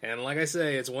 And like I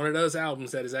say, it's one of those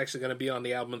albums that is actually going to be on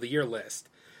the Album of the Year list.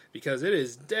 Because it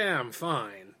is damn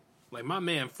fine. Like, my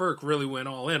man Firk really went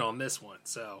all in on this one.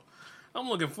 So, I'm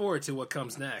looking forward to what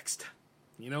comes next.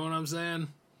 You know what I'm saying?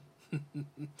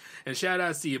 And shout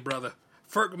outs to you, brother.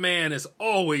 Firk Man is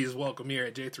always welcome here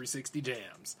at J360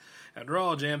 Jams. After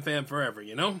all, Jam Fam forever,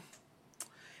 you know?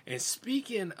 And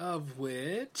speaking of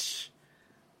which...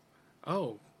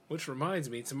 Oh, which reminds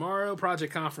me, tomorrow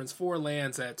Project Conference 4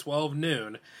 lands at 12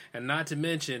 noon. And not to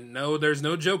mention, no, there's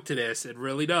no joke to this. It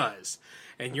really does.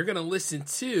 And you're going to listen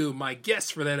to my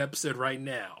guest for that episode right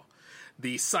now.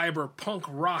 The cyberpunk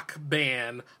rock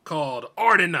band called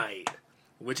Ardenite,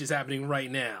 which is happening right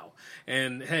now.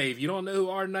 And hey, if you don't know who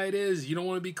Ardenite is, you don't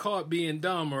want to be caught being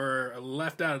dumb or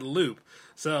left out of the loop.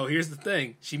 So here's the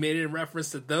thing. She made it in reference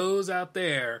to those out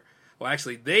there Well,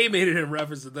 actually, they made it in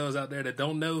reference to those out there that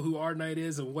don't know who Ard Knight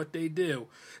is and what they do.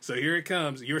 So here it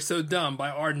comes. You're So Dumb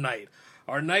by Ard Knight.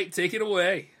 Ard Knight, take it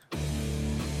away.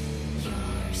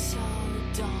 You're so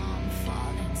dumb,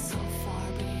 falling so far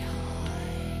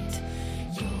behind.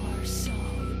 You're so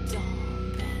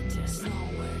dumb, and there's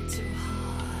nowhere to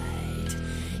hide.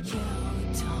 You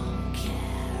don't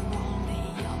care only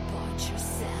about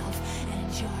yourself, and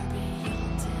you're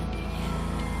beyond any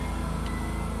help.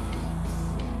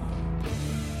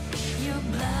 You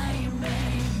blame me,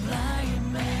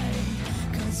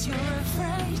 'cause you're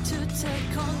afraid to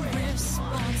take on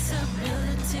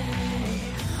responsibility.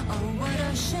 Oh, what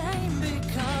a shame,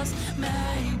 because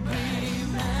maybe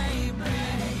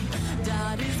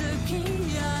that is the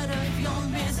key out of your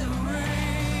misery.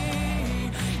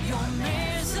 Your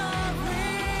misery.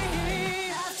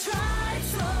 I've tried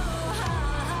so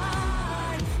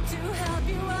hard to help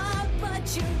you out, but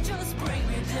you just bring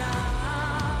me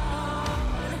down.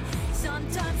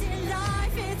 Sometimes in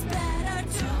life it's better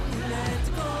to let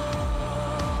go.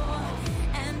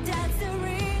 And that's the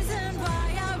reason why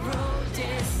I wrote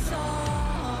this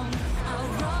song.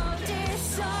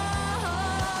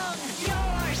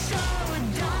 You're so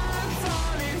dumb,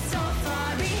 falling so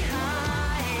far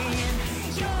behind.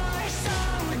 You're so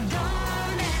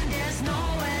dumb, and there's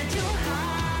nowhere to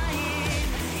hide.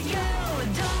 You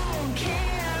don't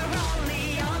care only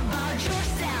about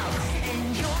yourself, and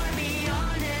you're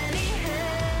beyond any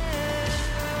help.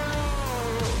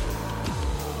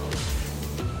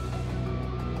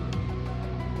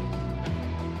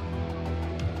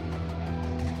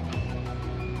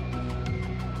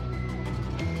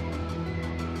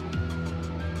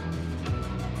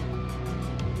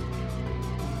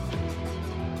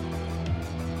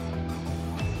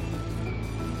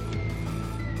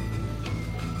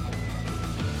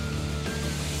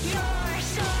 You're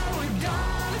so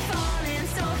dumb, falling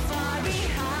so far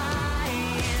behind.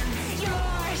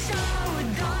 You're so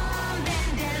dumb,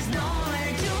 and there's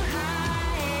nowhere to hide.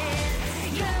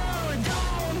 You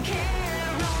don't care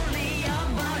only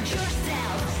about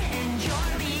yourself, and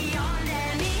you're beyond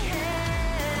any help.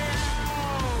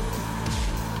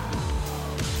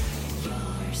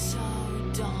 You're so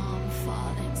dumb,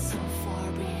 falling so far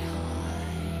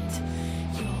behind.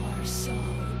 You're so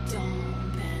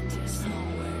dumb, and there's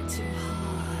nowhere to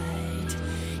hide.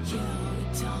 You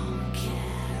don't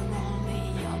care only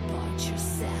about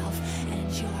yourself, and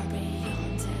you're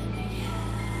beyond any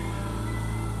help.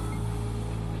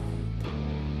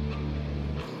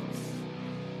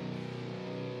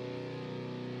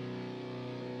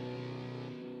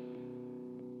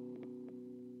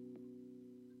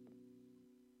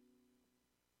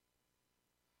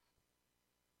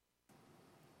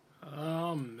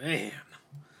 Oh, man.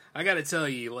 I gotta tell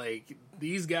you, like,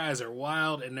 these guys are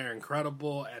wild and they're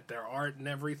incredible at their art and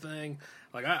everything.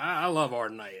 Like, I love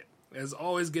Ard Knight. It's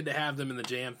always good to have them in the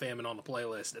Jam Fam and on the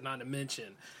playlist. And not to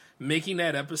mention, making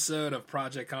that episode of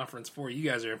Project Conference 4, you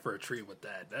guys are in for a treat with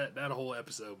that. That whole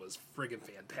episode was friggin'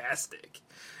 fantastic.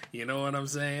 You know what I'm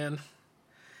saying?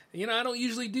 You know, I don't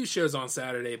usually do shows on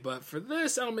Saturday, but for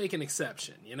this, I'll make an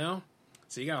exception, you know?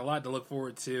 So you got a lot to look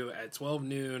forward to at 12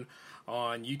 noon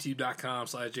on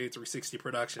youtube.com/J360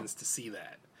 Productions to see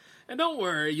that. And don't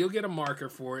worry, you'll get a marker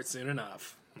for it soon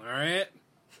enough. All right?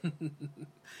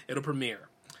 It'll premiere.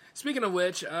 Speaking of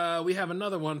which, we have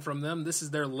another one from them. This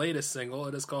is their latest single.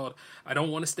 It is called I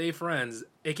Don't Want to Stay Friends,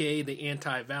 a.k.a. the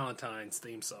Anti-Valentine's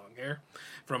theme song here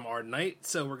from Ard Knight.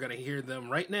 So we're going to hear them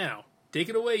right now. Take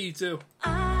it away, you two.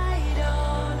 I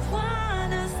don't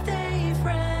wanna stay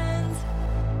friends.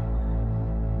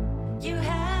 You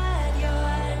had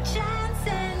your chance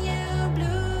and you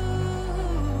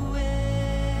blew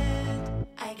it.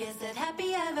 I guess that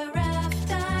happy ever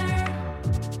after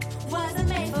wasn't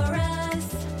made for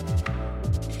us.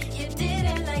 You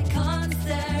didn't like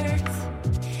concerts.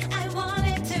 I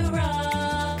wanted to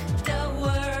rock the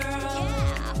world.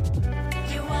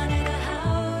 You wanted a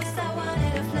house, I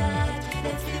wanted a flat.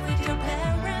 Let's live with your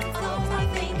parents, oh I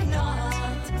think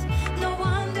not. No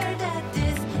wonder that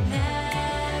this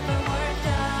never worked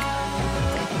out.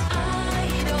 I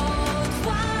don't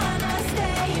wanna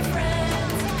stay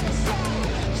friends.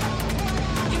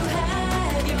 You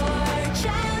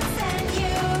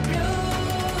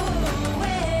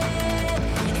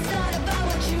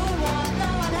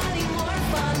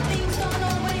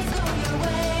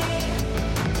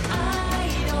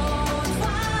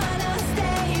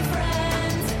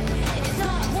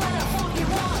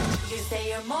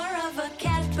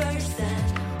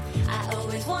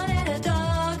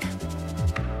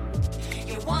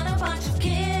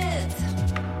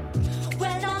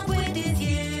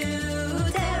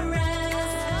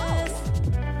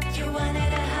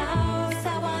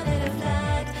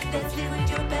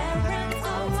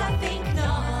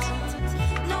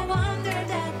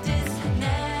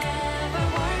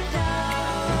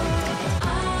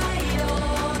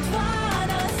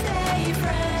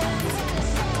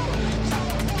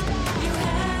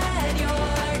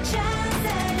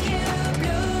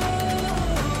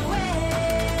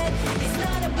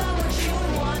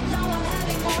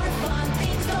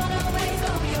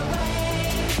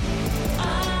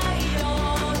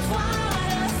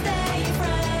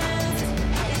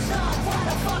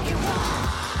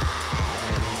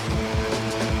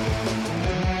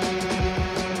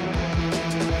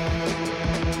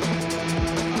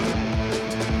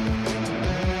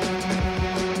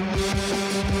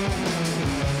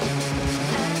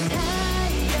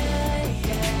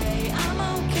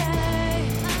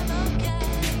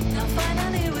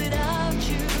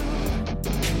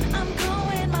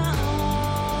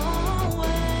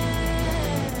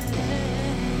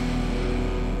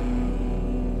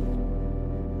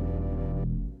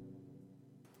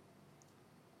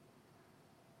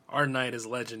Our Night is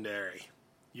legendary.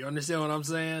 You understand what I'm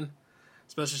saying?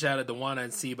 Special shout out to Juana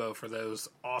and Sibo for those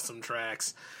awesome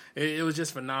tracks. It was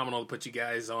just phenomenal to put you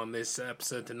guys on this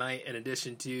episode tonight, in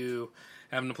addition to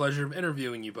having the pleasure of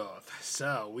interviewing you both.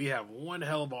 So, we have one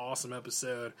hell of an awesome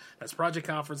episode. That's Project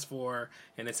Conference 4,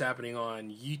 and it's happening on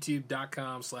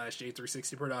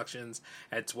youtube.com/J360 Productions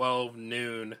at 12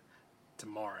 noon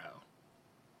tomorrow.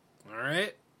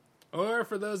 Alright? Or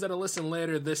for those that'll listen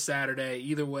later this Saturday,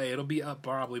 either way, it'll be up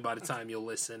probably by the time you'll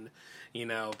listen,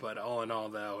 but all in all,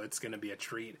 though, it's going to be a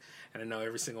treat, and I know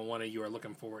every single one of you are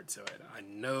looking forward to it. I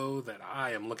know that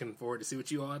I am looking forward to see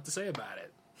what you all have to say about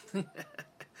it,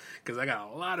 because I got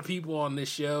a lot of people on this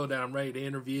show that I'm ready to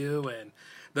interview, and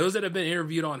those that have been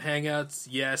interviewed on Hangouts,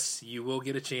 yes, you will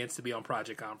get a chance to be on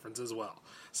Project Conference as well.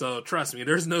 So trust me,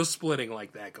 there's no splitting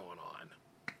like that going on.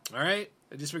 All right?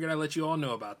 I just figured I'd let you all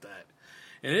know about that.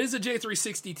 And it is a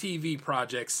J360 TV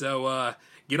project, so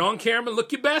get on camera and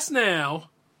look your best now.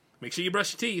 Make sure you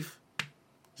brush your teeth.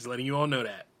 Just letting you all know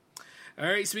that. All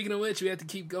right, speaking of which, we have to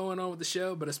keep going on with the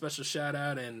show, but a special shout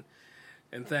out and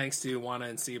thanks to Juana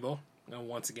and Sibo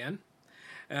once again.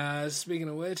 Speaking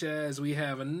of which, as we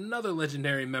have another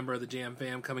legendary member of the Jam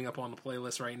Fam coming up on the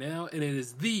playlist right now, and it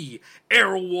is the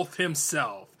Airwolf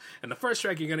himself. And the first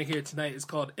track you're going to hear tonight is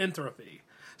called Entropy.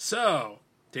 So,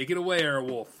 take it away,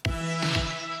 Airwolf.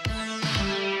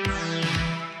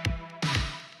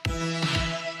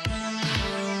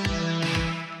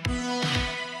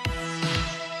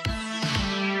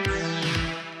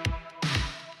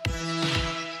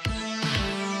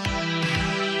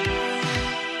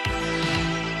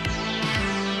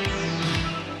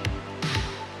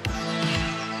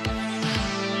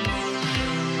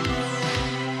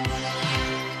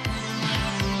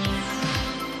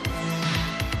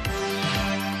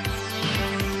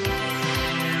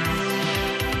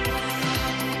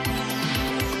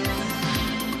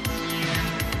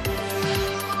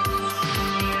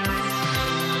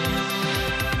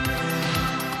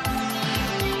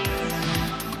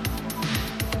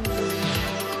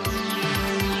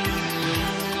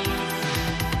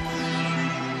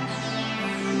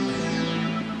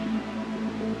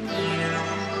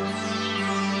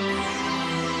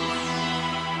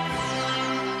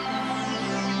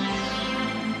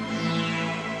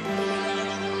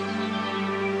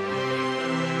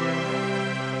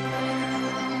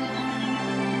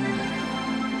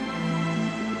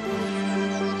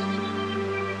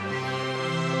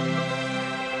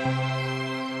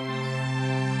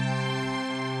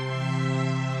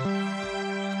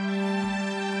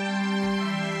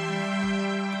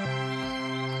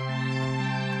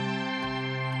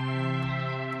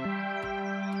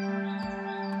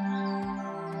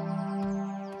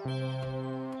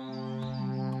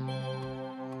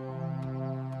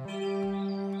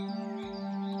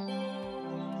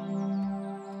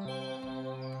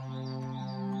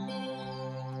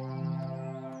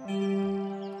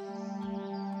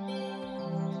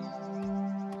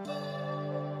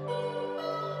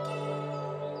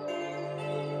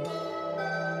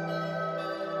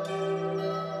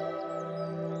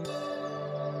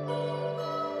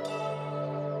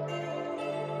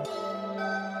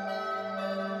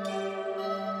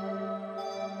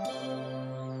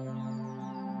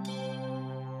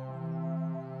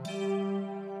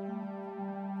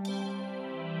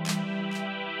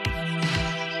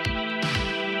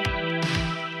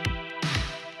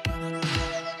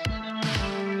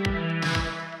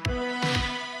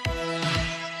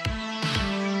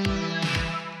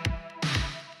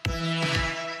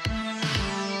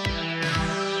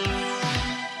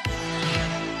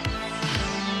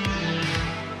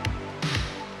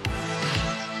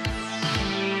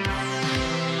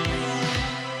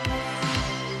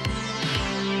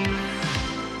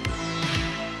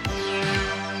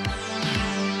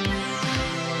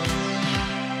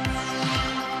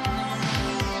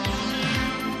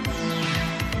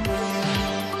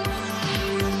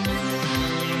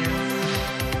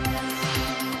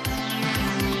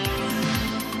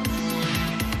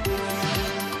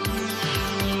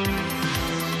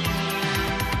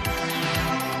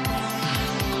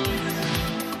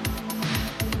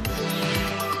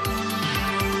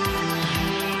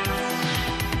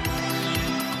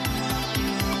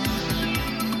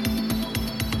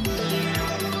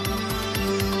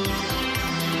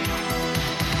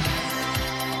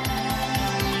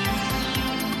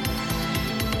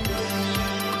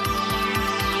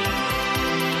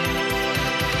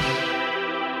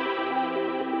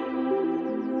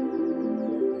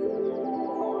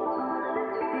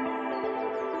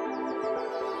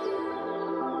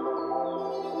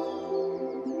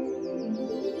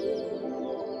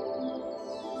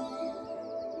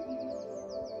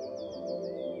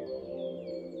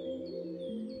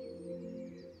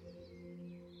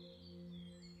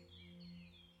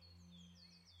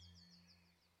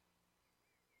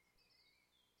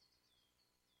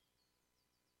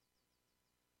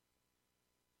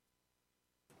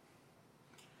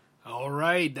 All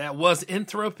right, that was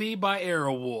Entropy by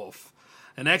Aerowolf.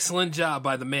 An excellent job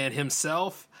by the man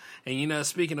himself. And, you know,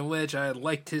 speaking of which, I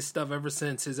liked his stuff ever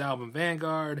since his album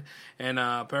Vanguard and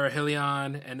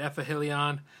Perihelion and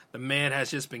Ephihelion. The man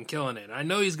has just been killing it. I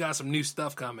know he's got some new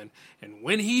stuff coming. And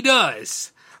when he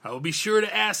does, I will be sure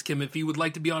to ask him if he would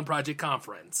like to be on Project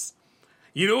Conference.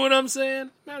 You know what I'm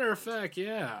saying? Matter of fact,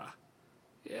 yeah.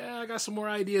 Yeah, I got some more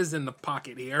ideas in the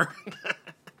pocket here.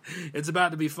 It's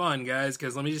about to be fun, guys,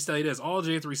 because let me just tell you this. All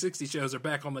J360 shows are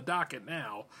back on the docket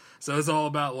now. So it's all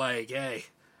about, like, hey,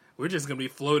 we're just going to be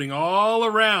floating all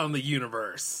around the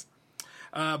universe.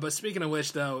 But speaking of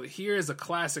which, though, here's a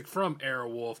classic from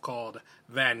Aerowolf called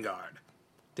Vanguard.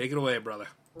 Take it away, brother.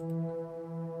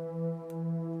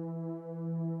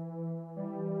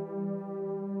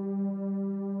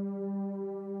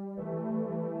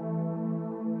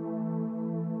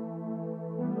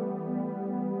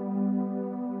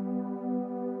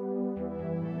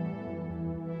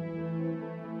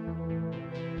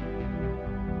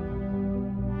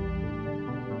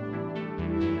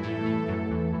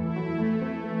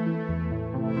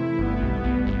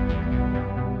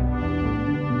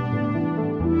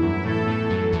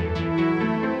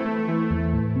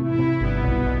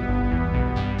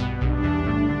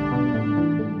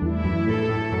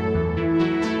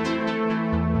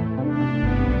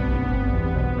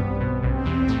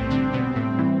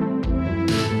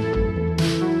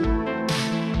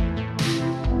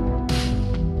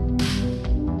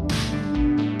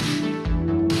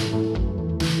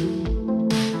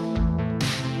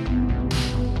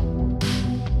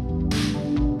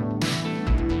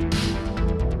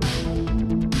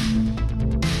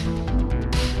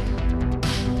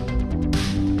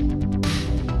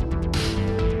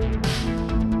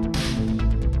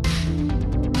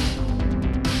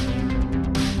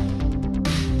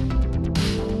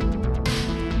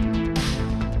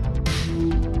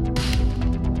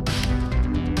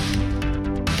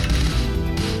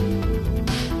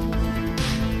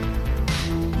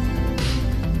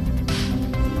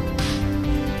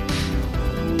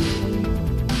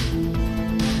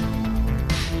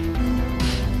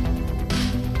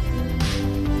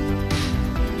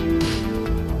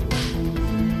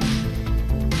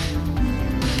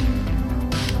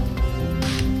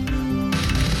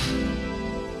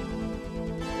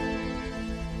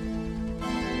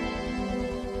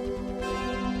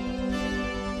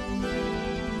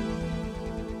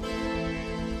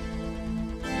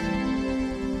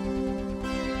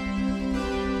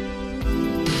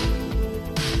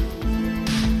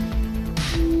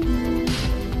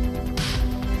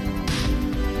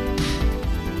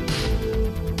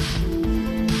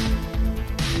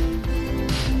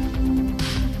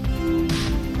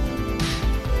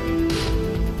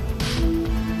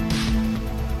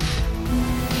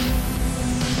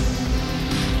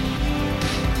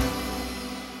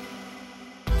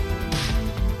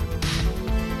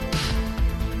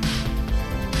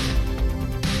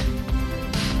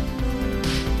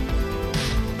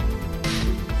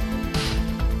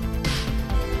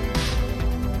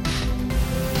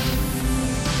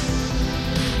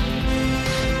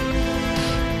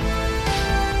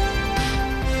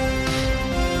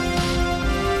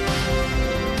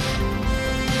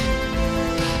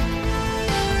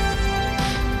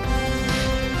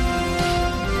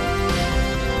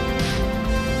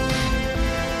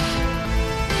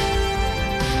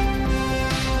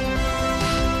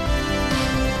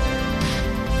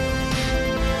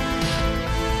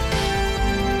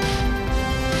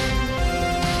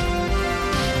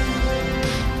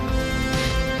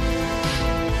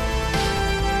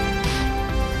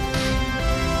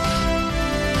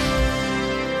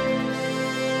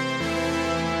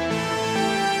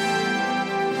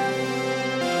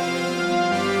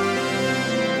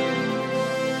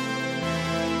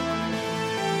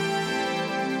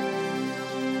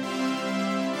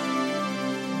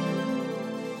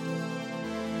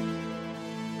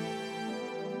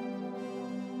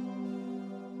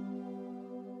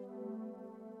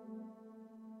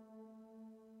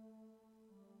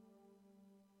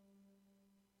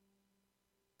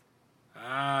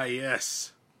 Ah,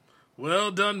 yes. Well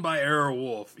done by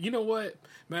Aerowolf. You know what?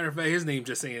 Matter of fact, his name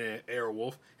just ain't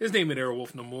Aerowolf. His name ain't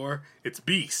Aerowolf no more. It's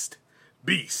Beast.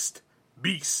 Beast.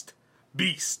 Beast.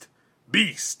 Beast.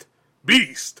 Beast.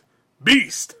 Beast.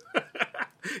 Beast.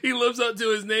 He lives up to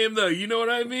his name, though. You know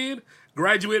what I mean?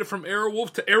 Graduated from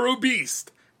Aerowolf to Aero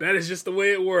Beast. That is just the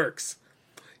way it works.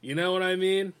 You know what I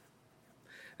mean?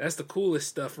 That's the coolest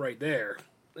stuff right there.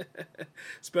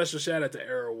 Special shout out to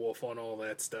Aerowolf on all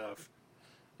that stuff.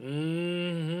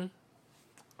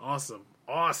 Awesome.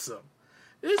 Awesome.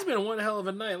 It's been one hell of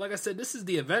a night. Like I said, this is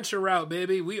the adventure route,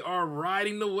 baby. We are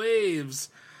riding the waves.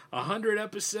 100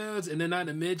 episodes, and then not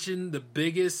to mention the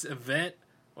biggest event.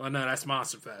 Well, no, that's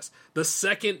Monster Fest. The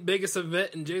second biggest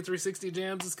event in J360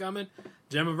 Jams is coming.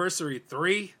 Jamiversary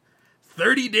 3.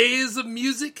 30 days of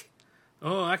music.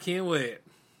 Oh, I can't wait.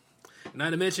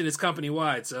 Not to mention it's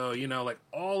company-wide, so, like,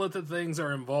 all of the things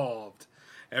are involved.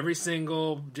 Every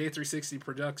single J360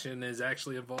 production is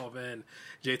actually involved in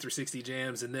J360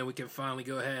 Jams, and then we can finally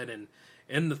go ahead and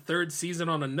end the third season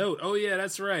on a note. Oh, yeah,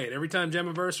 that's right. Every time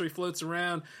Jamiversary floats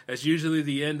around, that's usually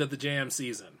the end of the Jam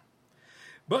season.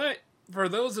 But for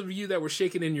those of you that were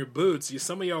shaking in your boots,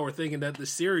 some of y'all were thinking that the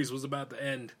series was about to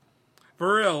end.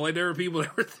 For real, like, there were people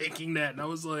that were thinking that, and I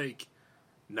was like,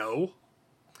 no.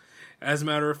 As a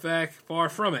matter of fact, far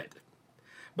from it.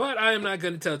 But I am not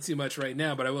going to tell too much right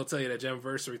now, but I will tell you that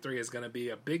Jamiversary 3 is going to be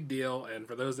a big deal, and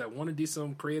for those that want to do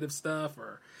some creative stuff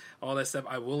or all that stuff,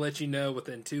 I will let you know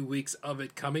within 2 weeks of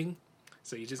it coming,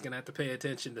 so you're just going to have to pay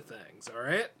attention to things,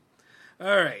 alright?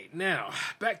 Alright, now,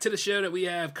 back to the show that we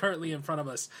have currently in front of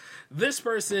us. This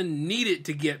person needed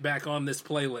to get back on this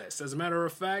playlist. As a matter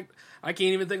of fact, I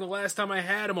can't even think the last time I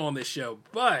had him on this show,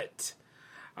 but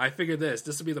I figured this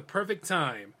will be the perfect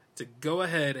time to go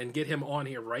ahead and get him on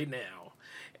here right now.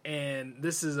 And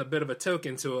this is a bit of a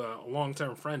token to a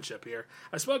long-term friendship here.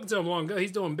 I've spoken to him long ago.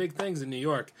 He's doing big things in New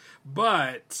York.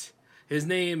 But his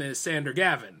name is Sander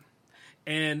Gavin.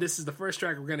 And this is the first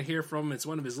track we're going to hear from him. It's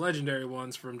one of his legendary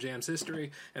ones from Jam's history.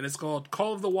 And it's called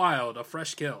Call of the Wild, A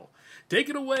Fresh Kill. Take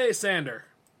it away, Sander.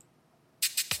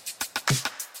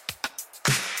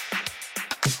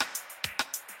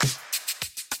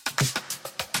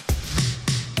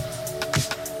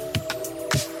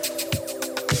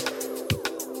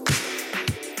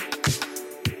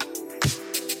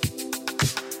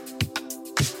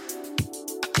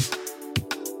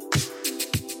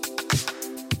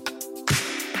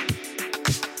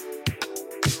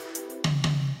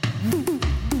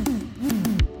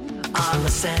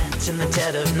 In the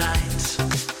dead of night,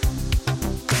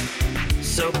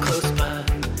 so close but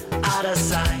out of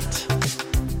sight.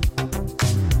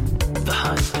 The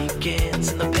hunt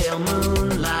begins in the pale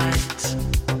moonlight.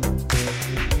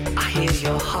 I hear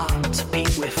your heart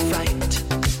beat with fright,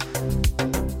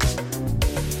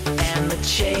 and the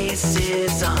chase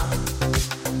is on.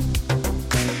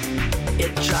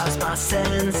 It drives my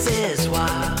senses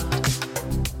wild.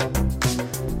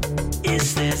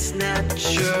 Is this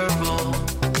natural?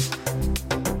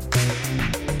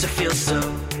 Feel so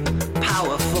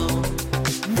powerful.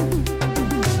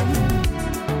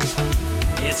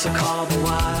 It's a call of the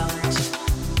wild.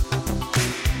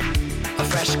 A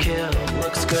fresh kill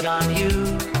looks good on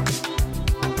you.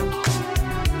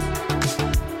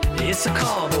 It's a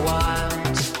call of the wild,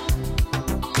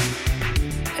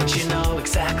 and you know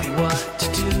exactly what to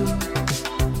do.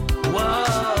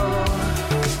 Whoa,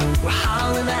 we're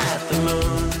howling at the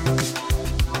moon,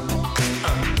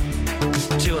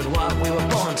 doing what we were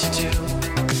born to do.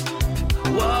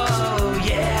 Whoa,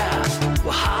 yeah,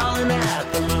 we're howling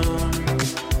at the moon,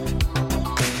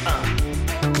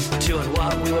 doing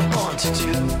what we were born to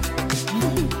do.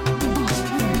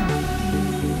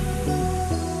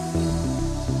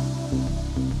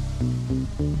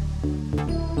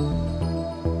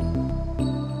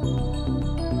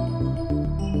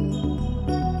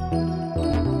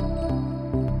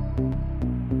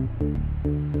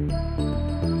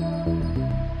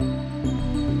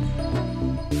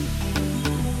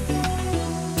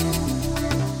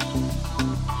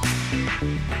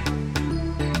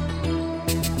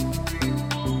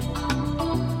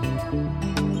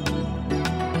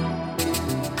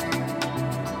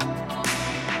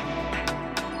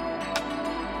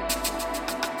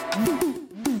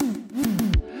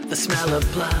 The smell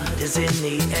of blood is in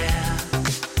the air.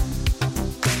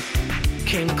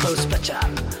 Came close but I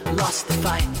lost the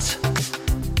fight.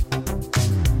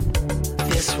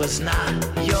 This was not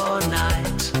your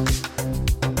night,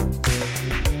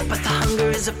 but the hunger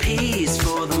is appeased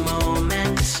for the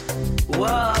moment.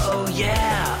 Whoa,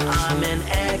 yeah, I'm in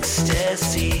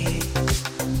ecstasy.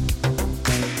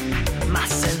 My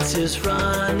senses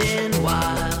running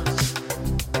wild.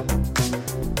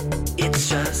 It's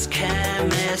just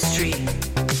chemistry.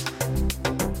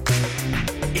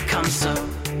 It comes so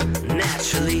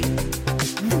naturally.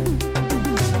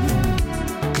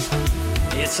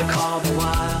 It's a call of the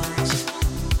wild.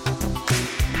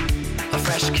 A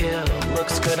fresh kill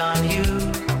looks good on you.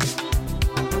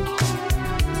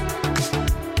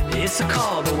 It's a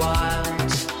call of the wild,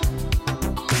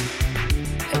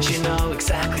 and you know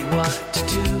exactly what to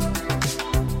do.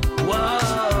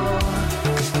 Whoa,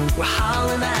 we're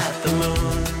howling at the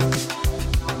moon,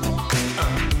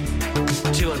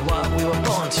 what we were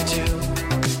born to do.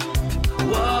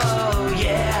 Whoa,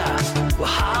 yeah, we're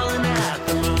hollering at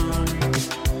the moon.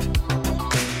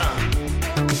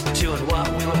 Doing what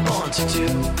we were born to do.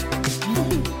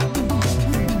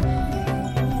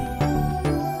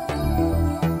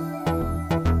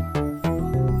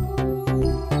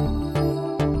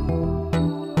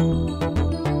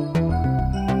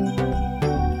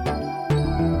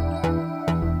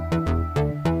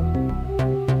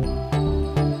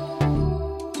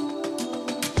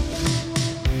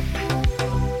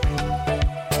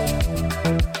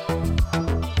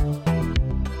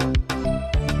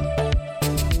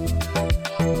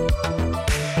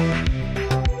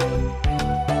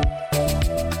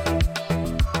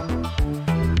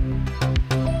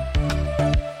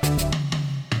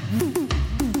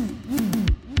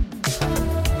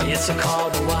 It's a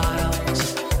called the wild.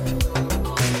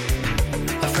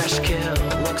 A fresh kill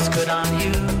looks good on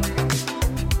you.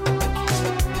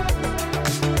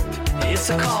 It's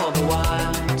a called the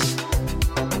wild.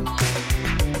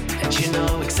 And you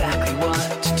know exactly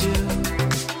what to do.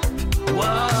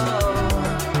 Whoa,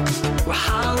 we're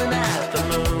howling at the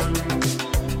moon.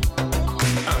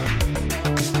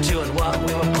 Doing what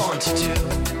we were born to do.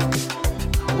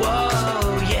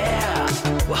 Whoa, yeah,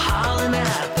 we're howling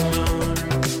at the moon.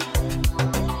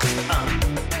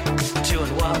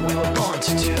 Doing what we were born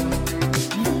to do.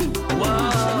 Whoa,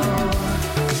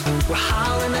 we're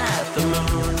howling at the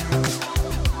moon.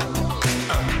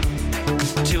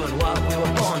 Doing what we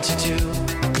were born to do.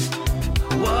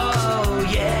 Whoa,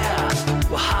 yeah,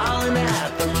 we're howling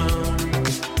at the moon.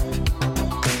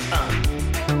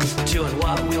 Doing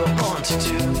what we were born to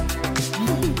do.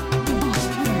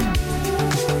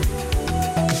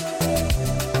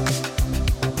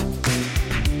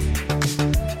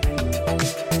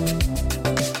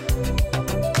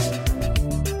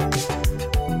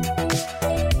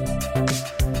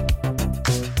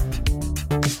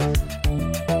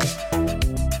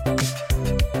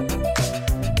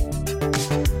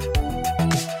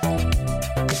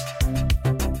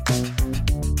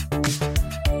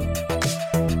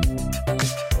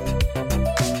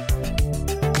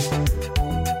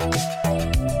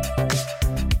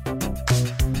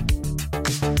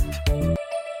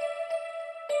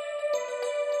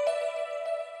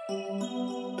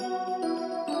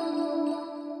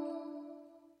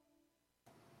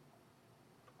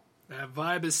 That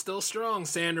vibe is still strong,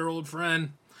 Sander, old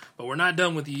friend. But we're not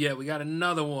done with you yet. We got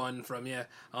another one from you.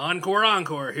 Encore,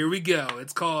 encore. Here we go.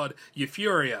 It's called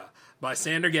Euphoria by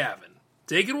Sander Gavin.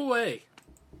 Take it away.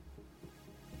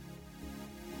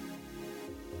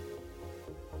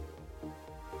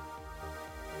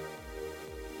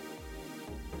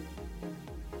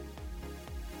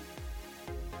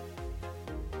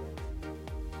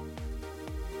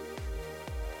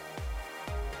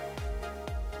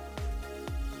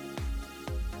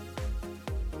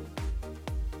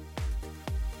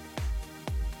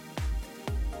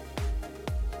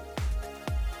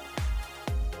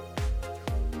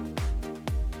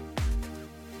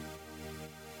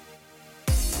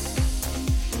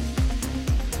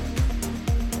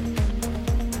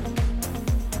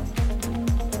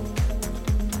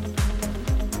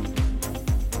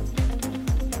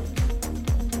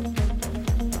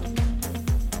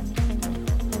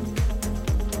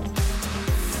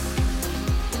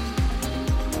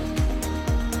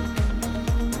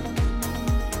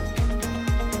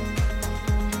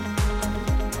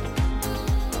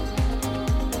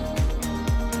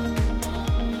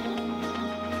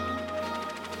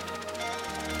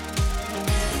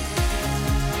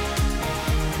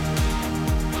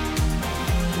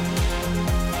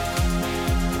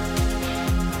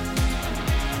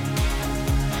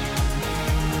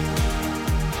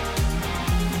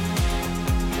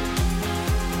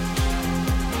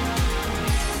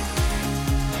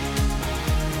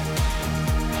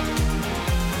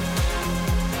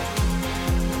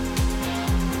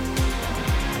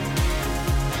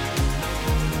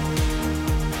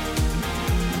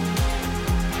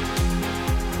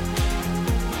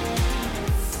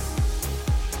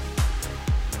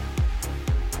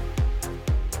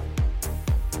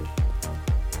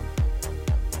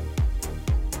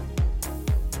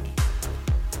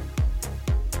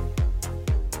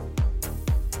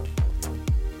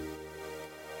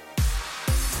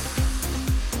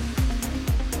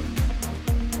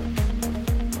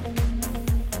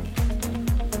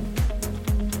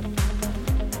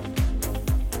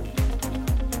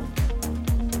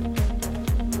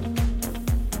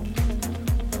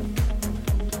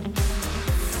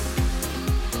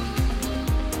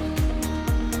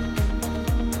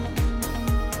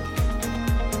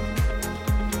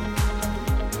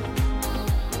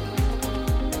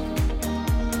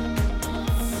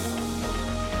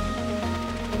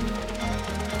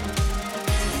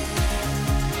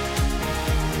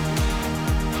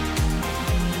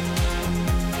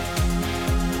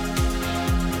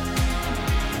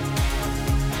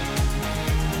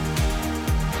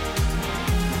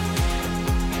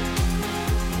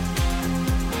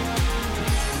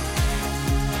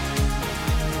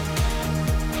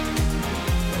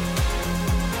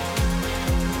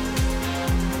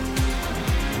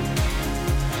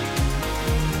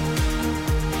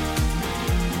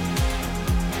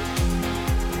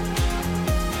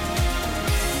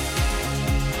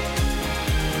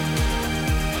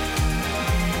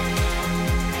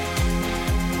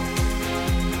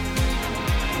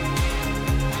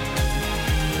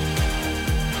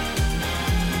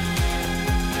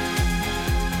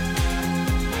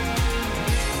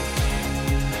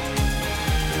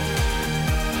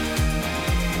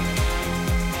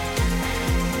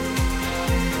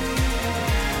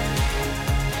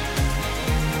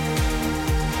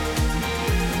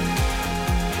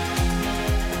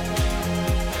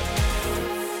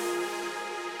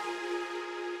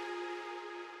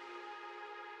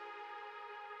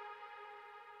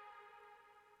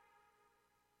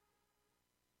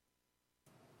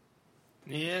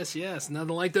 Yes,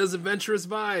 nothing like those adventurous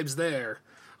vibes there.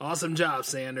 Awesome job,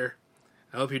 Sander.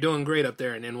 I hope you're doing great up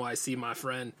there in NYC, my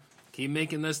friend. Keep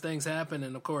making those things happen,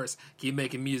 and of course, keep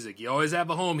making music. You always have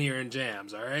a home here in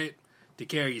Jams, alright? Take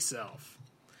care of yourself.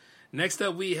 Next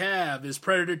up we have is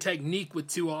Predator Technique with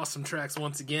 2 awesome tracks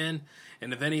once again.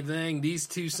 And if anything, these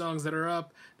 2 songs that are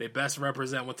up, they best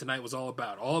represent what tonight was all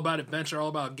about. All about adventure, all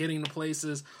about getting to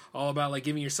places, all about like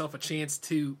giving yourself a chance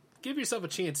to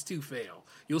fail.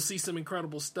 You'll see some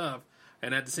incredible stuff,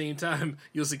 and at the same time,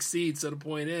 you'll succeed. So the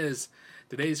point is,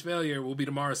 today's failure will be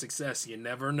tomorrow's success. You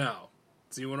never know.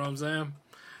 See what I'm saying?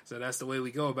 So that's the way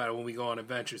we go about it when we go on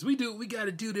adventures. We do what we got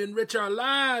to do to enrich our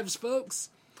lives, folks.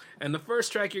 And the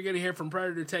first track you're going to hear from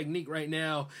Predator Technique right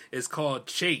now is called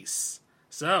Chase.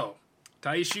 So,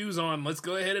 tie your shoes on. Let's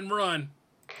go ahead and run.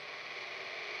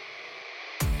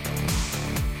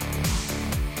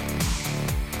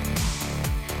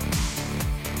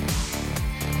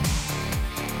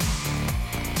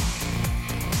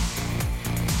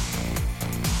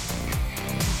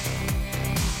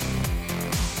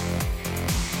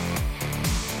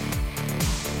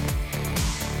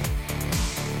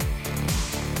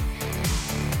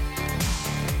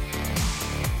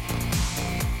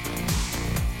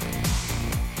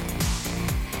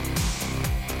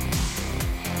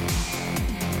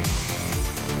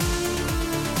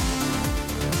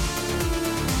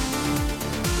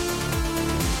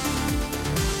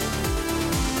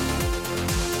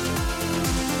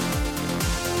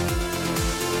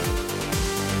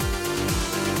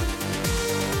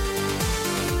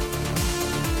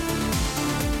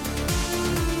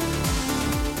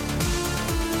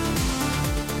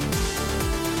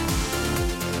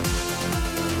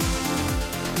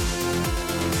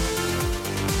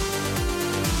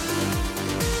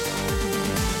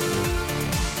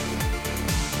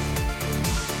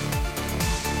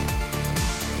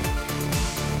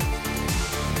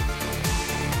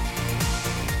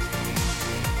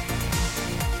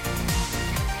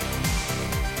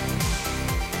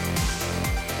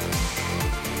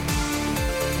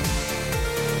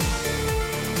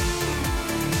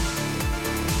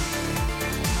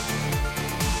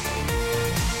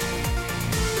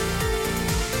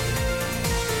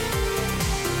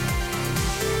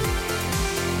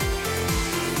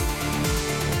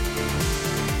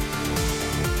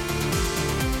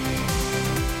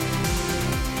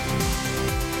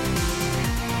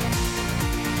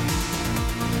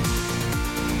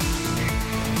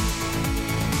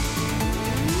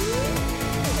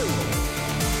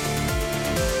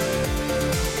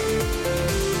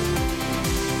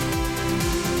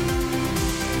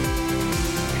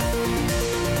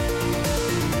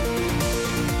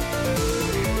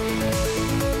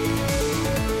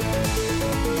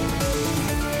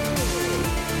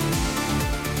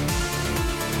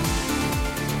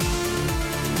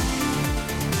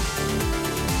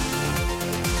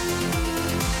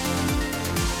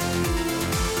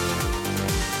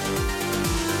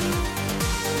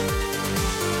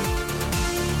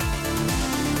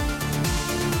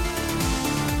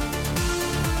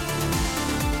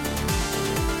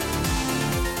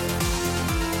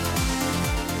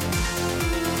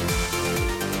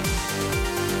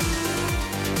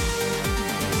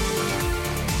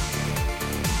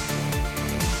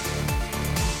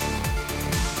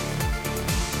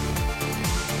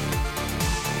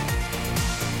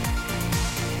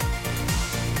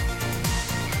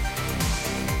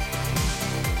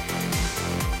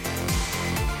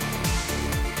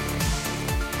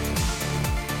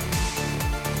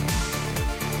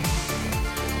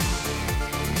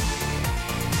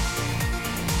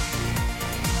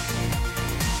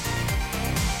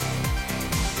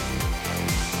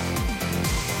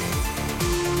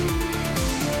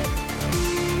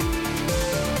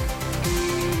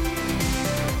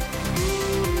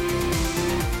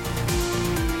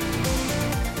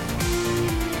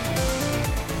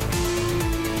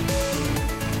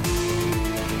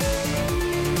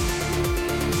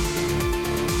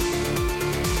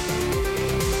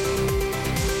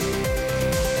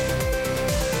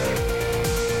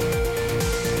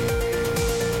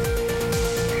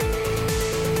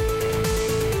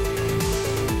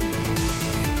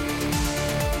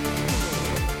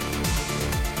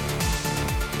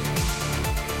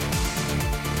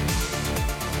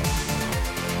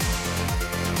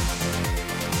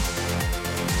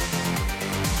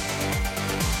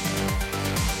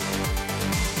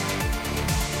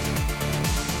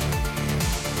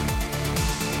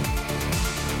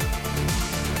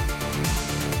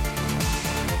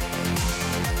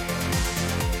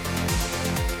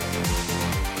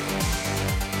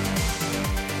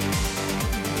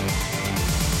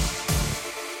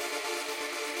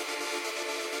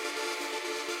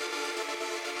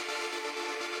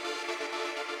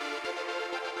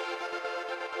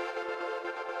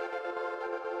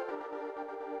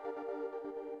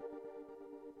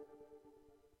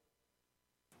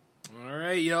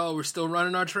 right, y'all. We're still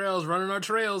running our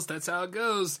trails. That's how it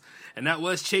goes. And that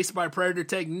was Chased by Predator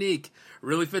Technique.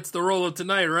 Really fits the role of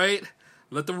tonight, right?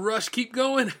 Let the rush keep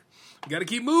going. Gotta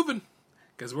keep moving.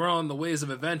 Because we're on the Ways of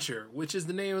Adventure, which is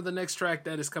the name of the next track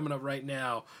that is coming up right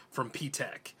now from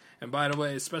P-Tech. And by the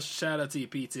way, special shout out to you,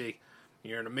 PT.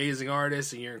 You're an amazing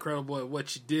artist, and you're incredible at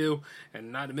what you do.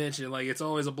 And not to mention, like, it's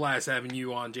always a blast having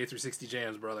you on J360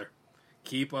 Jams, brother.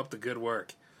 Keep up the good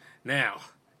work. Now,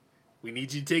 we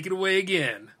need you to take it away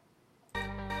again.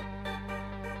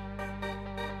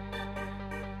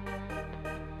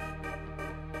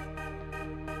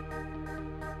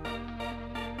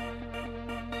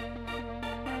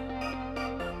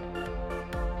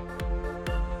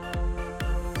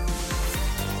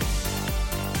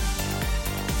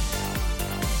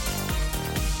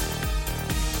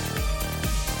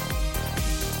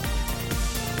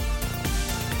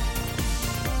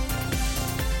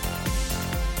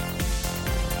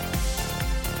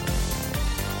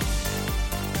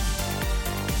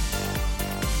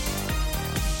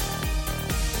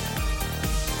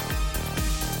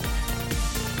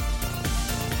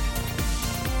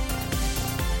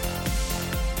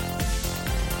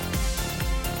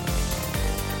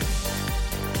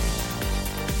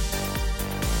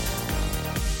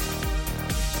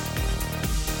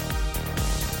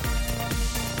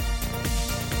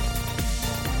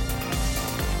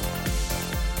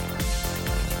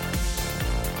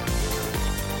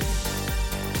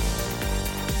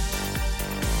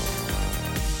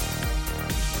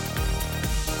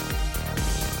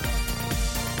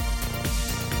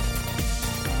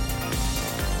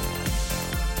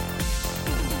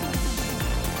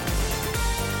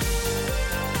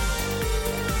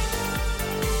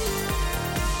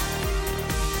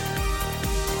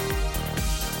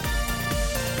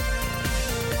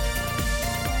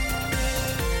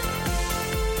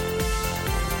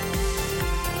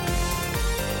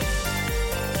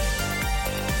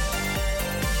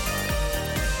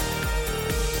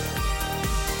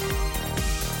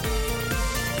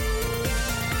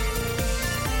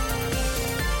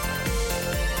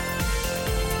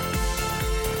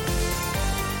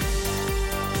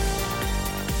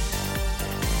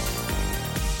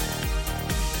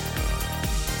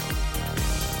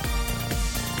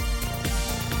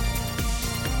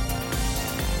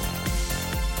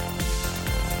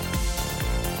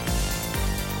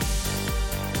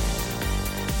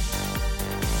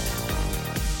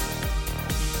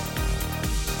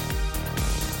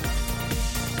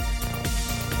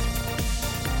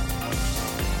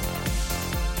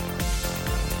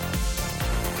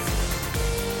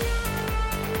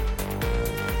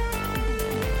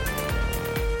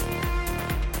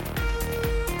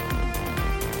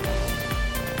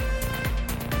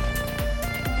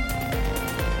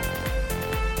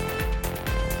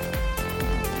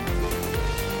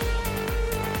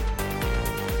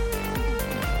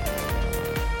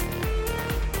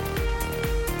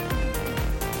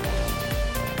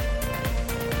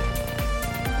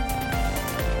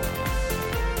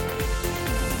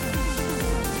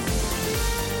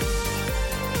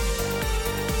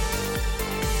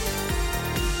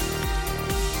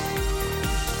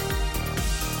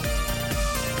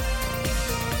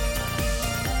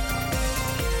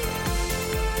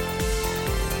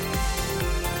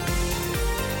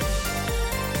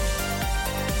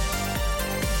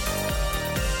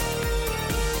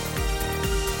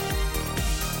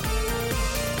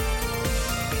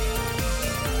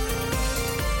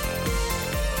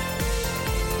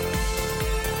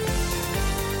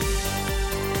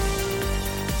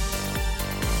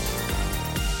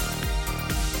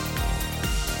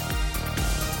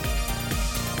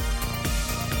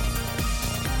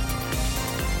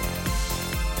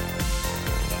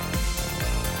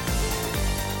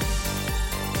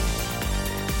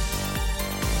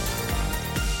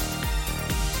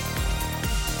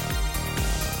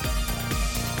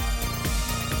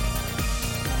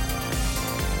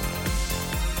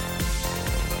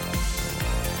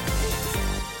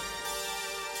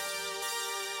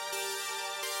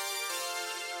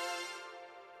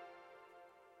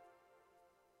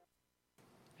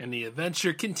 And the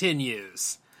adventure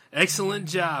continues. Excellent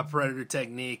job, Predator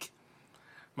Technique.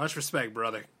 Much respect,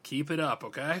 brother. Keep it up,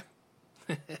 okay?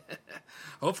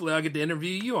 Hopefully I'll get to interview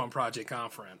you on Project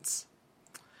Conference.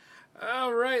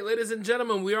 All right, ladies and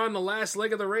gentlemen, we are on the last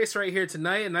leg of the race right here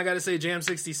tonight, and I got to say, Jam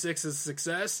 66 is a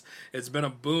success. It's been a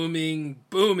booming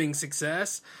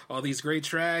success. All these great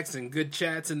tracks and good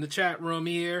chats in the chat room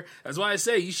here. That's why I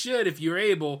say you should, if you're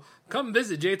able, come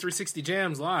visit J360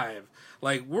 Jams live.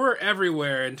 Like, we're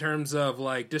everywhere in terms of,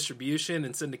 like, distribution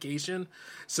and syndication.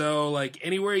 So, like,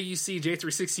 anywhere you see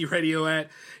J360 Radio at,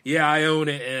 yeah, I own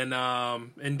it,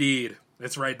 and indeed,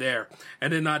 it's right there.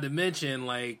 And then not to mention,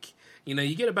 like, you know,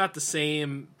 you get about the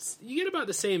same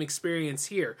experience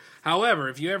here. However,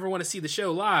 if you ever want to see the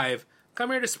show live,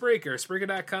 come here to Spreaker,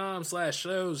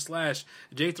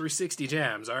 Spreaker.com/shows/J360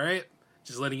 Jams, all right?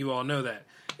 Just letting you all know that.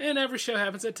 And every show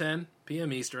happens at 10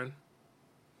 p.m. Eastern.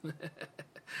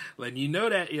 Letting you know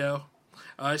that, yo.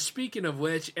 Speaking of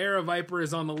which, Era Viper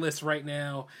is on the list right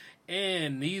now,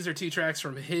 and these are 2 tracks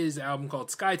from his album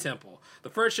called Sky Temple. The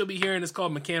first you'll be hearing is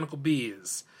called Mechanical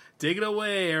Bees. Take it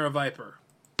away, Era Viper.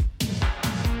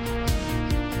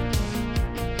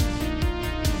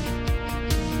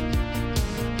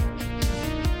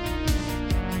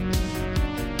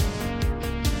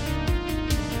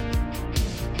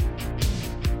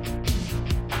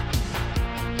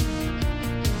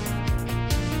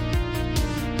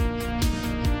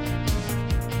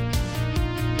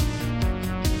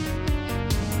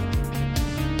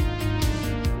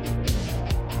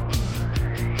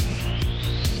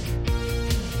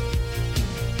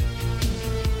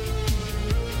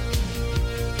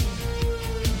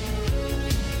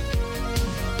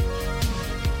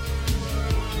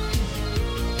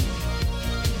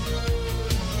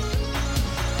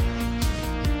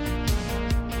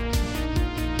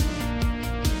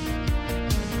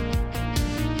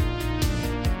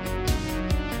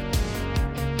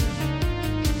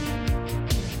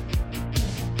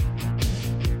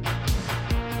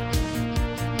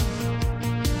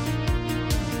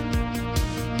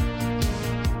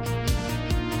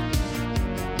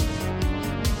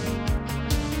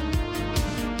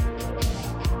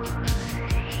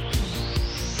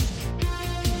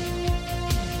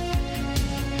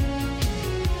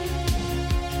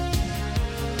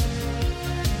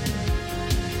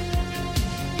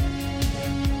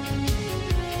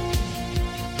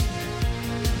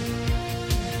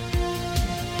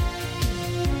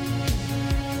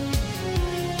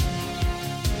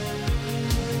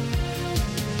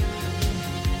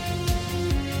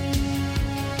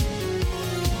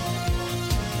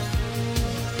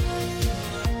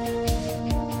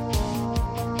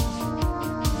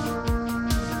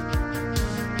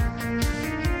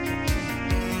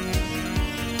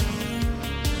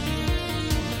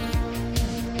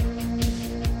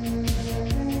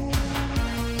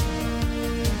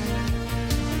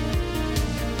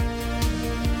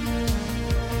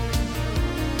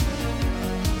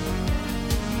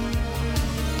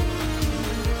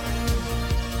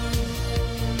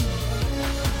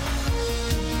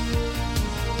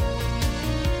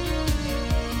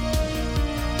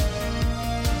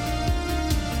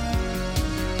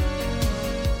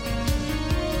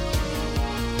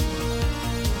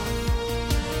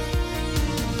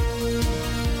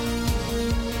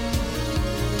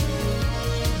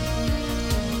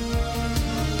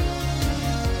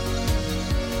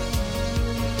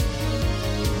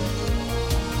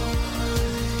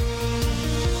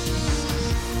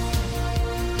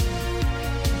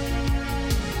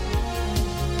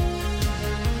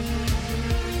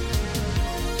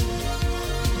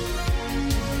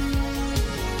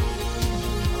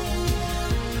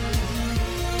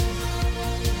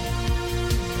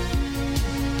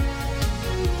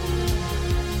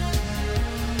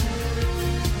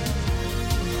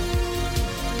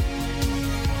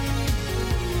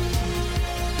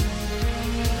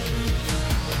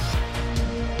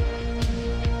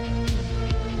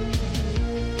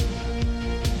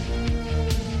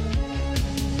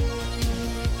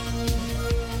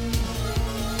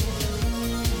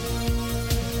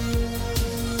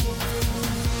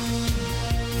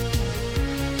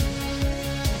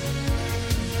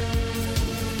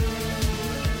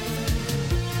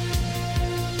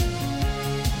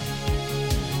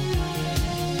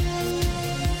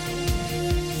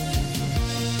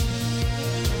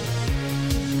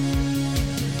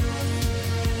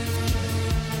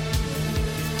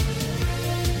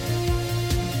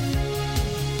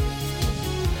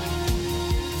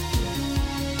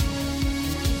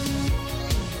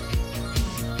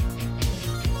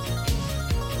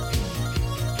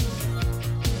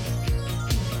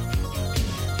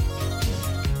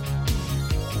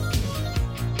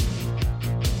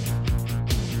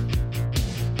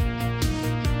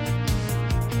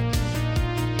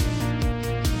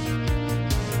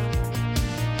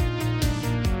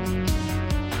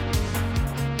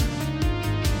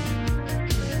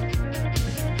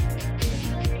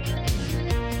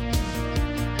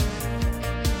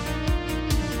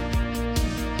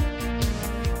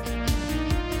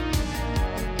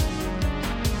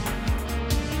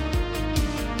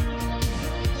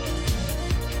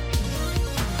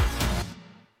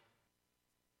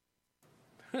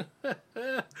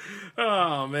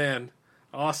 man.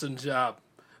 Awesome job.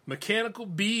 Mechanical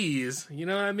Bees. You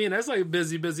know what I mean? That's like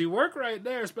busy work right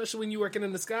there, especially when you're working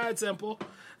in the Sky Temple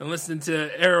and listening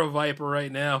to Aero Viper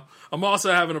right now. I'm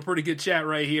also having a pretty good chat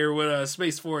right here with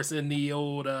Space Force in the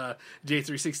old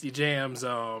J360 Jams,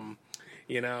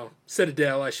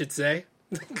 Citadel, I should say.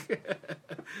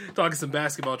 Talking some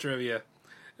basketball trivia.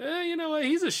 You know what?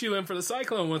 He's a shoe-in for the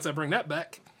Cyclone once I bring that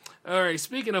back. All right,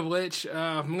 speaking of which,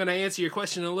 I'm going to answer your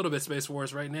question in a little bit, Space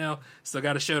Wars, right now. Still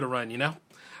got a show to run, you know?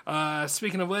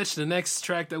 Speaking of which, the next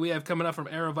track that we have coming up from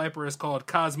Aero Viper is called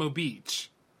Cosmo Beach.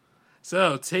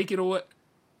 So, take it away.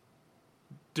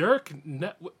 Dirk?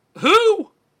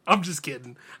 Who? I'm just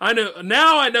kidding. I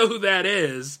know who that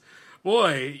is.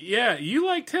 Boy, yeah, you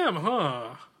liked him,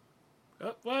 huh?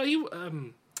 Well,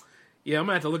 yeah, I'm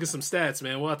gonna have to look at some stats,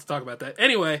 man. We'll have to talk about that.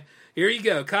 Anyway, here you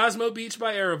go. Cosmo Beach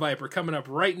by Aero Viper coming up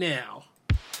right now.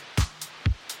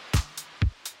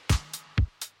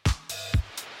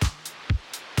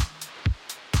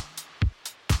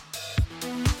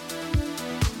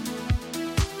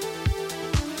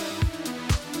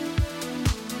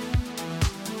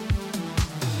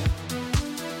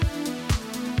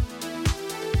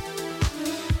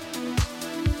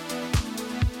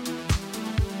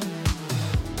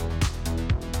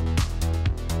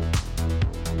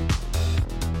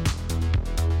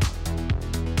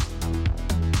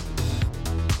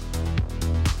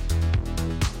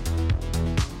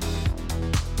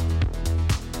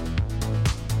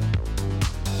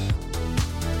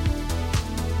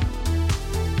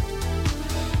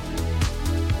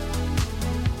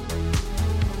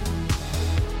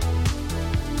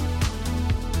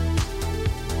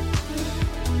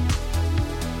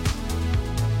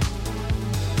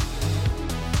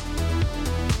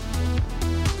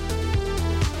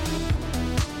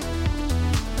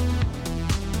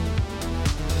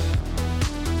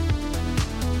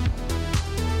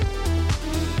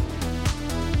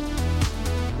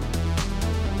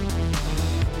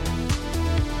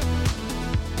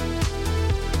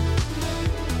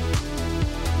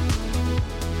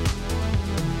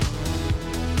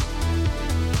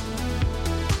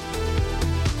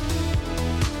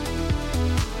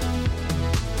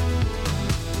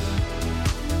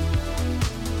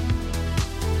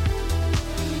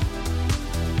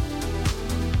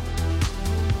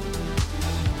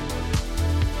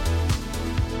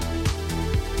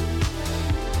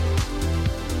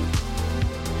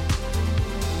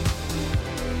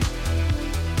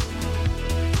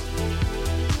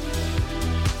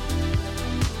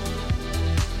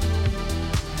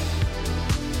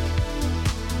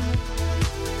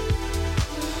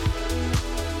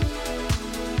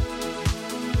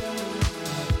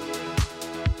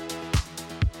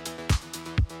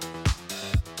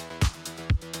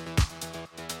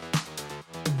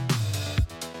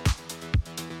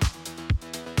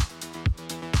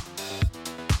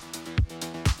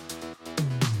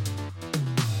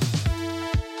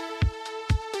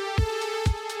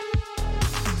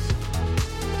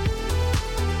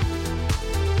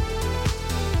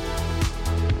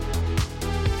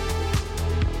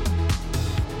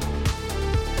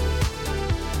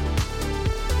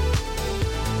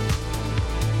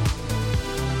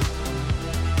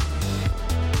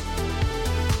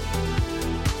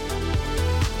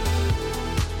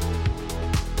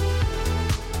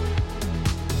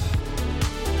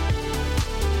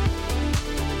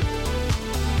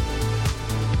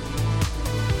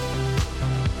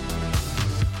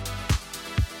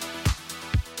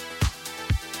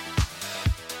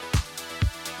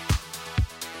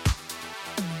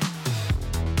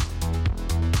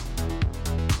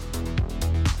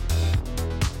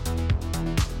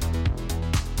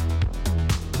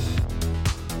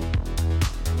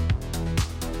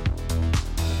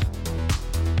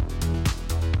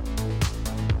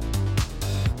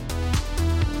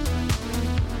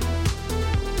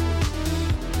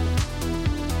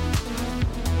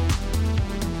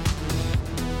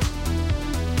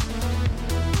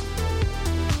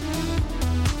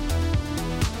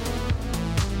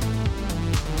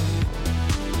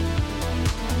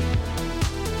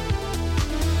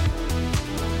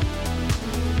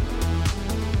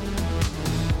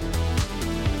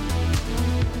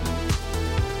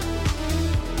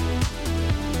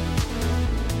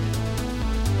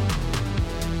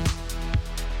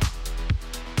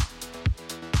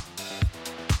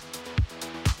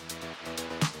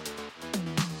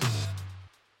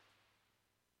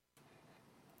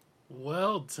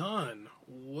 Well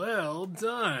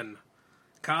done.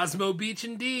 Cosmo Beach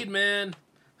indeed, man.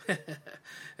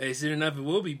 Hey, soon enough it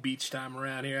will be beach time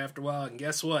around here after a while, and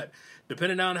guess what?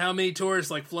 Depending on how many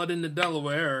tourists like flood into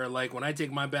Delaware, or like when I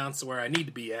take my bounce to where I need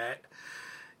to be at,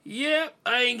 yep,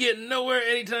 I ain't getting nowhere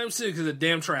anytime soon because of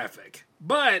damn traffic.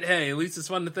 But hey, at least it's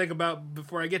fun to think about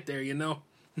before I get there, you know?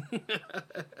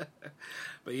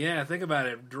 But yeah, think about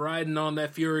it. Riding on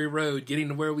that Fury Road, getting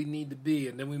to where we need to be,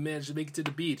 and then we manage to make it to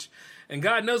the beach. And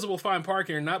God knows if we'll find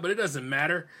parking or not, but it doesn't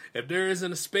matter. If there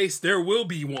isn't a space, there will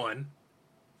be one.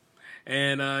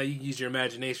 And you can use your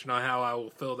imagination on how I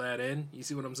will fill that in. You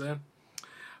see what I'm saying?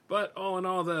 But all in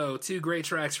all, though, 2 great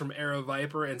tracks from Arrow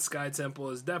Viper, and Sky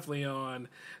Temple is definitely on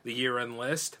the year-end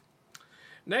list.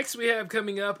 Next we have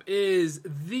coming up is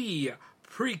the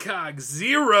Precog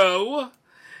Zero.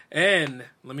 And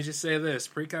let me just say this,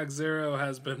 Precog Zero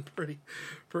has been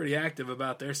pretty active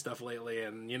about their stuff lately,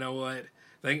 and you know what?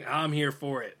 I think I'm here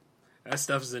for it. That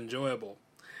stuff is enjoyable.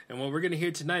 And what we're going to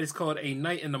hear tonight is called A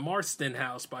Night in the Marston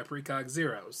House by Precog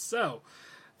Zero. So,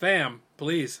 fam,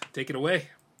 please, take it away.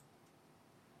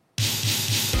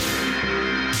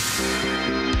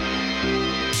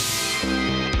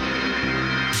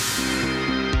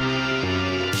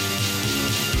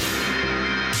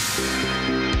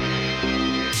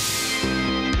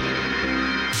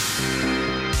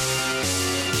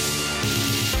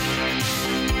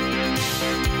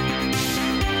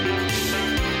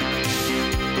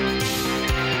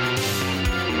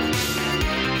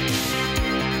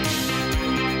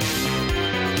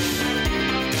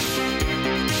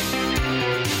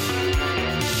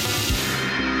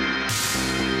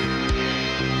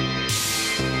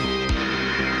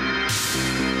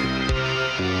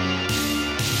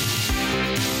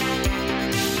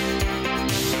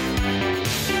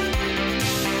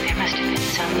 There must have been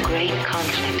some great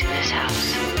conflict in this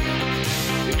house.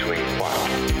 Between what?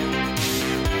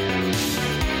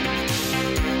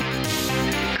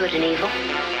 Good and evil?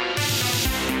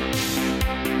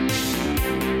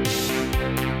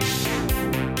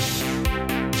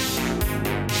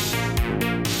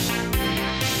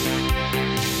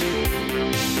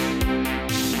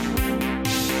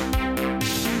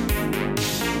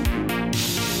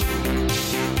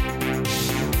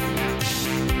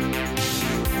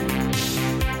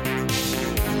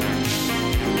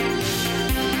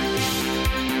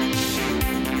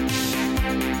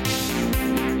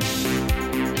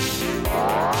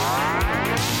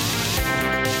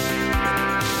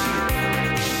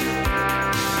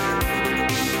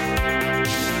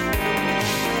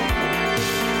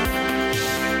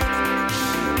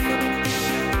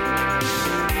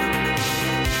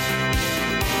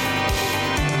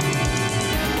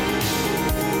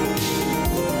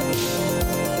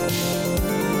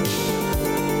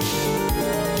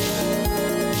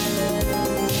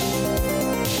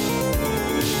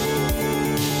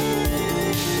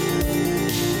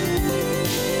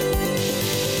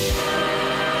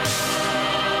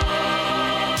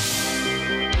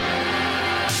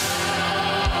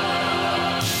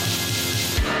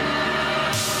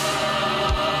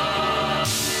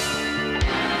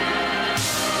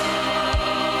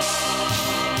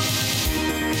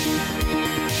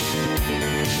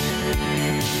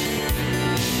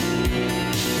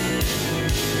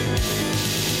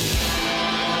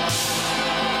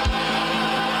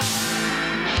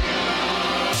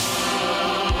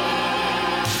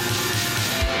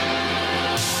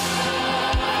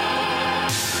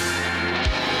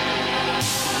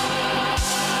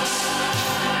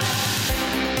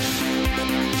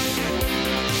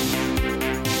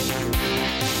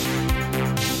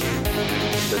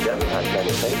 The devil has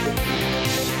many faces.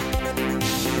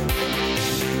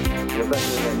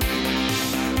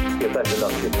 You better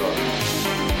lock your door.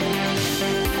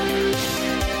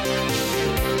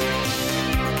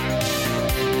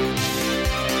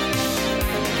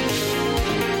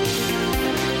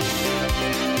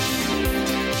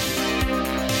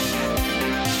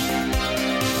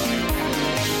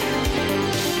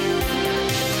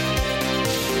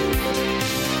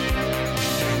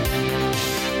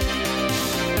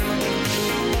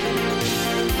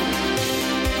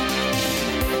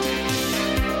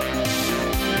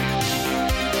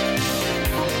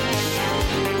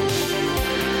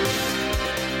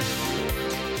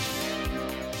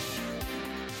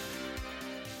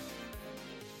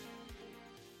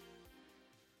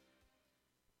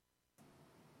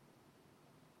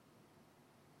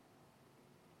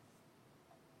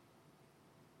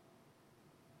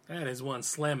 That is one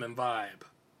slamming vibe.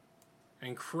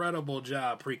 Incredible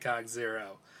job, Precog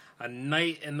Zero. A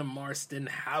Night in the Marston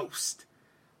House.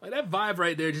 Like, that vibe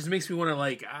right there just makes me want to,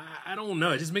 like, I don't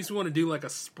know. It just makes me want to do, like, a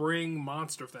spring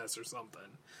Monster Fest or something.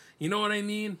 You know what I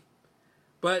mean?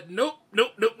 But nope.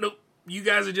 You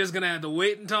guys are just going to have to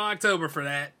wait until October for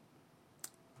that.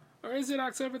 Or is it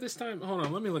October this time? Hold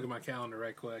on, let me look at my calendar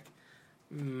right quick.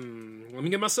 Let me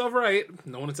get myself right.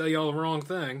 Don't want to tell you all the wrong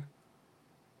thing.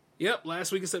 Yep,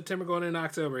 last week of September going into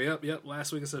October. Yep,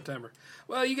 last week of September.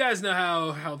 Well, you guys know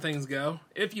how things go,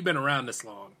 if you've been around this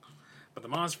long. But the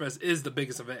Monster Fest is the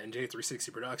biggest event in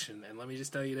J360 production, and let me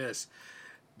just tell you this.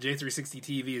 J360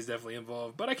 TV is definitely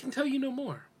involved, but I can tell you no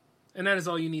more. And that is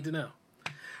all you need to know.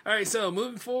 Alright, so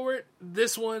moving forward,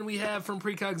 this one we have from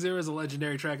Precog Zero is a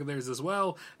legendary track of theirs as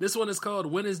well. This one is called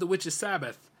When is the Witch's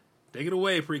Sabbath? Take it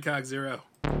away, Precog Zero.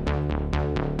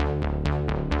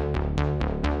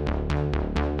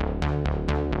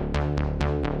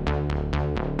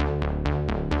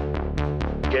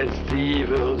 Against the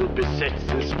evil that besets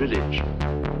this village.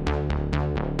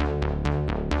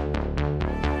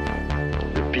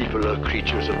 The people are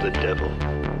creatures of the devil.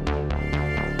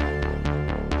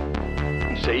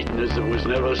 Satanism was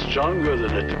never stronger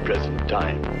than at the present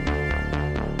time.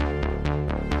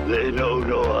 They know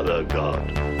no other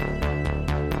God.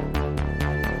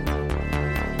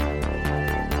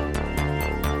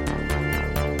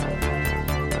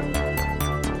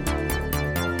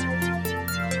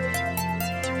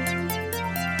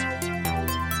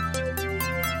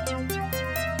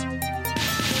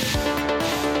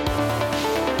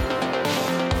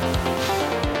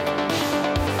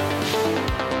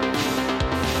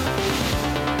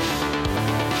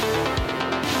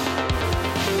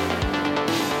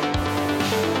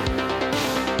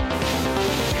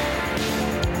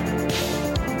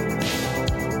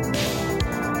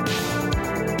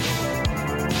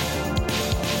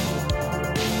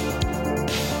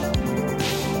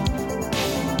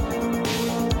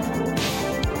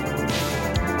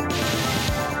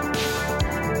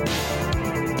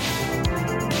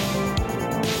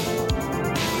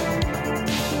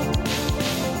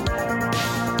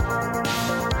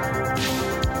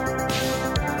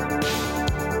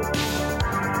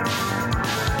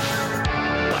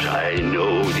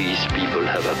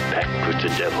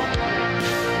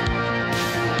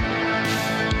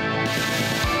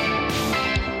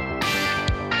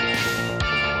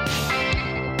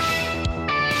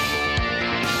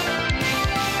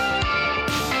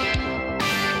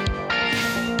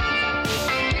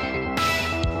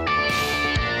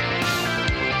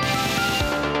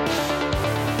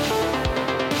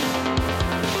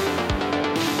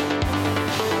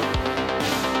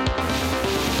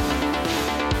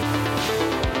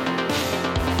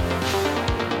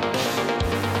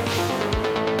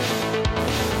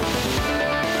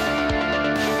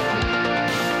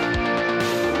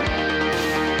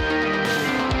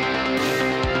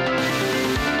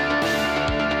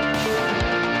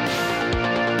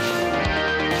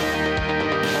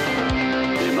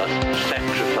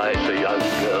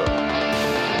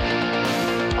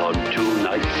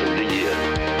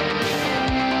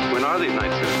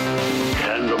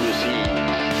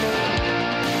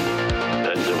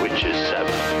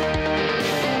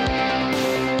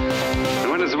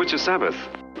 Sabbath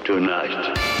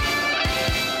tonight.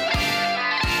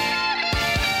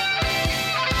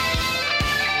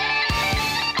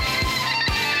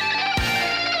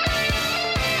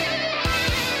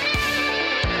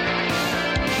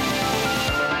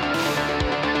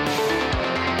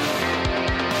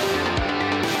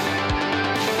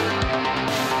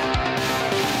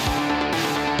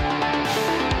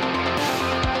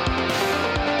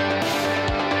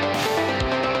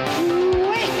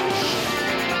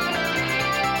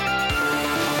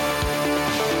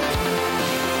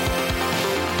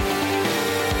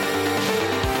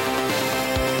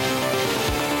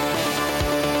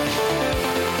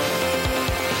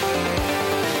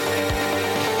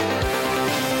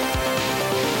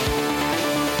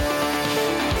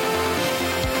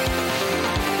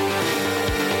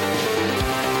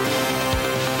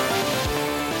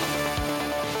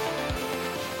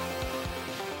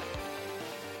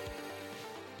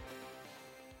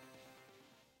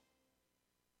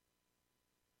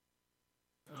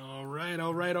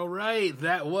 All right.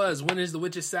 That was When is the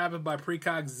Witch's Sabbath by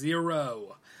Precog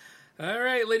Zero. All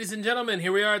right, ladies and gentlemen,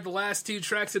 here we are at the last two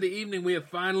tracks of the evening. We have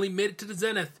finally made it to the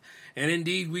zenith. And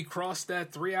indeed, we crossed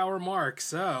that 3-hour mark.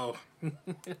 So,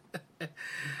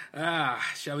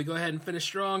 shall we go ahead and finish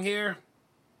strong here?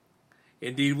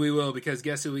 Indeed, we will, because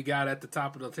guess who we got at the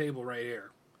top of the table right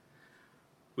here?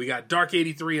 We got Dark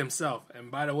 83 himself. And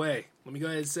by the way, let me go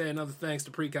ahead and say another thanks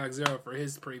to Precog Zero for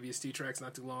his previous 2 tracks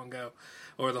not too long ago.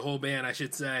 Or the whole band, I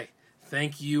should say.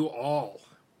 Thank you all.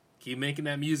 Keep making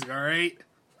that music, all right?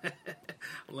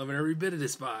 I'm loving every bit of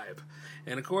this vibe.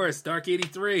 And of course, Dark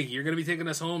 83, you're going to be taking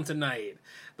us home tonight.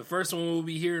 The first one we'll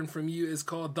be hearing from you is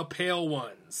called The Pale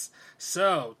Ones.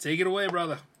 So, take it away,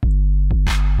 brother.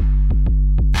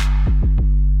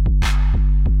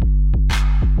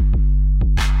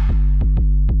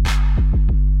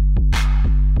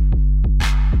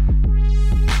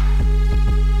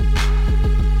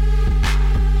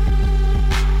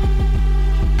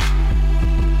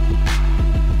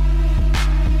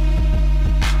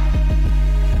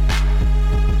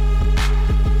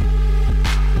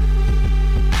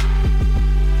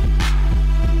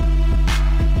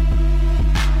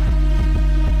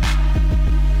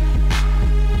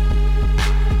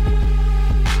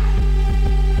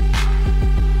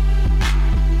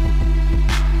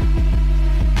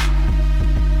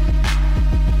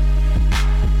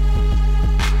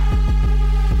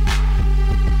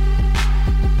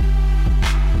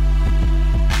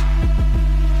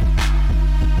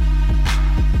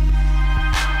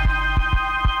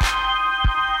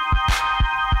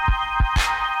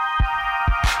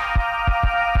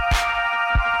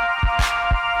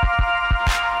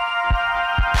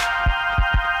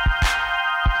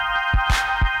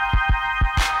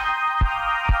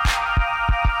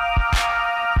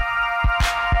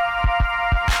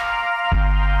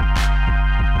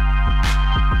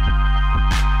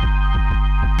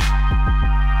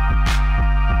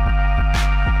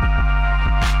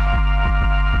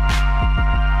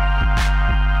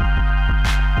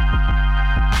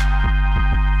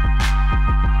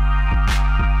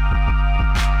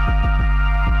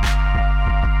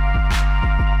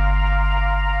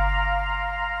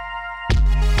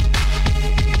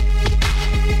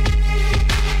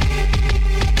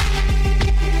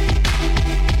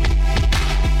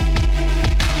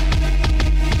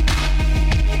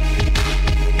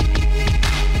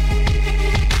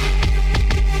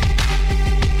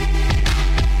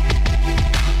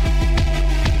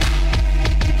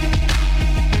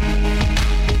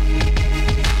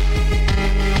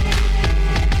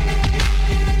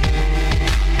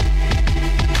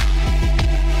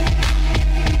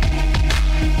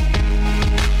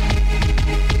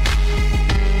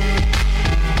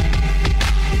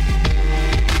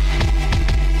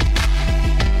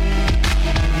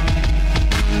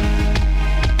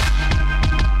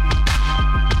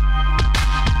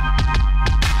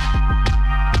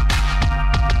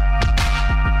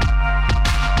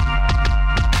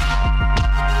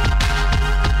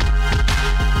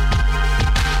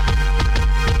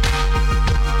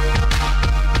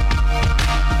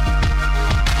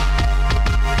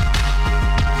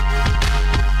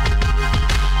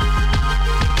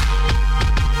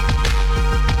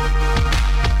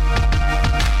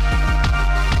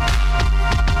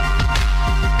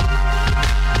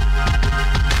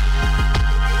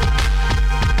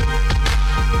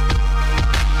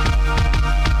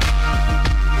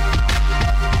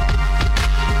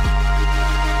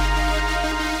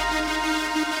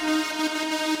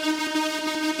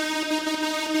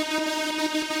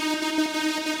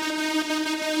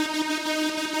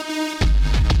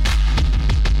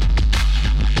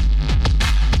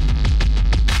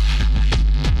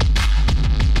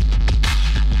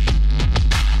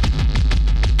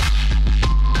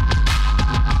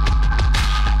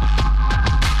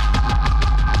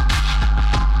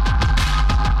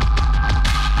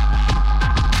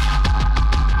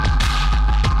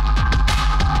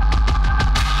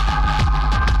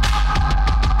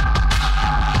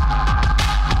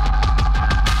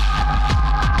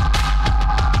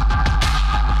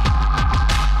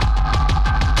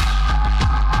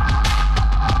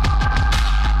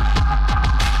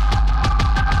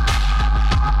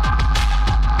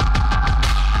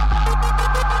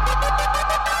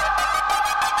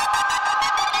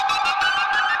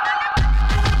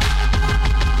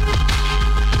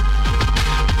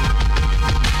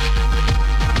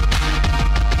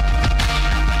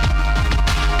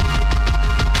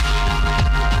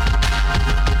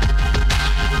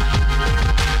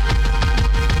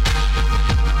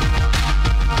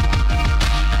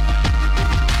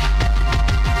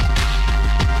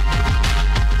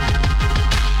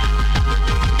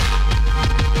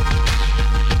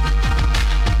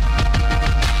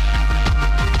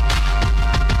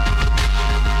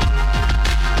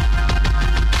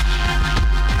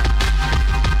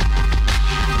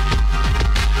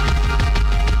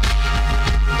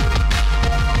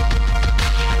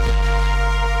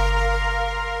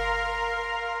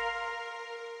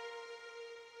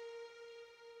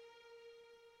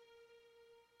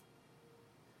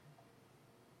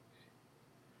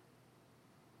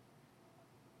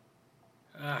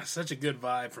 Such a good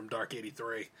vibe from Dark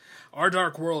 83. Our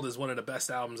Dark World is one of the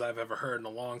best albums I've ever heard in a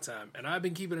long time, and I've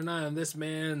been keeping an eye on this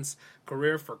man's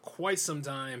career for quite some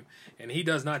time, and he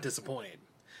does not disappoint.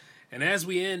 And as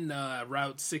we end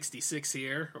Route 66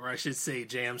 here, or I should say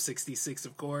Jam 66,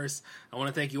 of course, I want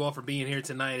to thank you all for being here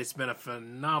tonight. It's been a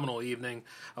phenomenal evening.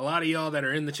 A lot of y'all that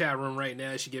are in the chat room right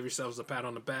now should give yourselves a pat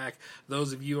on the back.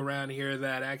 Those of you around here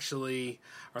that actually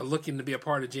are looking to be a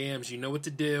part of Jams, you know what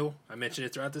to do. I mentioned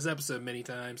it throughout this episode many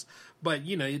times, but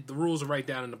you know, the rules are right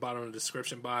down in the bottom of the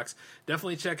description box.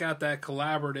 Definitely check out that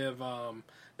collaborative album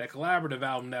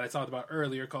that I talked about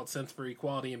earlier called Synth for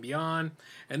Equality and Beyond.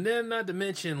 And then not to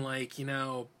mention, like, you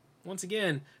know, once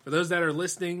again, for those that are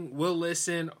listening, will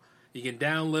listen, you can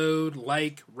download,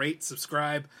 like, rate,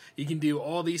 subscribe. You can do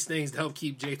all these things to help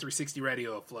keep J360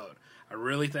 Radio afloat. I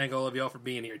really thank all of y'all for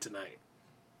being here tonight.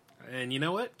 And you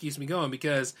know what? Keeps me going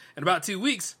because in about 2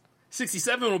 weeks,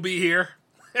 67 will be here.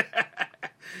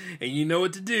 And you know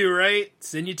what to do, right?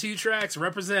 Send you 2 tracks,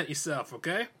 represent yourself,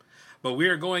 okay? But we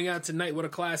are going out tonight with a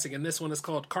classic, and this one is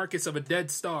called Carcass of a Dead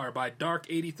Star by Dark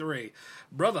 83.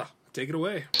 Brother, take it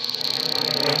away.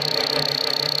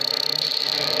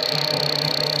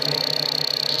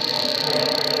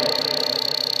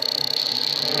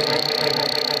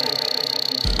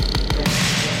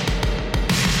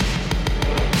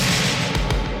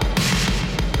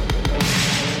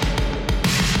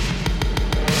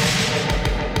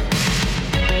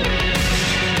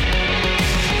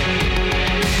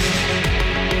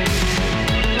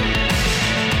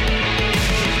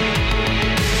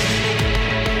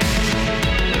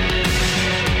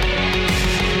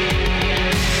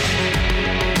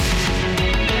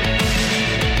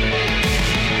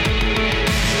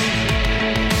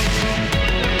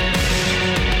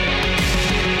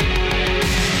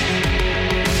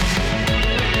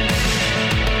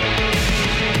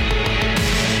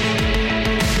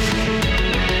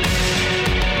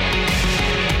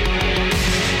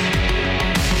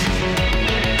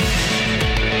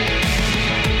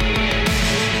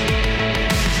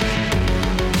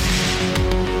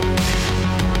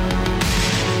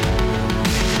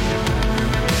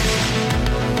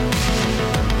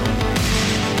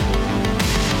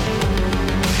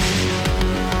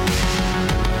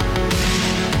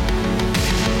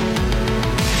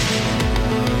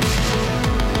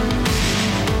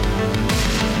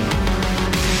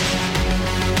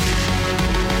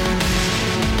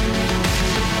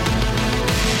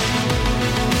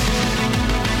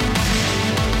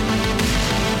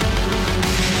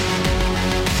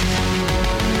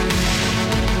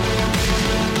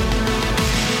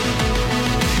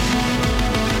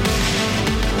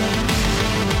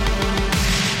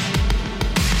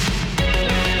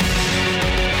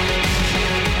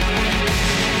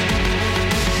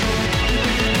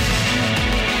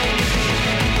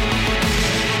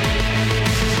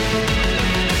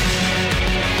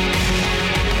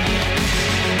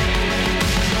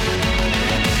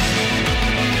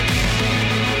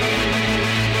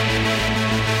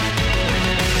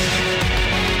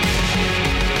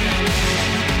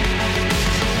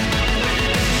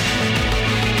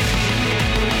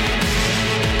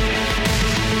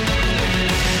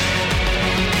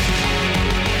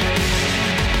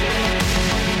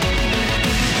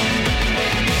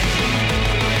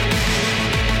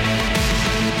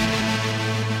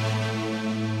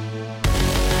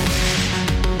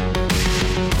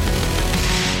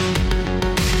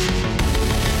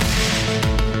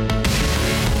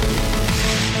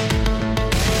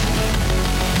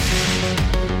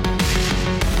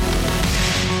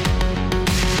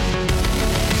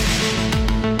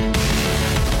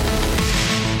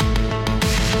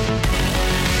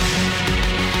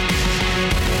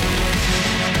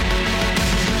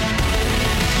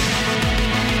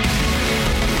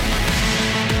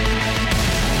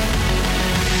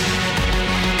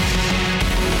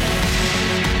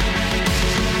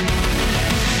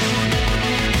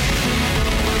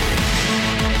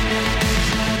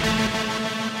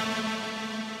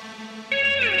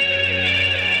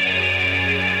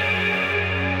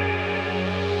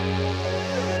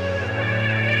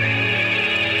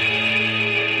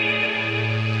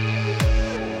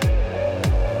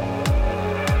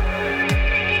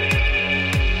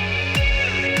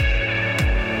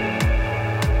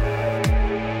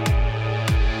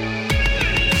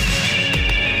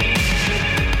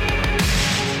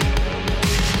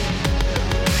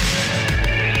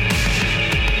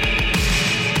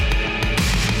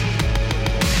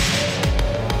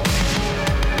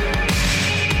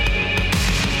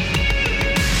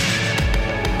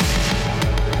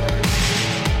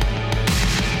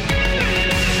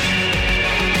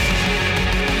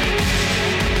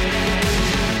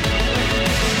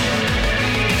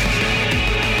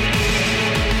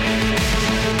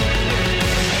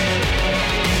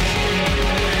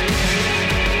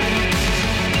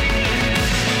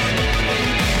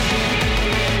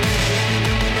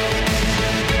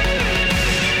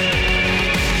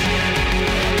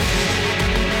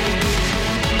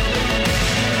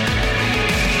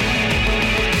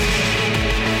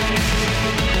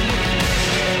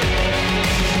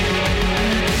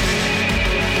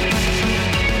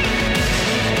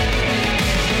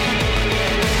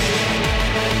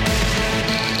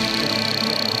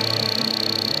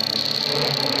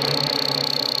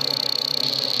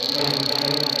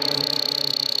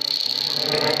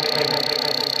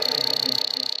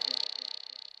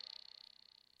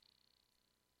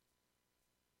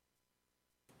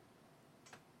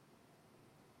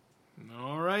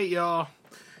 right, y'all.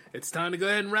 It's time to go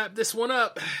ahead and wrap this one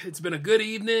up. It's been a good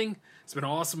evening. It's been an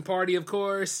awesome party, of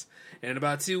course. And in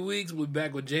about 2 weeks, we'll be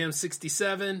back with Jam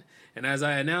 67. And as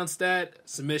I announced that,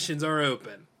 submissions are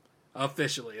open.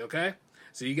 Officially, okay?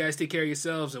 So you guys take care of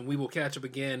yourselves, and we will catch up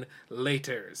again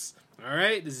laters. All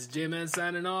right, this is J-Man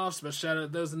signing off. Special shout out to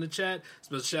those in the chat.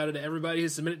 Special shout out to everybody who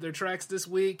submitted their tracks this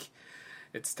week.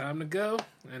 It's time to go,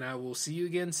 and I will see you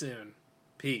again soon.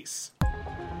 Peace.